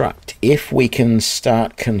construct. If we can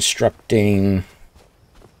start constructing...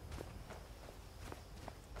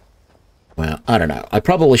 Well, I don't know. I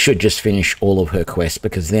probably should just finish all of her quests,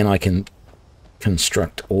 because then I can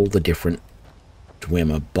construct all the different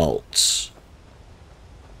Dwemer bolts,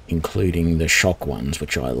 including the shock ones,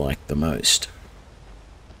 which I like the most.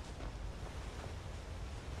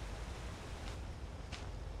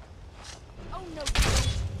 Oh, no.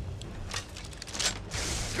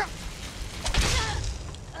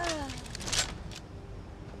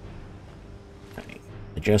 Okay.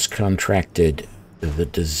 I just contracted the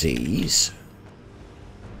disease.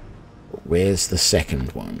 Where's the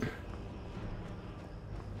second one?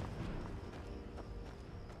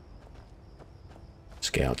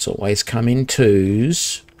 Scouts always come in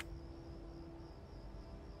twos.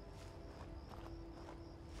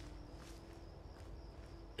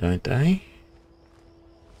 Don't they?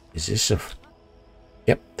 Is this a...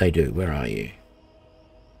 Yep, they do. Where are you?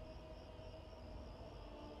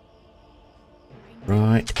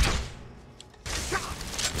 Right.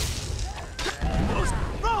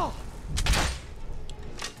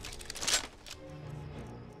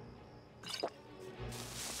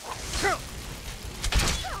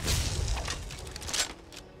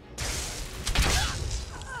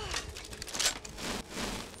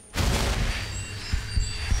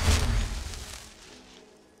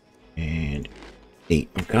 And eat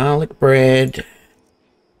my garlic bread.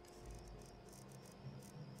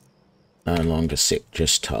 No longer sick,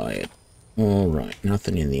 just tired. Alright,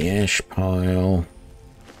 nothing in the ash pile.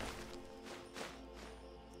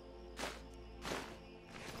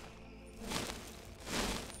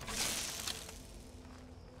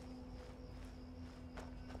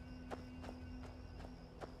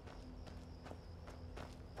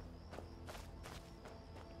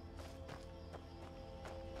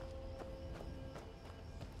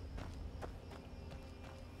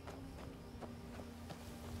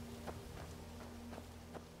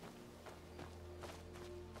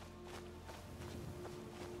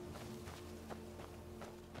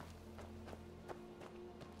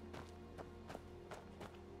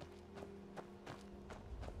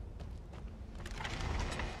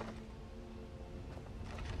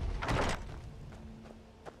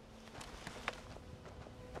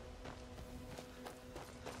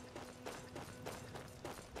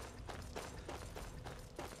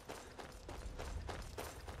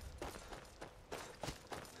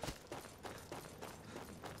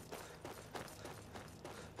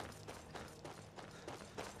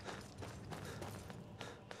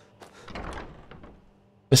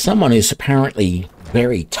 For someone who's apparently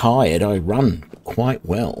very tired, I run quite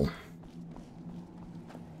well.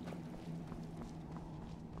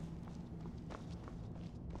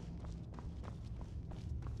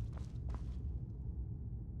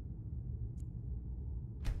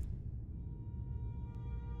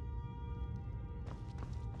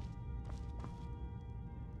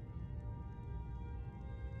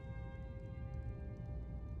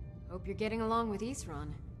 Hope you're getting along with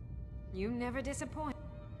Isran. You never disappoint.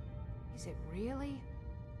 Is it really?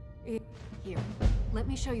 Here, let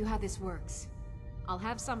me show you how this works. I'll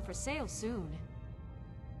have some for sale soon.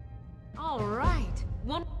 All right.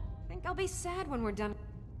 I think I'll be sad when we're done,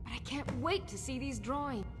 but I can't wait to see these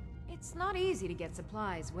drawings. It's not easy to get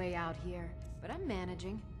supplies way out here, but I'm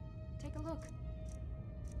managing. Take a look.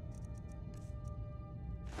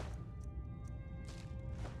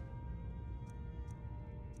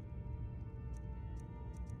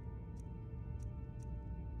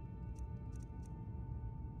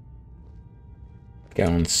 Go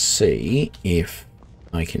and see if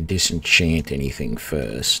I can disenchant anything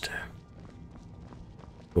first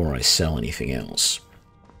before I sell anything else.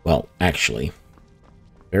 Well, actually,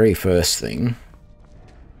 very first thing,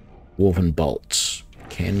 dwarven bolts.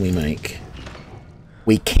 Can we make?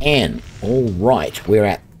 We can. All right, we're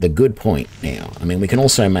at the good point now. I mean, we can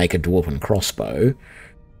also make a dwarven crossbow,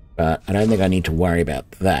 but I don't think I need to worry about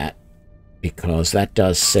that, because that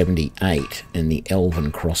does 78 and the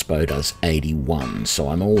elven crossbow does 81, so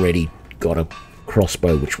I'm already got a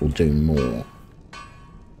crossbow which will do more.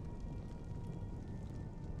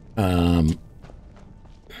 No.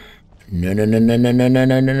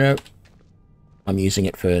 I'm using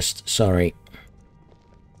it first, sorry.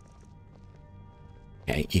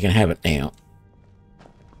 Okay, you can have it now.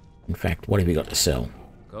 In fact, what have you got to sell?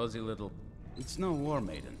 Cozy little... It's no war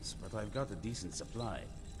maidens, but I've got a decent supply.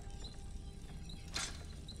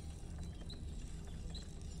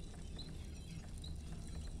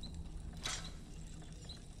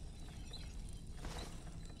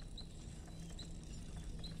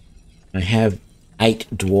 I have 8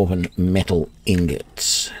 dwarven metal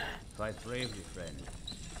ingots. Fight bravely, friend.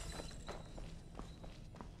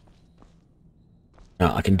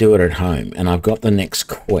 Now, I can do it at home, and I've got the next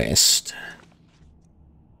quest.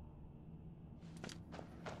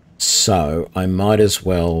 So, I might as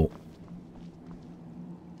well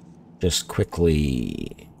just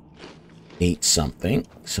quickly eat something,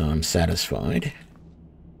 so I'm satisfied.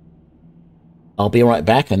 I'll be right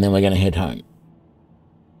back, and then we're going to head home.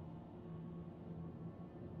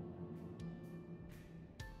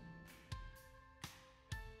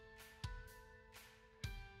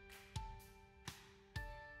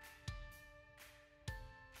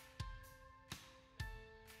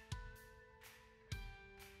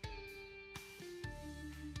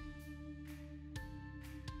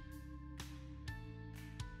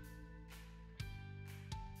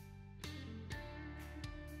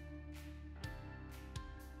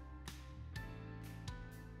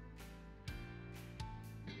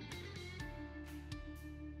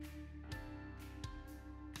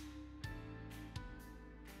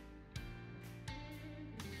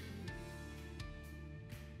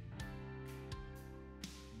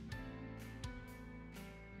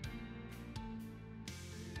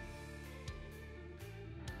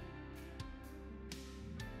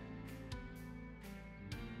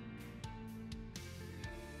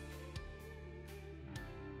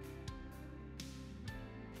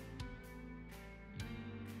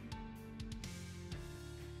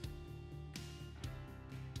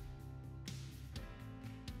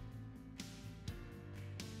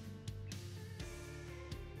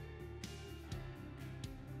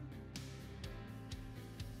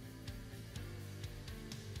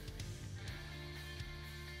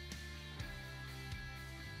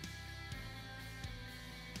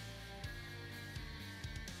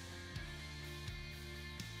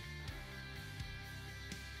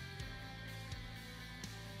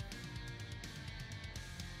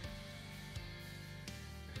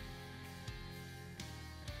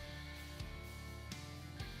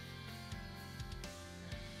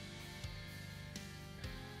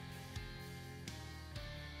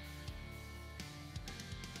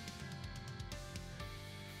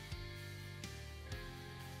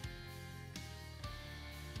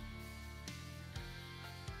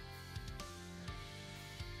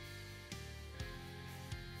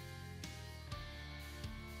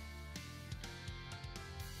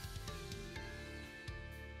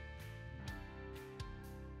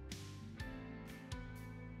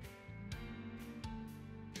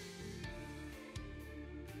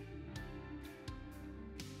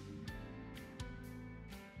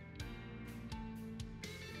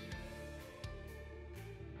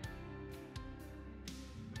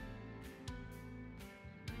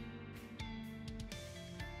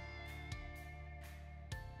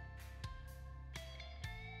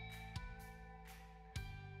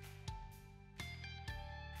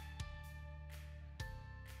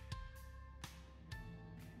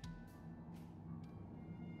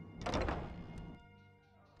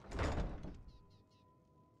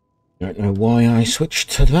 don't know why I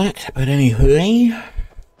switched to that, but anyway.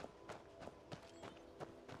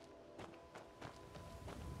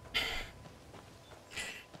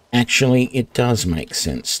 Actually, it does make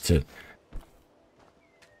sense to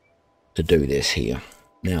do this here,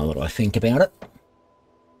 now that I think about it.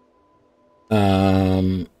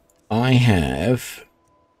 I have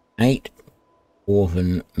 8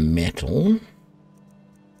 Dwarven metal,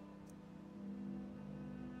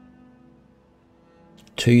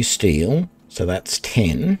 2 steel, so that's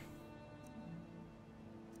 10.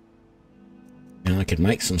 And I could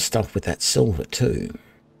make some stuff with that silver too.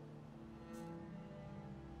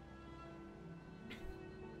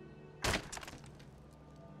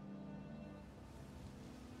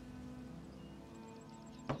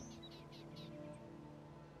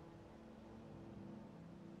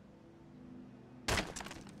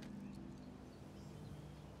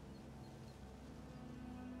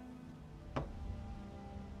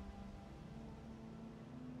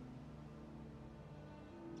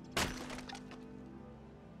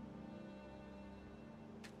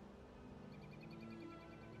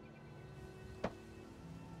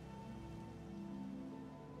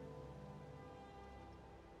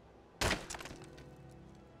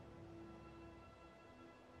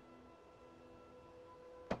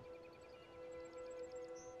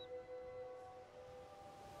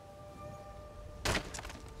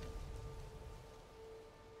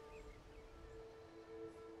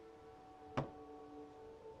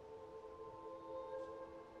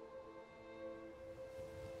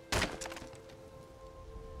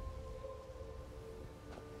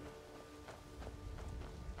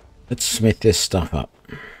 Let's smith this stuff up.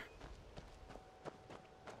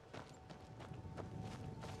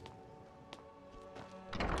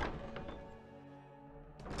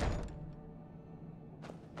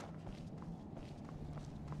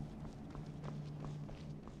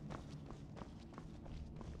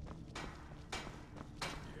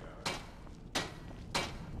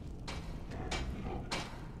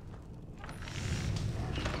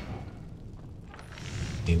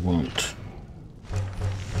 We want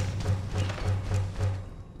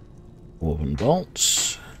Dwarven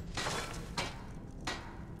bolts,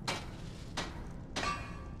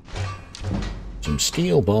 some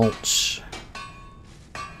steel bolts,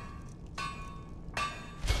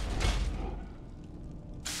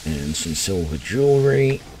 and some silver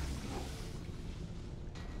jewelry.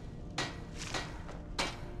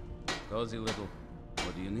 Cozy little.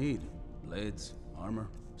 What do you need? Blades, armor,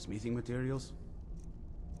 smithing materials?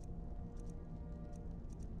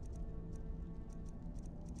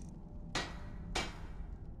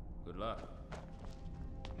 Good luck.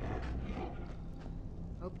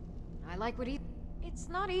 Oh, I like what he... It's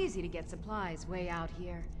not easy to get supplies way out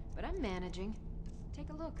here, but I'm managing. Take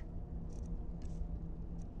a look.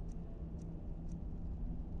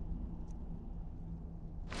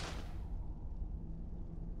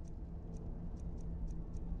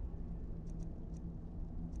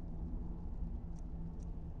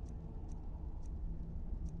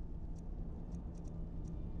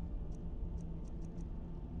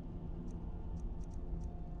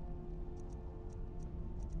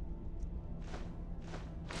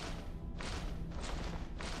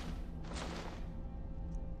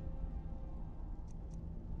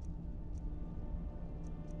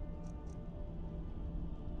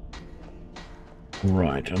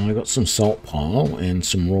 Right, and I got some salt pile and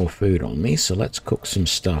some raw food on me, so let's cook some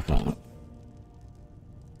stuff up.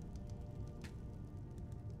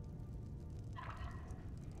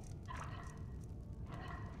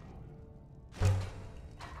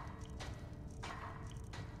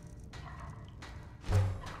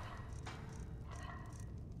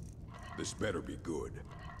 This better be good.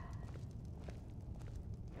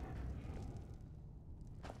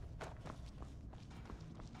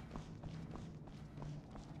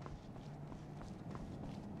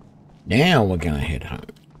 Now we're gonna head home.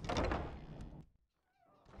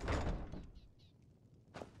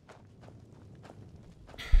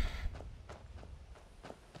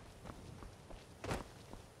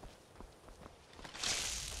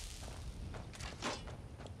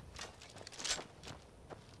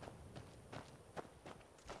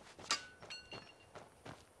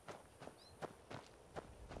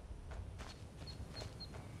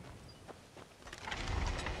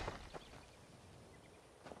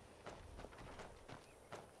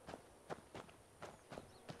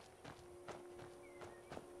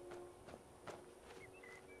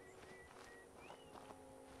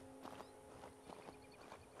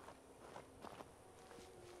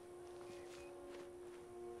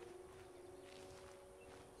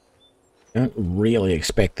 Don't really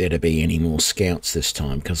expect there to be any more scouts this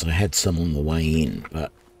time because I had some on the way in, but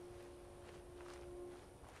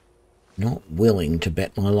not willing to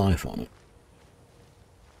bet my life on it.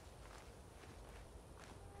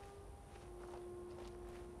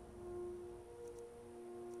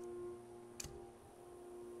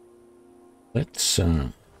 Let's,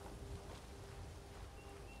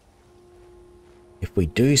 if we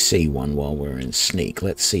do see one while we're in sneak,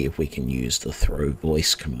 let's see if we can use the throw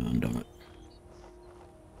voice command on it.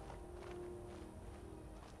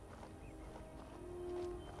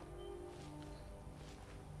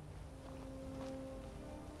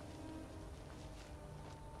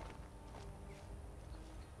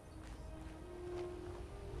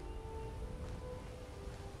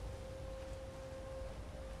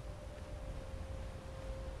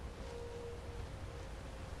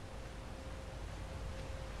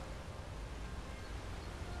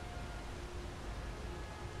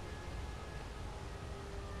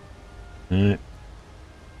 No. I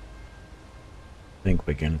think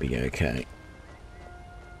we're going to be okay.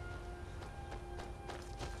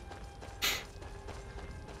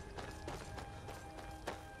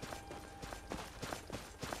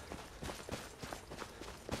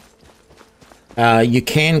 You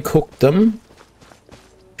can cook them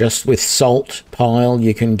just with salt pile.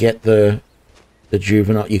 You can get the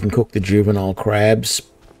juvenile. You can cook the juvenile crabs.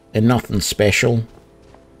 They're nothing special.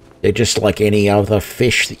 They're just like any other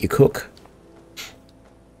fish that you cook.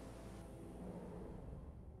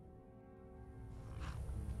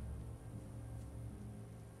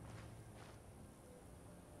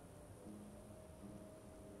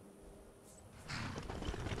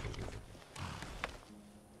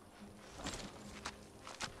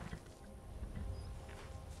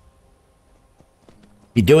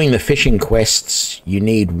 If you're doing the fishing quests, you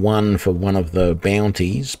need one for one of the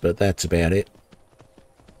bounties, but that's about it.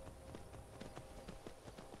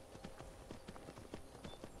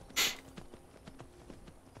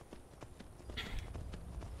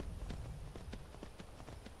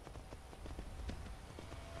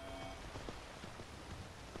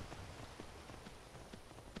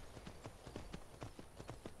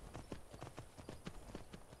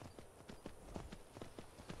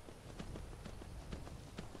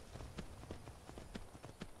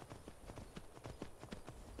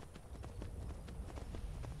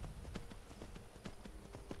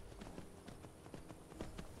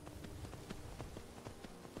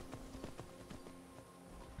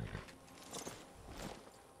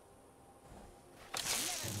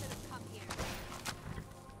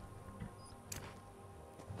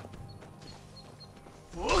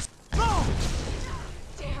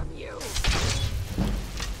 Damn you!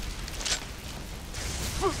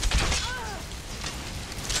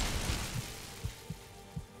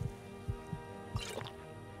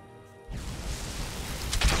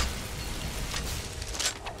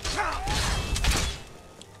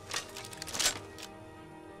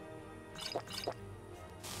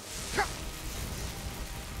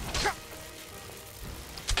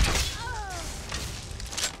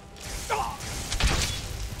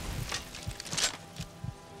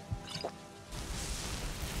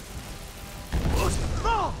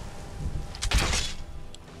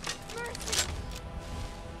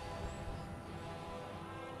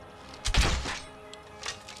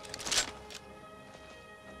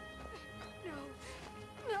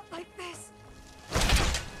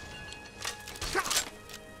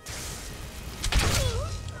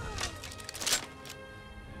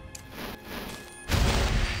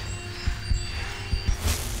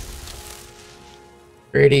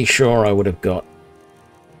 Pretty sure I would have got,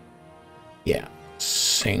 yeah,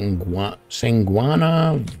 Sanguana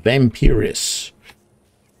Vampiris.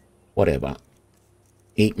 Whatever.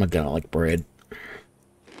 Eat my garlic bread.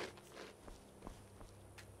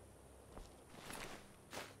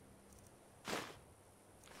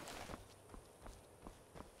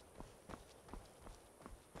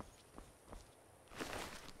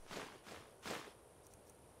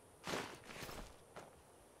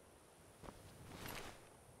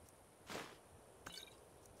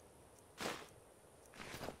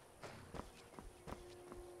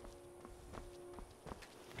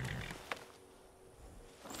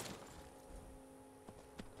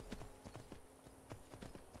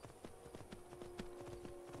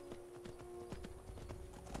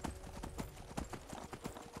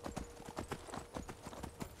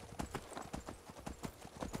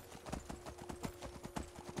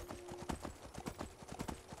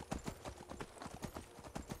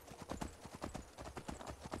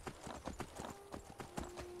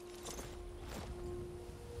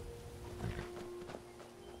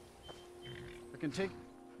 I can take...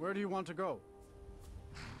 Where do you want to go?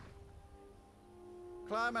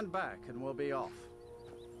 Climb and back, and we'll be off.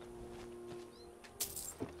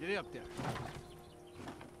 Get up there.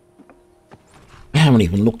 I haven't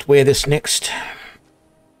even looked where this next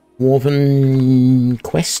Dwarven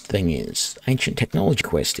quest thing is. Ancient technology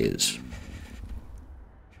quest is.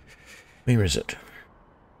 Where is it?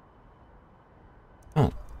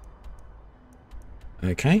 Oh.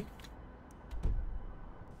 Okay.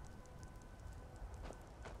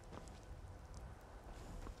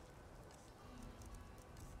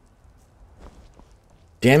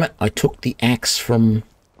 Damn it, I took the axe from...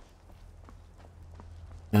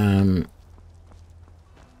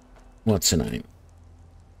 What's her name?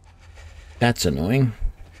 That's annoying.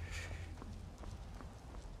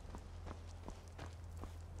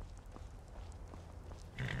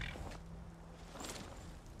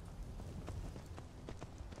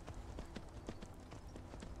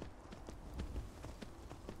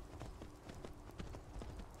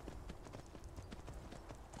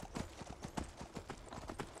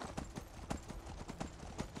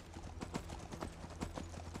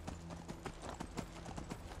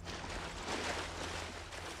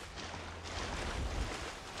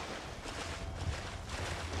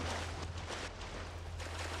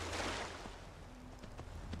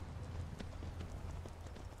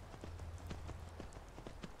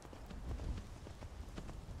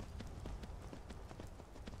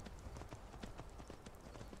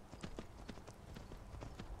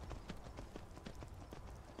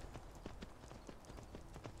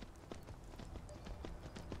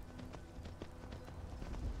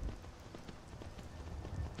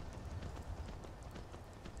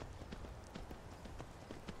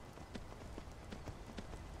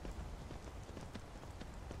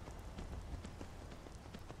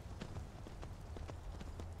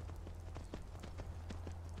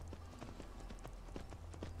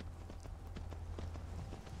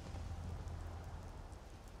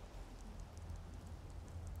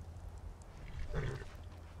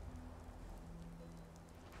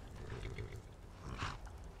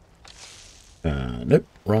 Nope,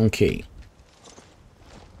 wrong key.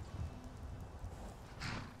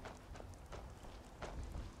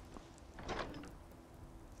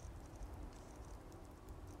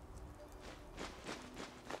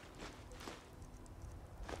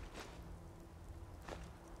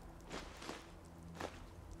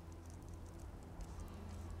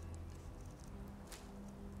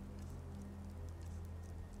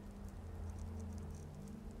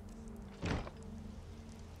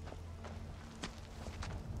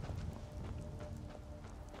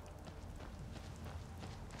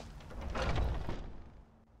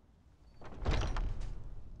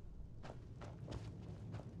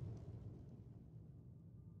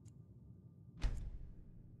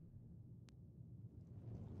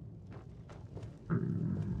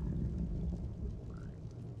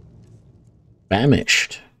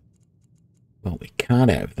 Famished. Well, we can't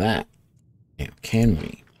have that. Now, can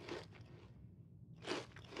we?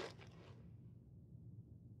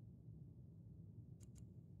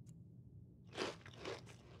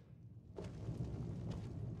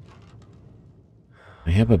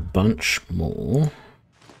 I have a bunch more.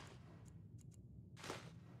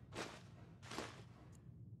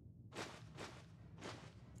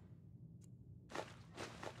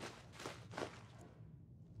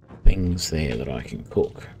 Things there that I can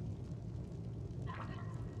cook.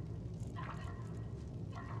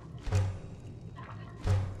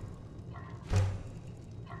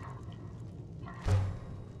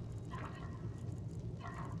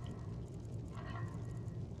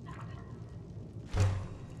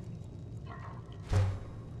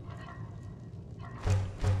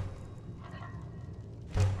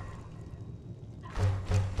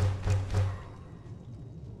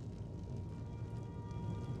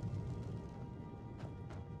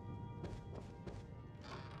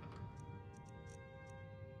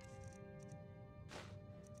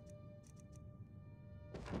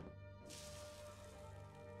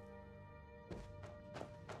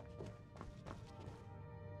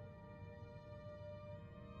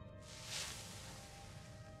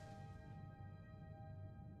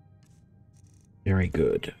 Very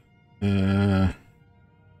good. Want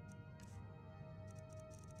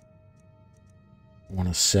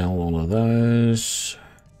to sell all of those.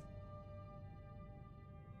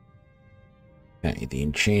 Okay, the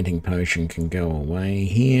enchanting potion can go away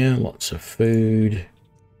here. Lots of food.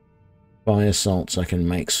 Fire salts, I can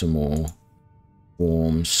make some more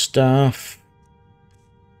warm stuff.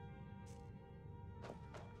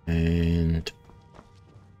 And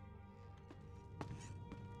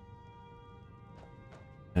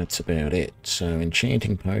that's about it. So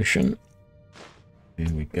enchanting potion.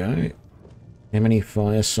 There we go. How many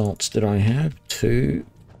fire salts did I have? 2.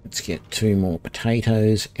 Let's get 2 more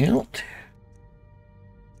potatoes out.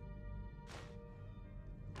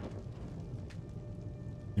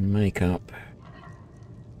 And make up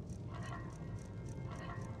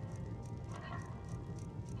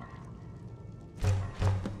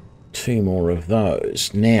 2 more of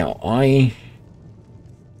those. Now, I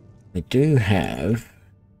do have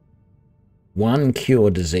 1 cure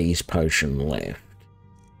disease potion left.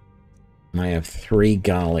 And I have 3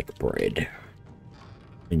 garlic bread.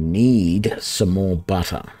 I need some more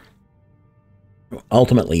butter.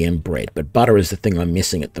 Ultimately and bread, but butter is the thing I'm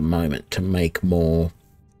missing at the moment to make more.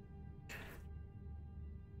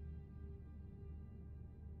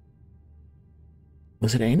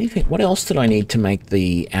 Was it anything? What else did I need to make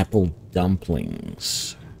the apple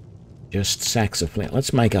dumplings? Just sacks of flour.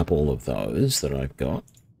 Let's make up all of those that I've got.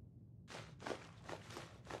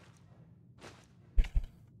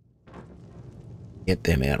 Get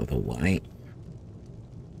them out of the way.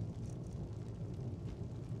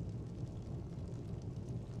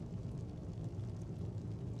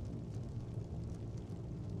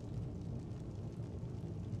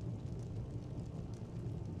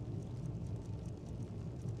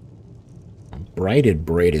 Braided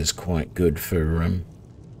bread is quite good for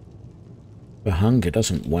hunger.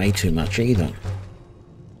 Doesn't weigh too much either.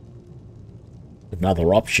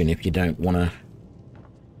 Another option if you don't want to,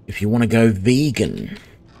 if you want to go vegan.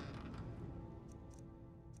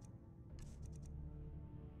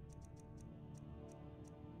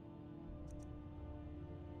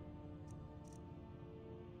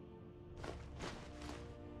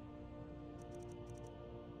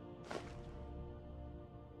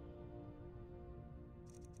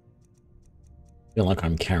 I feel like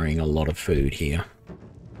I'm carrying a lot of food here.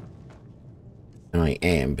 I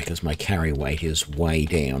am, because my carry weight is way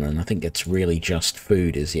down, and I think it's really just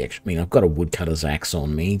food is the extra. I mean, I've got a woodcutter's axe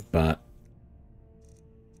on me, but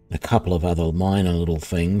a couple of other minor little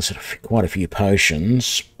things, quite a few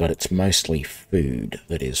potions, but it's mostly food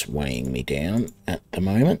that is weighing me down at the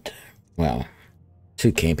moment. Well,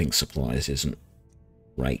 2 camping supplies isn't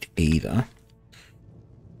great either.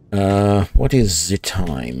 What is the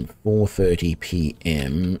time? 4:30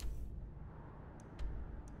 p.m.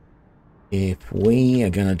 If we are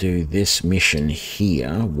going to do this mission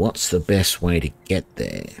here, what's the best way to get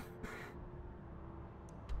there?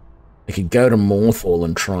 I could go to Morthal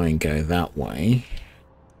and try and go that way.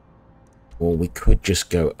 Or we could just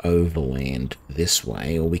go overland this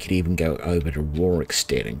way, or we could even go over to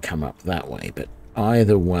Rorikstead and come up that way. But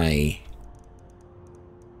either way,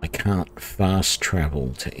 I can't fast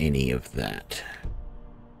travel to any of that.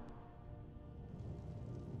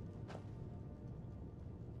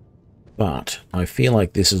 But I feel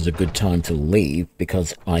like this is a good time to leave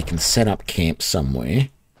because I can set up camp somewhere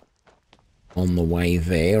on the way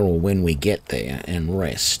there or when we get there and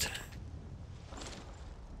rest.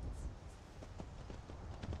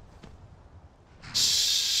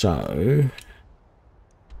 So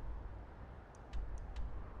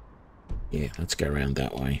yeah, let's go around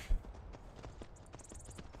that way.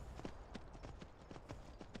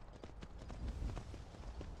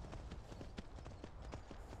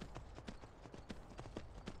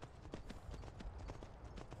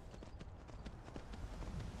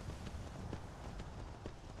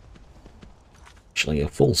 Actually, a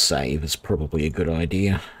full save is probably a good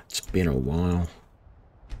idea. It's been a while.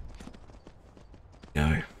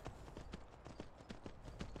 Go.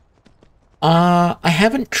 I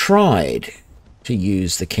haven't tried to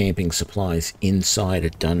use the camping supplies inside a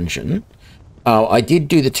dungeon. Oh, I did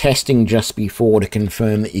do the testing just before to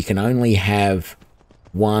confirm that you can only have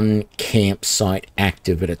 1 campsite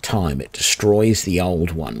active at a time. It destroys the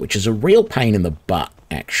old one, which is a real pain in the butt,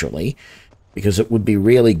 actually, because it would be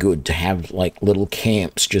really good to have, like, little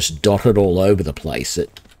camps just dotted all over the place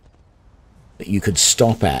that you could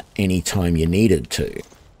stop at any time you needed to.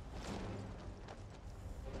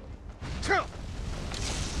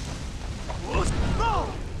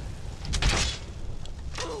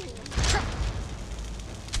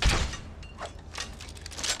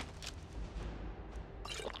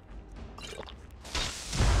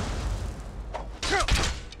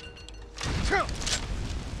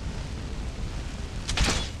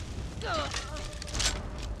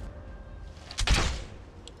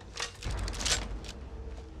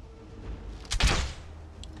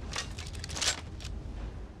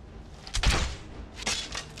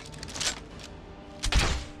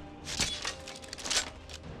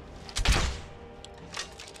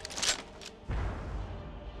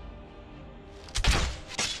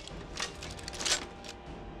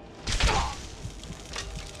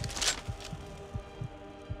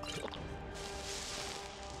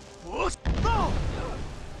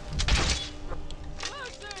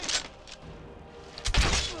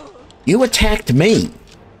 You attacked me.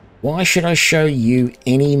 Why should I show you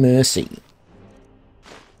any mercy?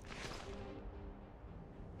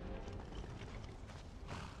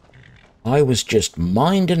 I was just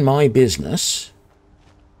minding my business.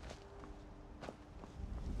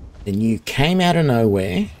 And you came out of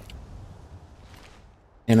nowhere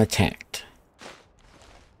and attacked.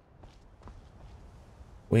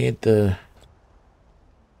 Where'd the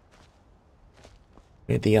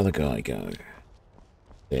other guy go?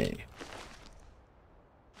 There.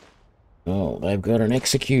 Oh, they've got an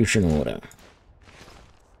execution order.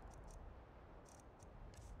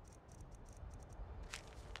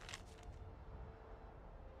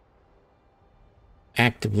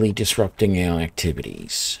 Actively disrupting our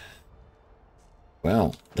activities.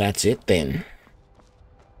 Well, that's it then.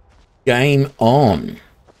 Game on.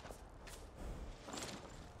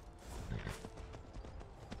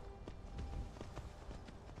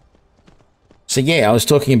 So yeah, I was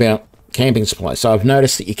talking about camping supplies. So I've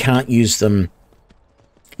noticed that you can't use them.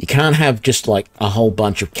 You can't have just like a whole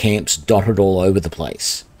bunch of camps dotted all over the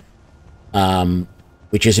place.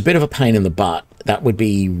 Which is a bit of a pain in the butt. That would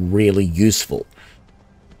be really useful.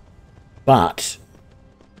 But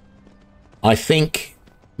I think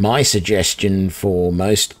my suggestion for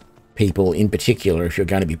most people, in particular if you're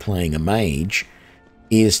going to be playing a mage,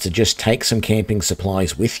 is to just take some camping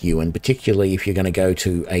supplies with you, and particularly if you're going to go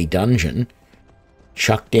to a dungeon,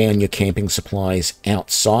 chuck down your camping supplies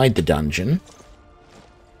outside the dungeon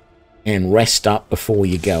and rest up before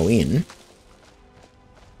you go in.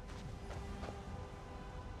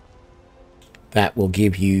 That will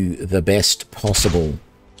give you the best possible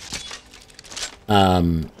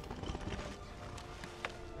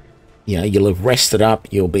you know, you'll have rested up,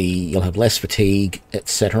 you'll have less fatigue,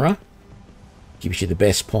 etc. Gives you the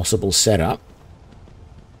best possible setup.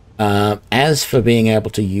 As for being able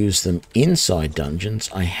to use them inside dungeons,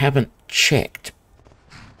 I haven't checked,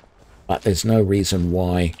 but there's no reason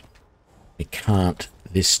why I can't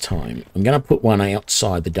this time. I'm going to put one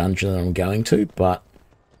outside the dungeon that I'm going to, but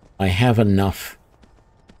I have enough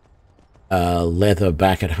leather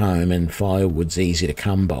back at home, and firewood's easy to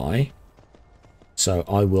come by. So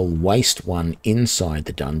I will waste one inside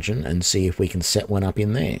the dungeon and see if we can set one up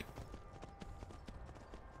in there.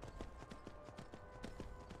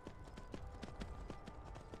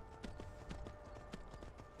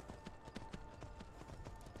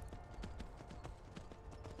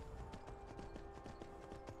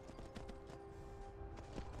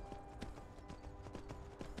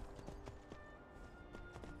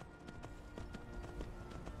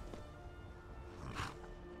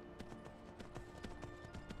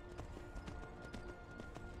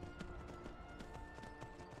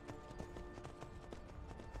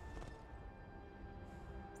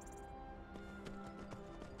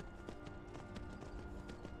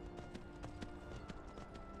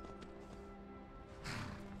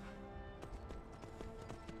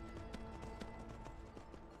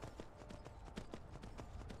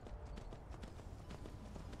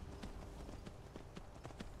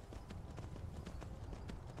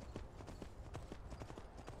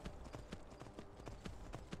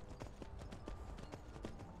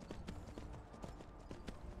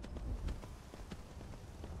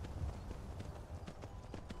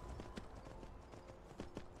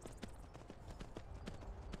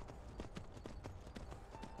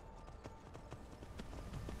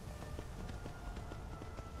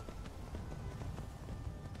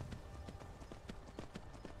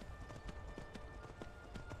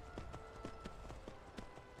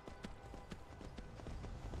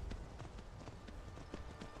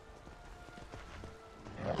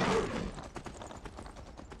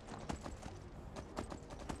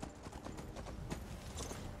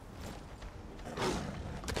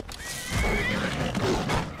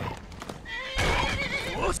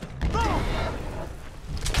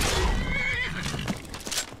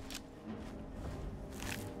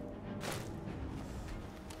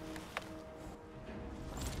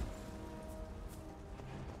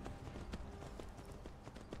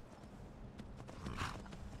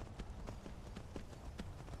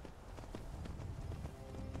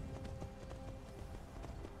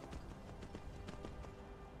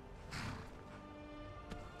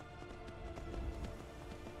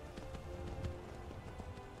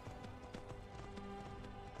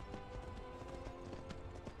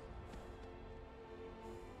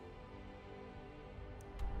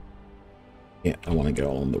 Yeah, I want to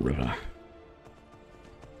go along the river.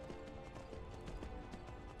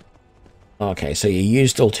 Okay, so you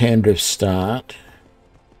used alternative start.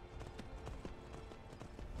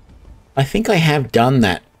 I think I have done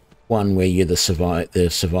that one where you're the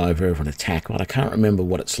survivor of an attack, but I can't remember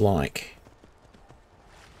what it's like.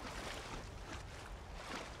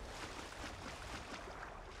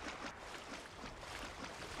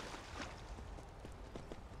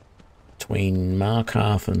 Between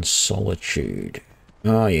Markarth and Solitude.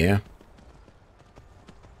 Oh, yeah.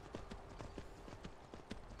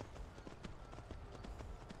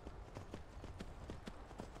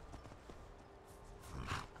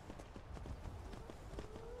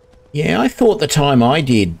 Yeah, I thought the time I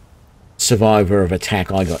did Survivor of Attack,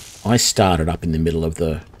 I started up in the middle of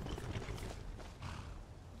the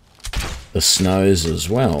snows as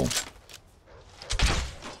well.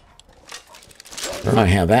 I don't know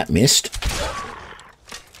how that missed.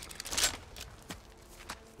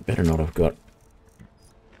 Better not have got...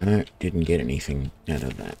 No, didn't get anything out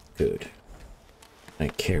of that. Good.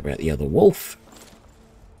 Don't care about the other wolf.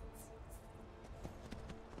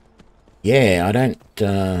 Yeah, I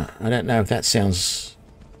don't know if that sounds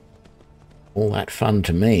all that fun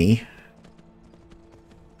to me.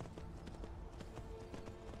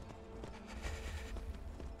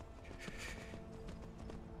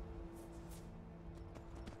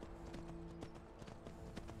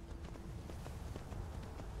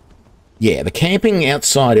 Yeah, the camping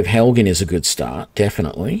outside of Helgen is a good start,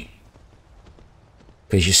 definitely.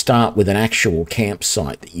 Because you start with an actual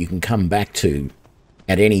campsite that you can come back to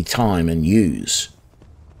at any time and use.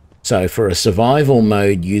 So for a survival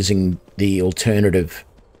mode using the alternative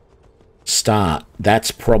start,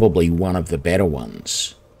 that's probably one of the better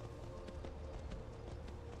ones.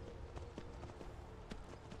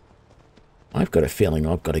 I've got a feeling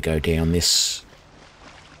I've got to go down this...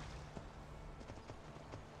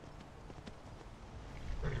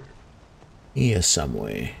 here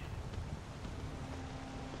somewhere.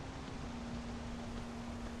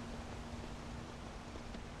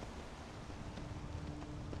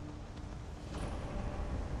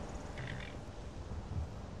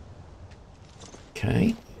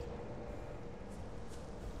 Okay.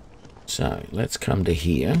 So, let's come to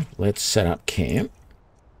here. Let's set up camp.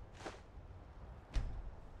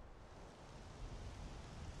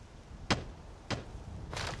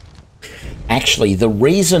 Actually, the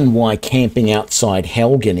reason why camping outside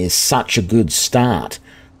Helgen is such a good start,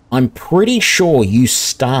 I'm pretty sure you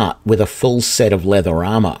start with a full set of leather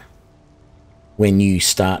armor when you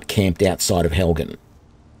start camped outside of Helgen.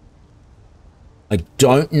 I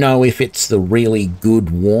don't know if it's the really good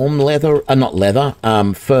warm leather, not leather,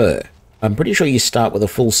 fur. I'm pretty sure you start with a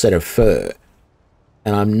full set of fur.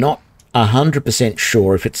 And I'm not 100%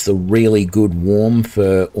 sure if it's the really good warm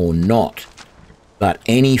fur or not. But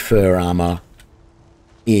any fur armor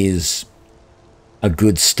is a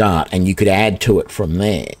good start, and you could add to it from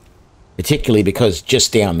there. Particularly because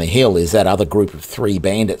just down the hill is that other group of 3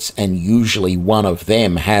 bandits, and usually one of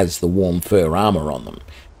them has the warm fur armor on them.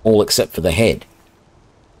 All except for the head.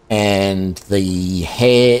 And the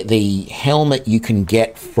helmet you can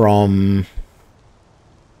get from...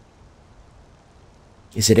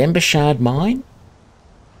 Is it Embershard Mine?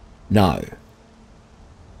 No.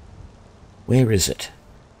 Where is it?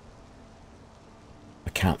 I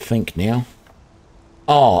can't think now.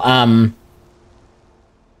 Oh,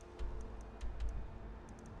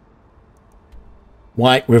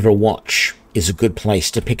 White River Watch is a good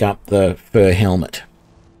place to pick up the fur helmet.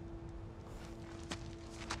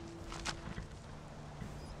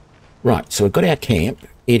 Right, so we've got our camp.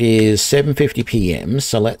 It is 7:50 PM,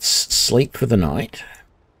 so let's sleep for the night.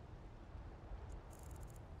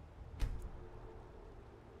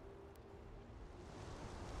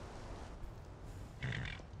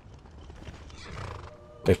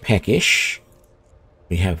 We're peckish.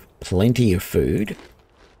 We have plenty of food.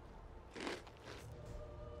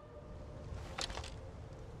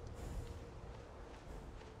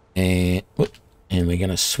 And we're going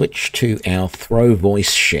to switch to our throw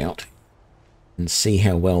voice shout and see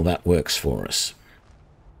how well that works for us.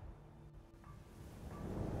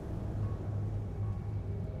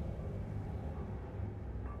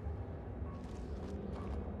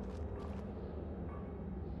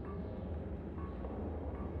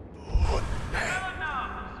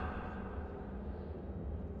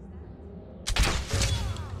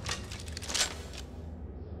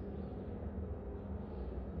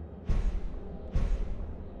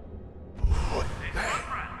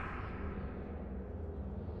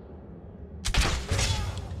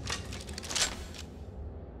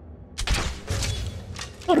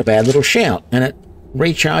 Not a bad little shout, and it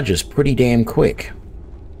recharges pretty damn quick.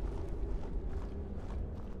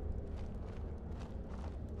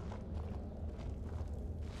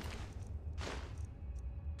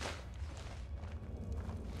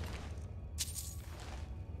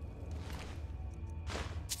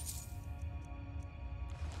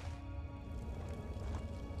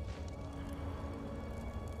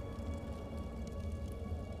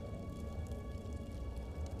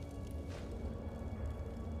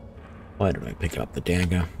 Why did I pick up the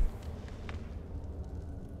dagger?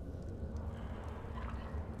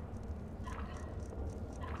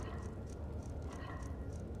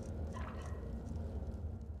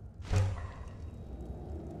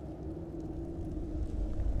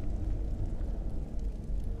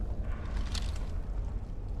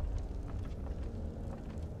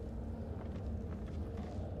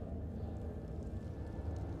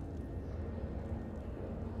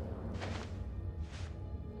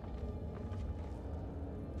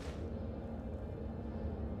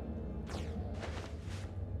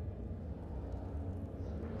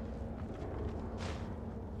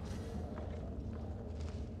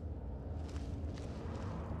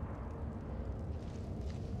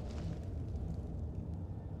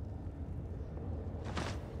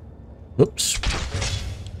 Oops.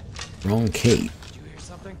 Wrong key. Did you hear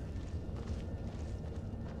something?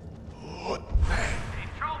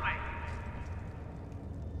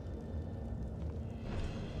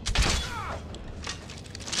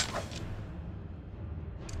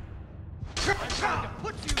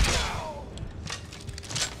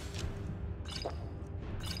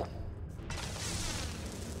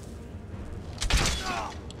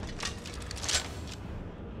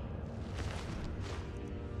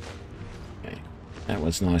 That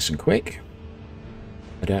was nice and quick.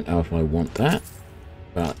 I don't know if I want that,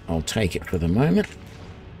 but I'll take it for the moment.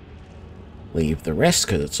 Leave the rest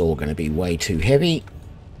because it's all going to be way too heavy.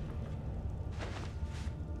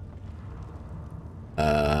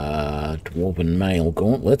 Dwarven mail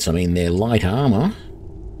gauntlets. I mean, they're light armor.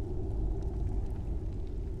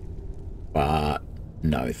 But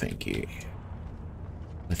no, thank you.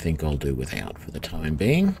 I think I'll do without for the time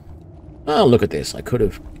being. Oh, look at this. I could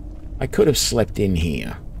have slept in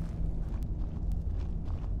here.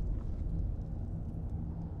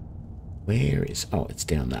 Where is... Oh, it's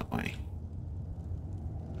down that way.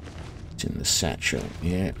 It's in the satchel.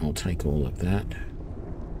 Yeah, I'll take all of that.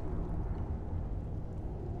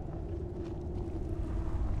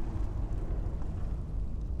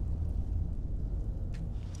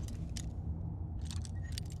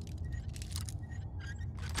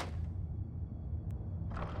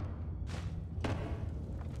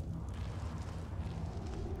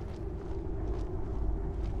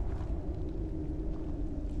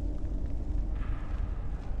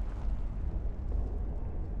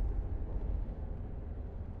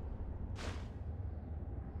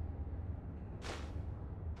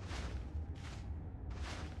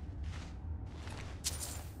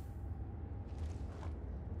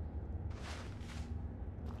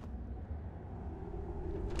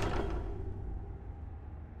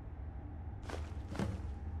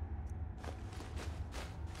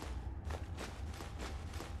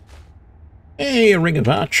 Hey, a ring of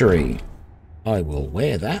archery. I will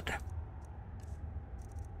wear that.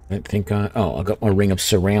 I don't think I... Oh, I got my ring of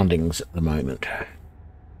surroundings at the moment.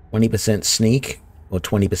 20% sneak or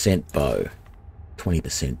 20% bow?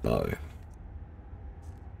 20% bow.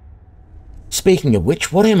 Speaking of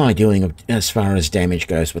which, what am I doing as far as damage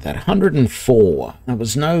goes with that? 104. I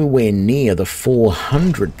was nowhere near the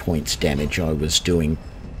 400 points damage I was doing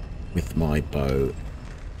with my bow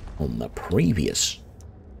on the previous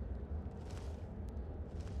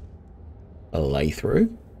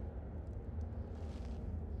playthrough.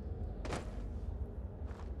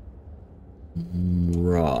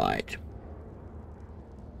 Right.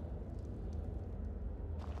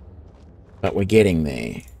 But we're getting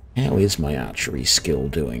there. How is my archery skill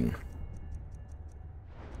doing?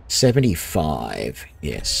 75.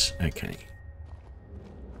 Yes, okay.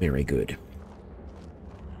 Very good.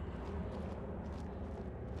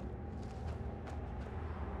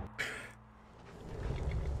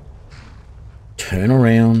 Turn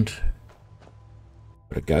around.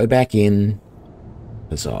 Gotta go back in,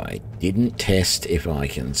 because I didn't test if I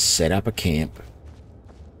can set up a camp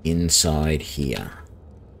inside here.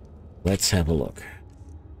 Let's have a look.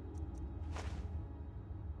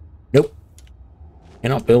 Nope.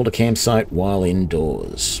 Cannot build a campsite while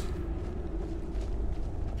indoors.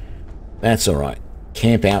 That's alright.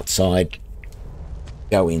 Camp outside.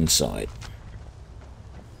 Go inside.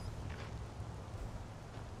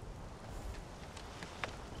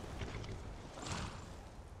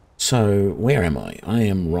 So, where am I? I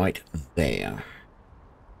am right there.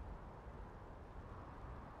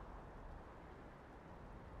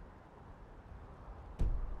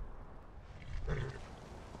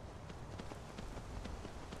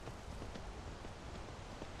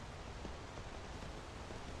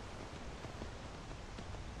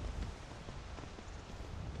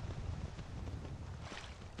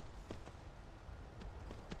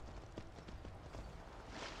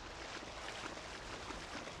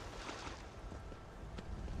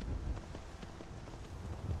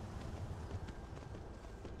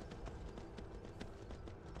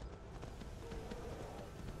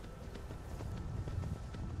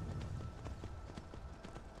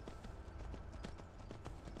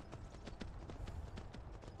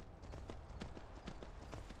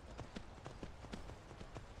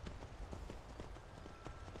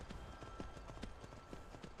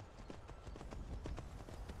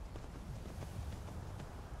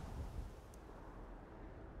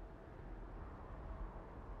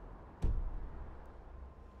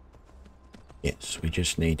 Yes, we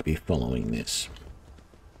just need to be following this.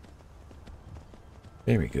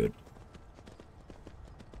 Very good.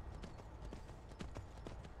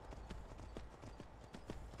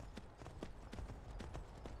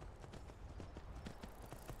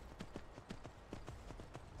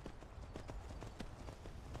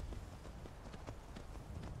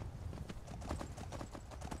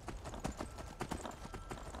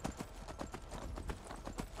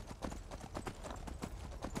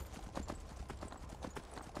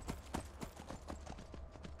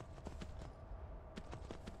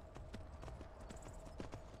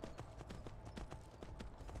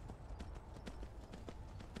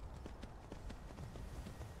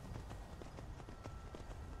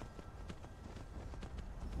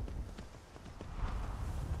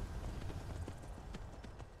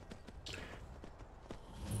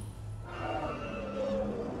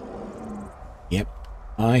 Yep,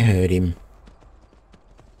 I heard him.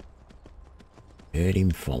 Heard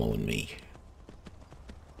him following me.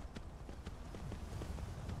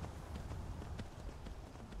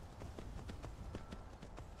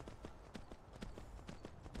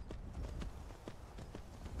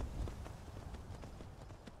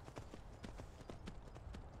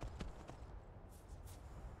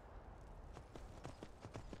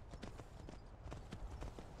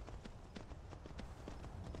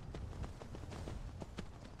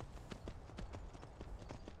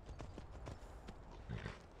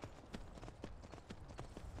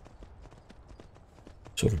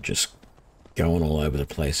 Sort of just going all over the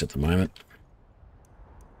place at the moment.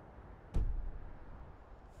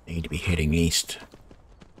 Need to be heading east.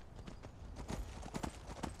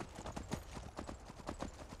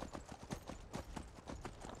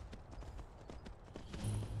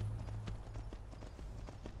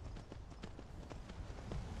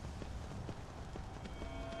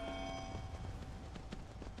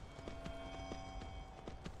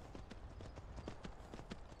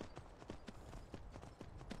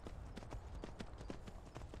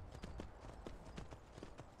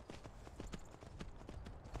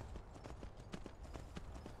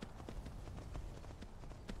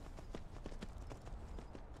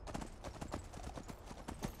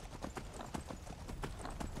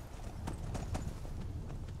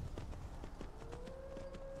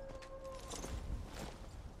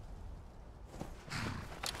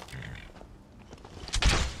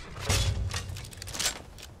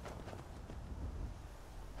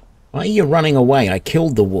 Why are you running away? I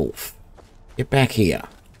killed the wolf. Get back here,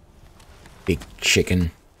 big chicken.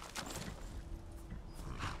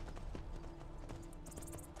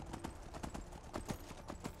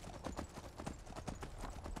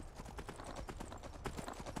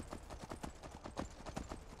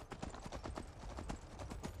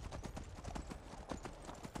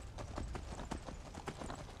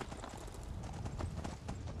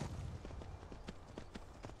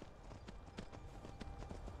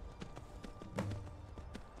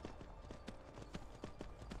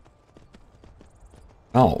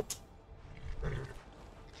 Oh.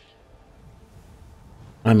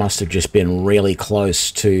 I must have just been really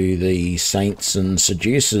close to the Saints and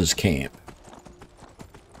Seducers camp.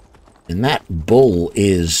 And that bull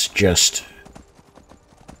is just...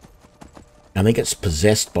 I think it's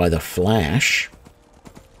possessed by the Flash.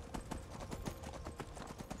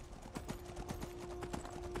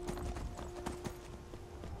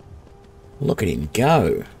 Look at him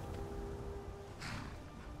go.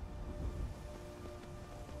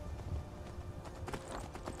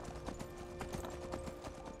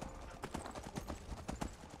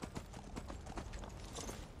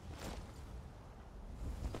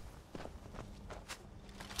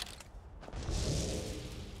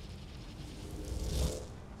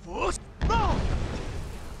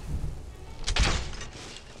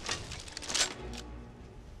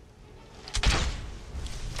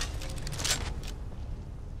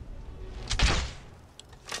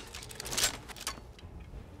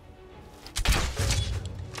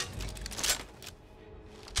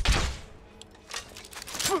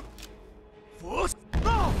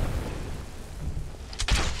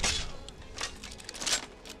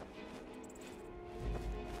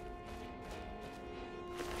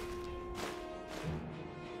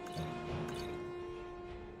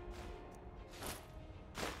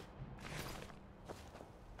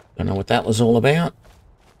 Don't know what that was all about.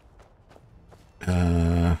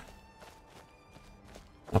 Not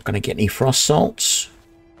going to get any frost salts.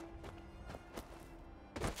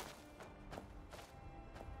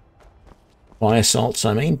 Fire salts,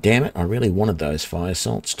 I mean. Damn it, I really wanted those fire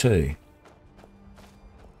salts too.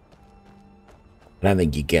 I don't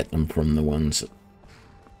think you get them from the ones that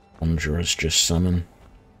Conjurers just summon.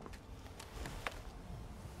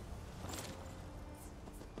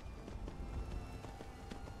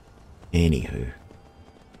 Anywho.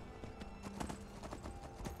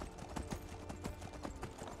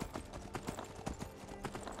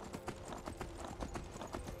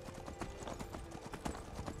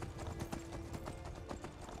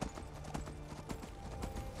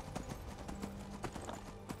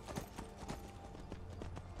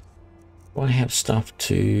 Do I have stuff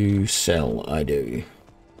to sell? I do.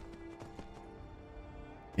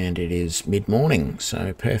 And it is mid-morning,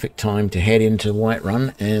 so perfect time to head into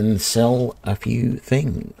Whiterun and sell a few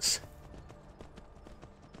things.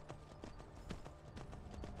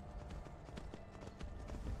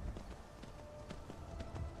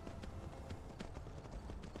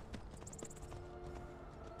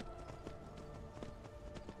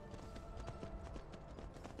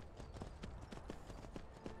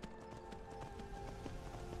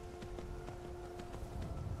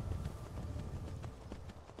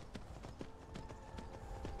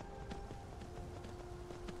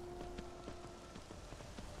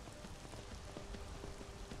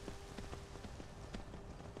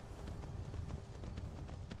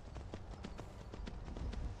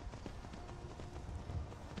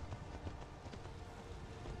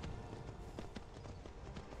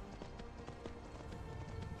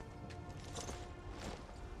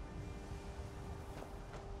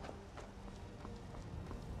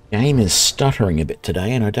 Game is stuttering a bit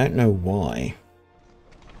today, and I don't know why.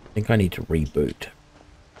 I think I need to reboot.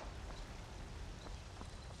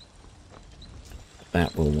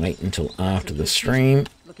 That will wait until after the stream.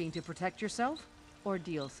 Looking to protect yourself or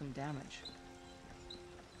deal some damage?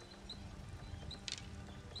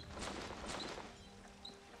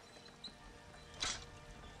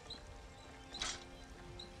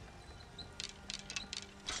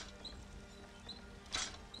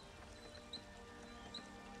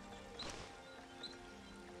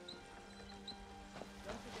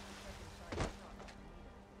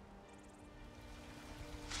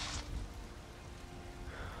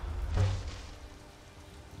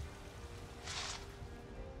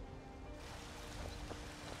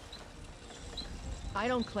 I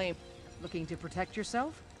don't claim. Looking to protect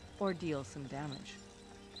yourself or deal some damage?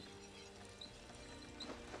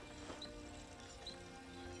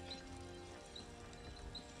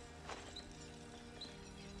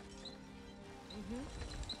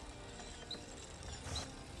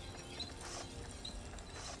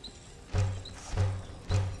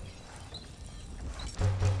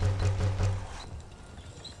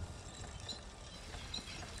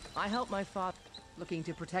 I help my father. Looking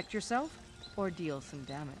to protect yourself or deal some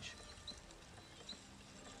damage?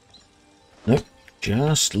 Nope,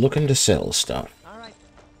 just looking to sell stuff.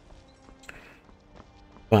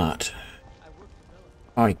 But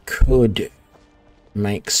I could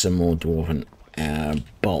make some more dwarven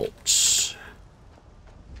bolts.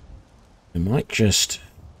 I might just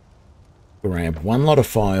grab one lot of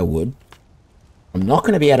firewood. I'm not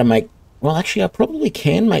going to be able to make... Well, actually, I probably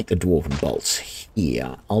can make the dwarven bolts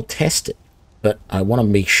here. I'll test it. But I want to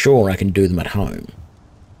be sure I can do them at home.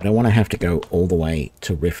 I don't want to have to go all the way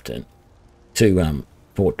to Riften, to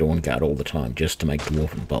Fort Dawnguard all the time just to make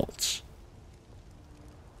dwarven bolts.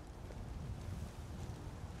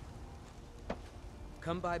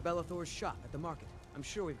 Come by Bellathor's shop at the market. I'm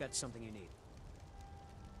sure we've got something you need.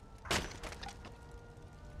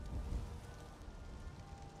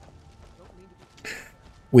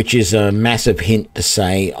 Which is a massive hint to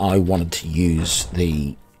say I wanted to use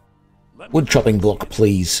the wood chopping block.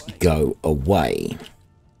 Please go away.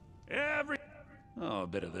 Oh, a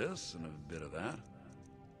bit of this and a bit of that.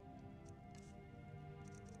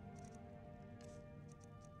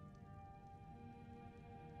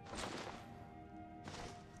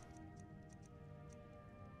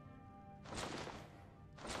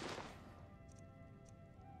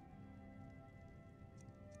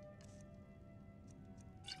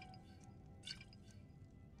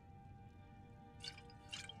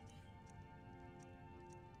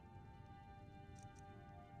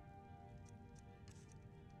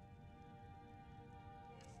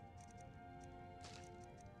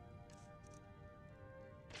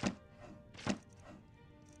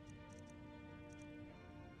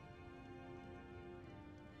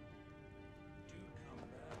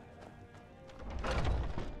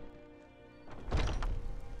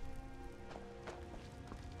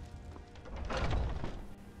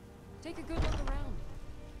 Take a good look around.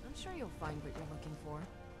 I'm sure you'll find what you're looking for.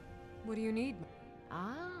 What do you need?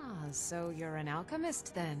 Ah, so you're an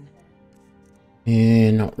alchemist then?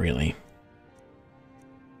 Not really.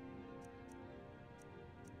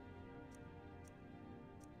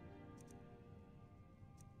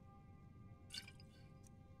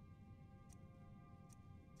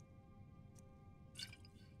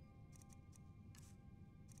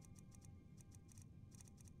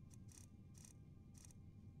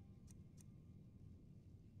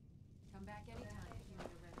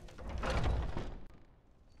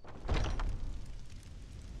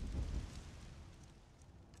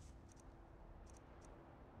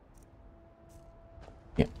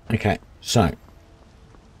 Yeah, okay, so.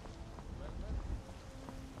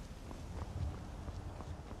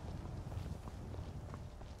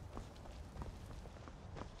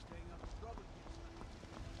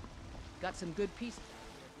 Got some good pieces out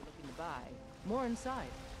here if you're looking to buy. More inside.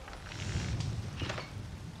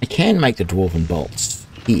 I can make the dwarven bolts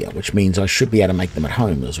here, which means I should be able to make them at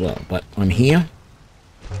home as well, but I'm here.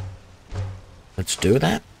 Let's do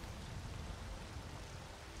that.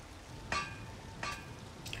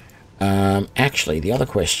 Actually, the other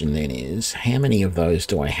question then is, how many of those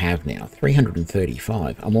do I have now?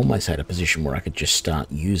 335. I'm almost at a position where I could just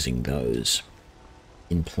start using those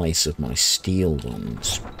in place of my steel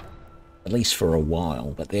ones. At least for a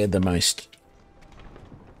while, but they're the most...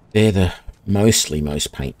 They're the mostly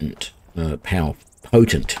most potent.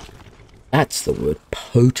 Potent. That's the word,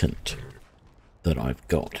 potent, that I've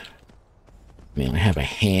got. I mean, I have a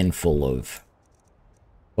handful of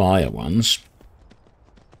fire ones.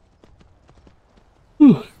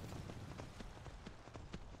 Whew.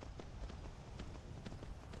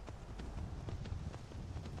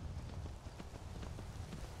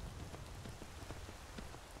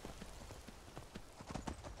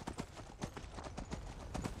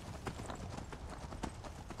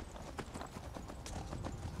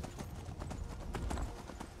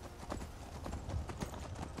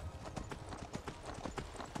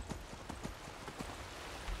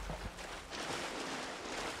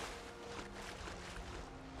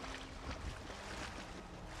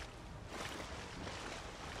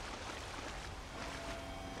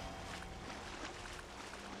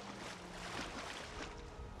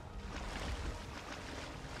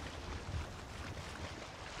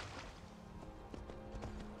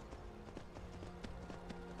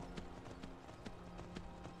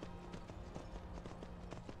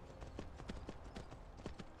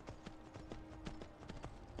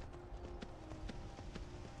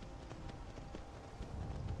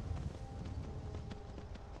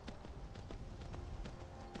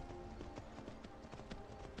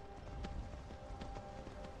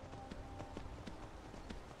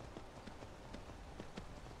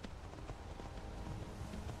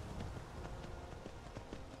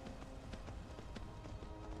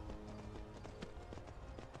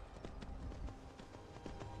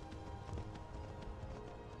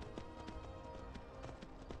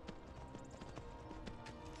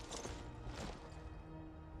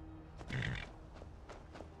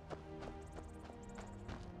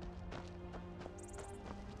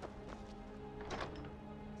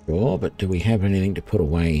 Sure, but do we have anything to put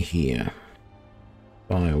away here?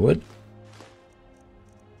 Firewood.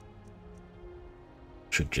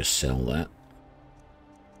 Should just sell that.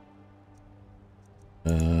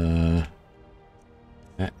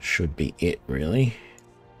 That should be it, really.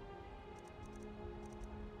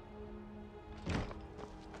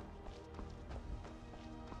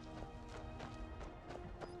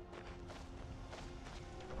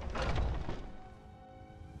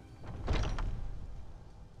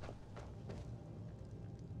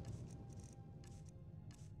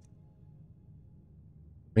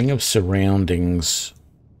 Ring of Surroundings.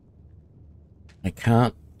 I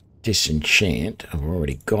can't disenchant. I've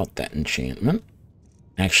already got that enchantment.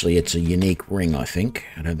 Actually, it's a unique ring, I think.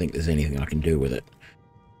 I don't think there's anything I can do with it.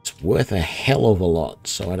 It's worth a hell of a lot,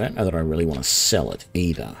 so I don't know that I really want to sell it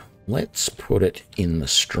either. Let's put it in the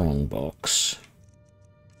strong box.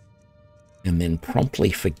 And then promptly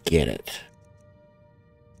forget it.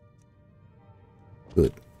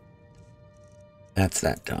 Good. That's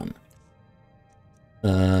that done.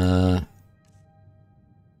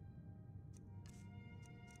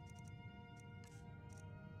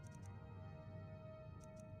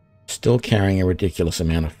 Still carrying a ridiculous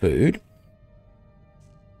amount of food.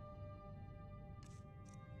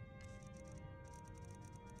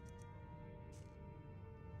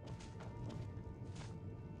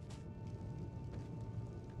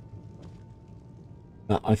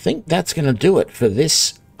 I think that's going to do it for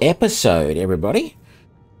this episode, everybody.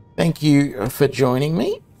 Thank you for joining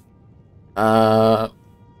me. Yeah,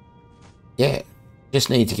 just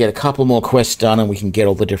need to get a couple more quests done and we can get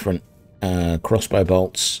all the different crossbow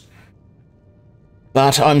bolts.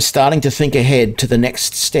 But I'm starting to think ahead to the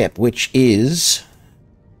next step, which is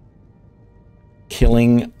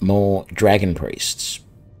killing more dragon priests.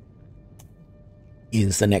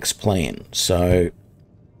 Is the next plan. So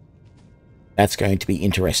that's going to be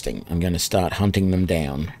interesting. I'm going to start hunting them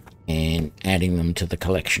down and adding them to the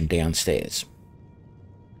collection downstairs.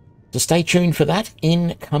 So stay tuned for that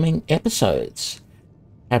in coming episodes.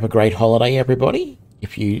 Have a great holiday, everybody,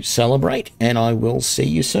 if you celebrate, and I will see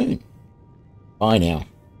you soon. Bye now.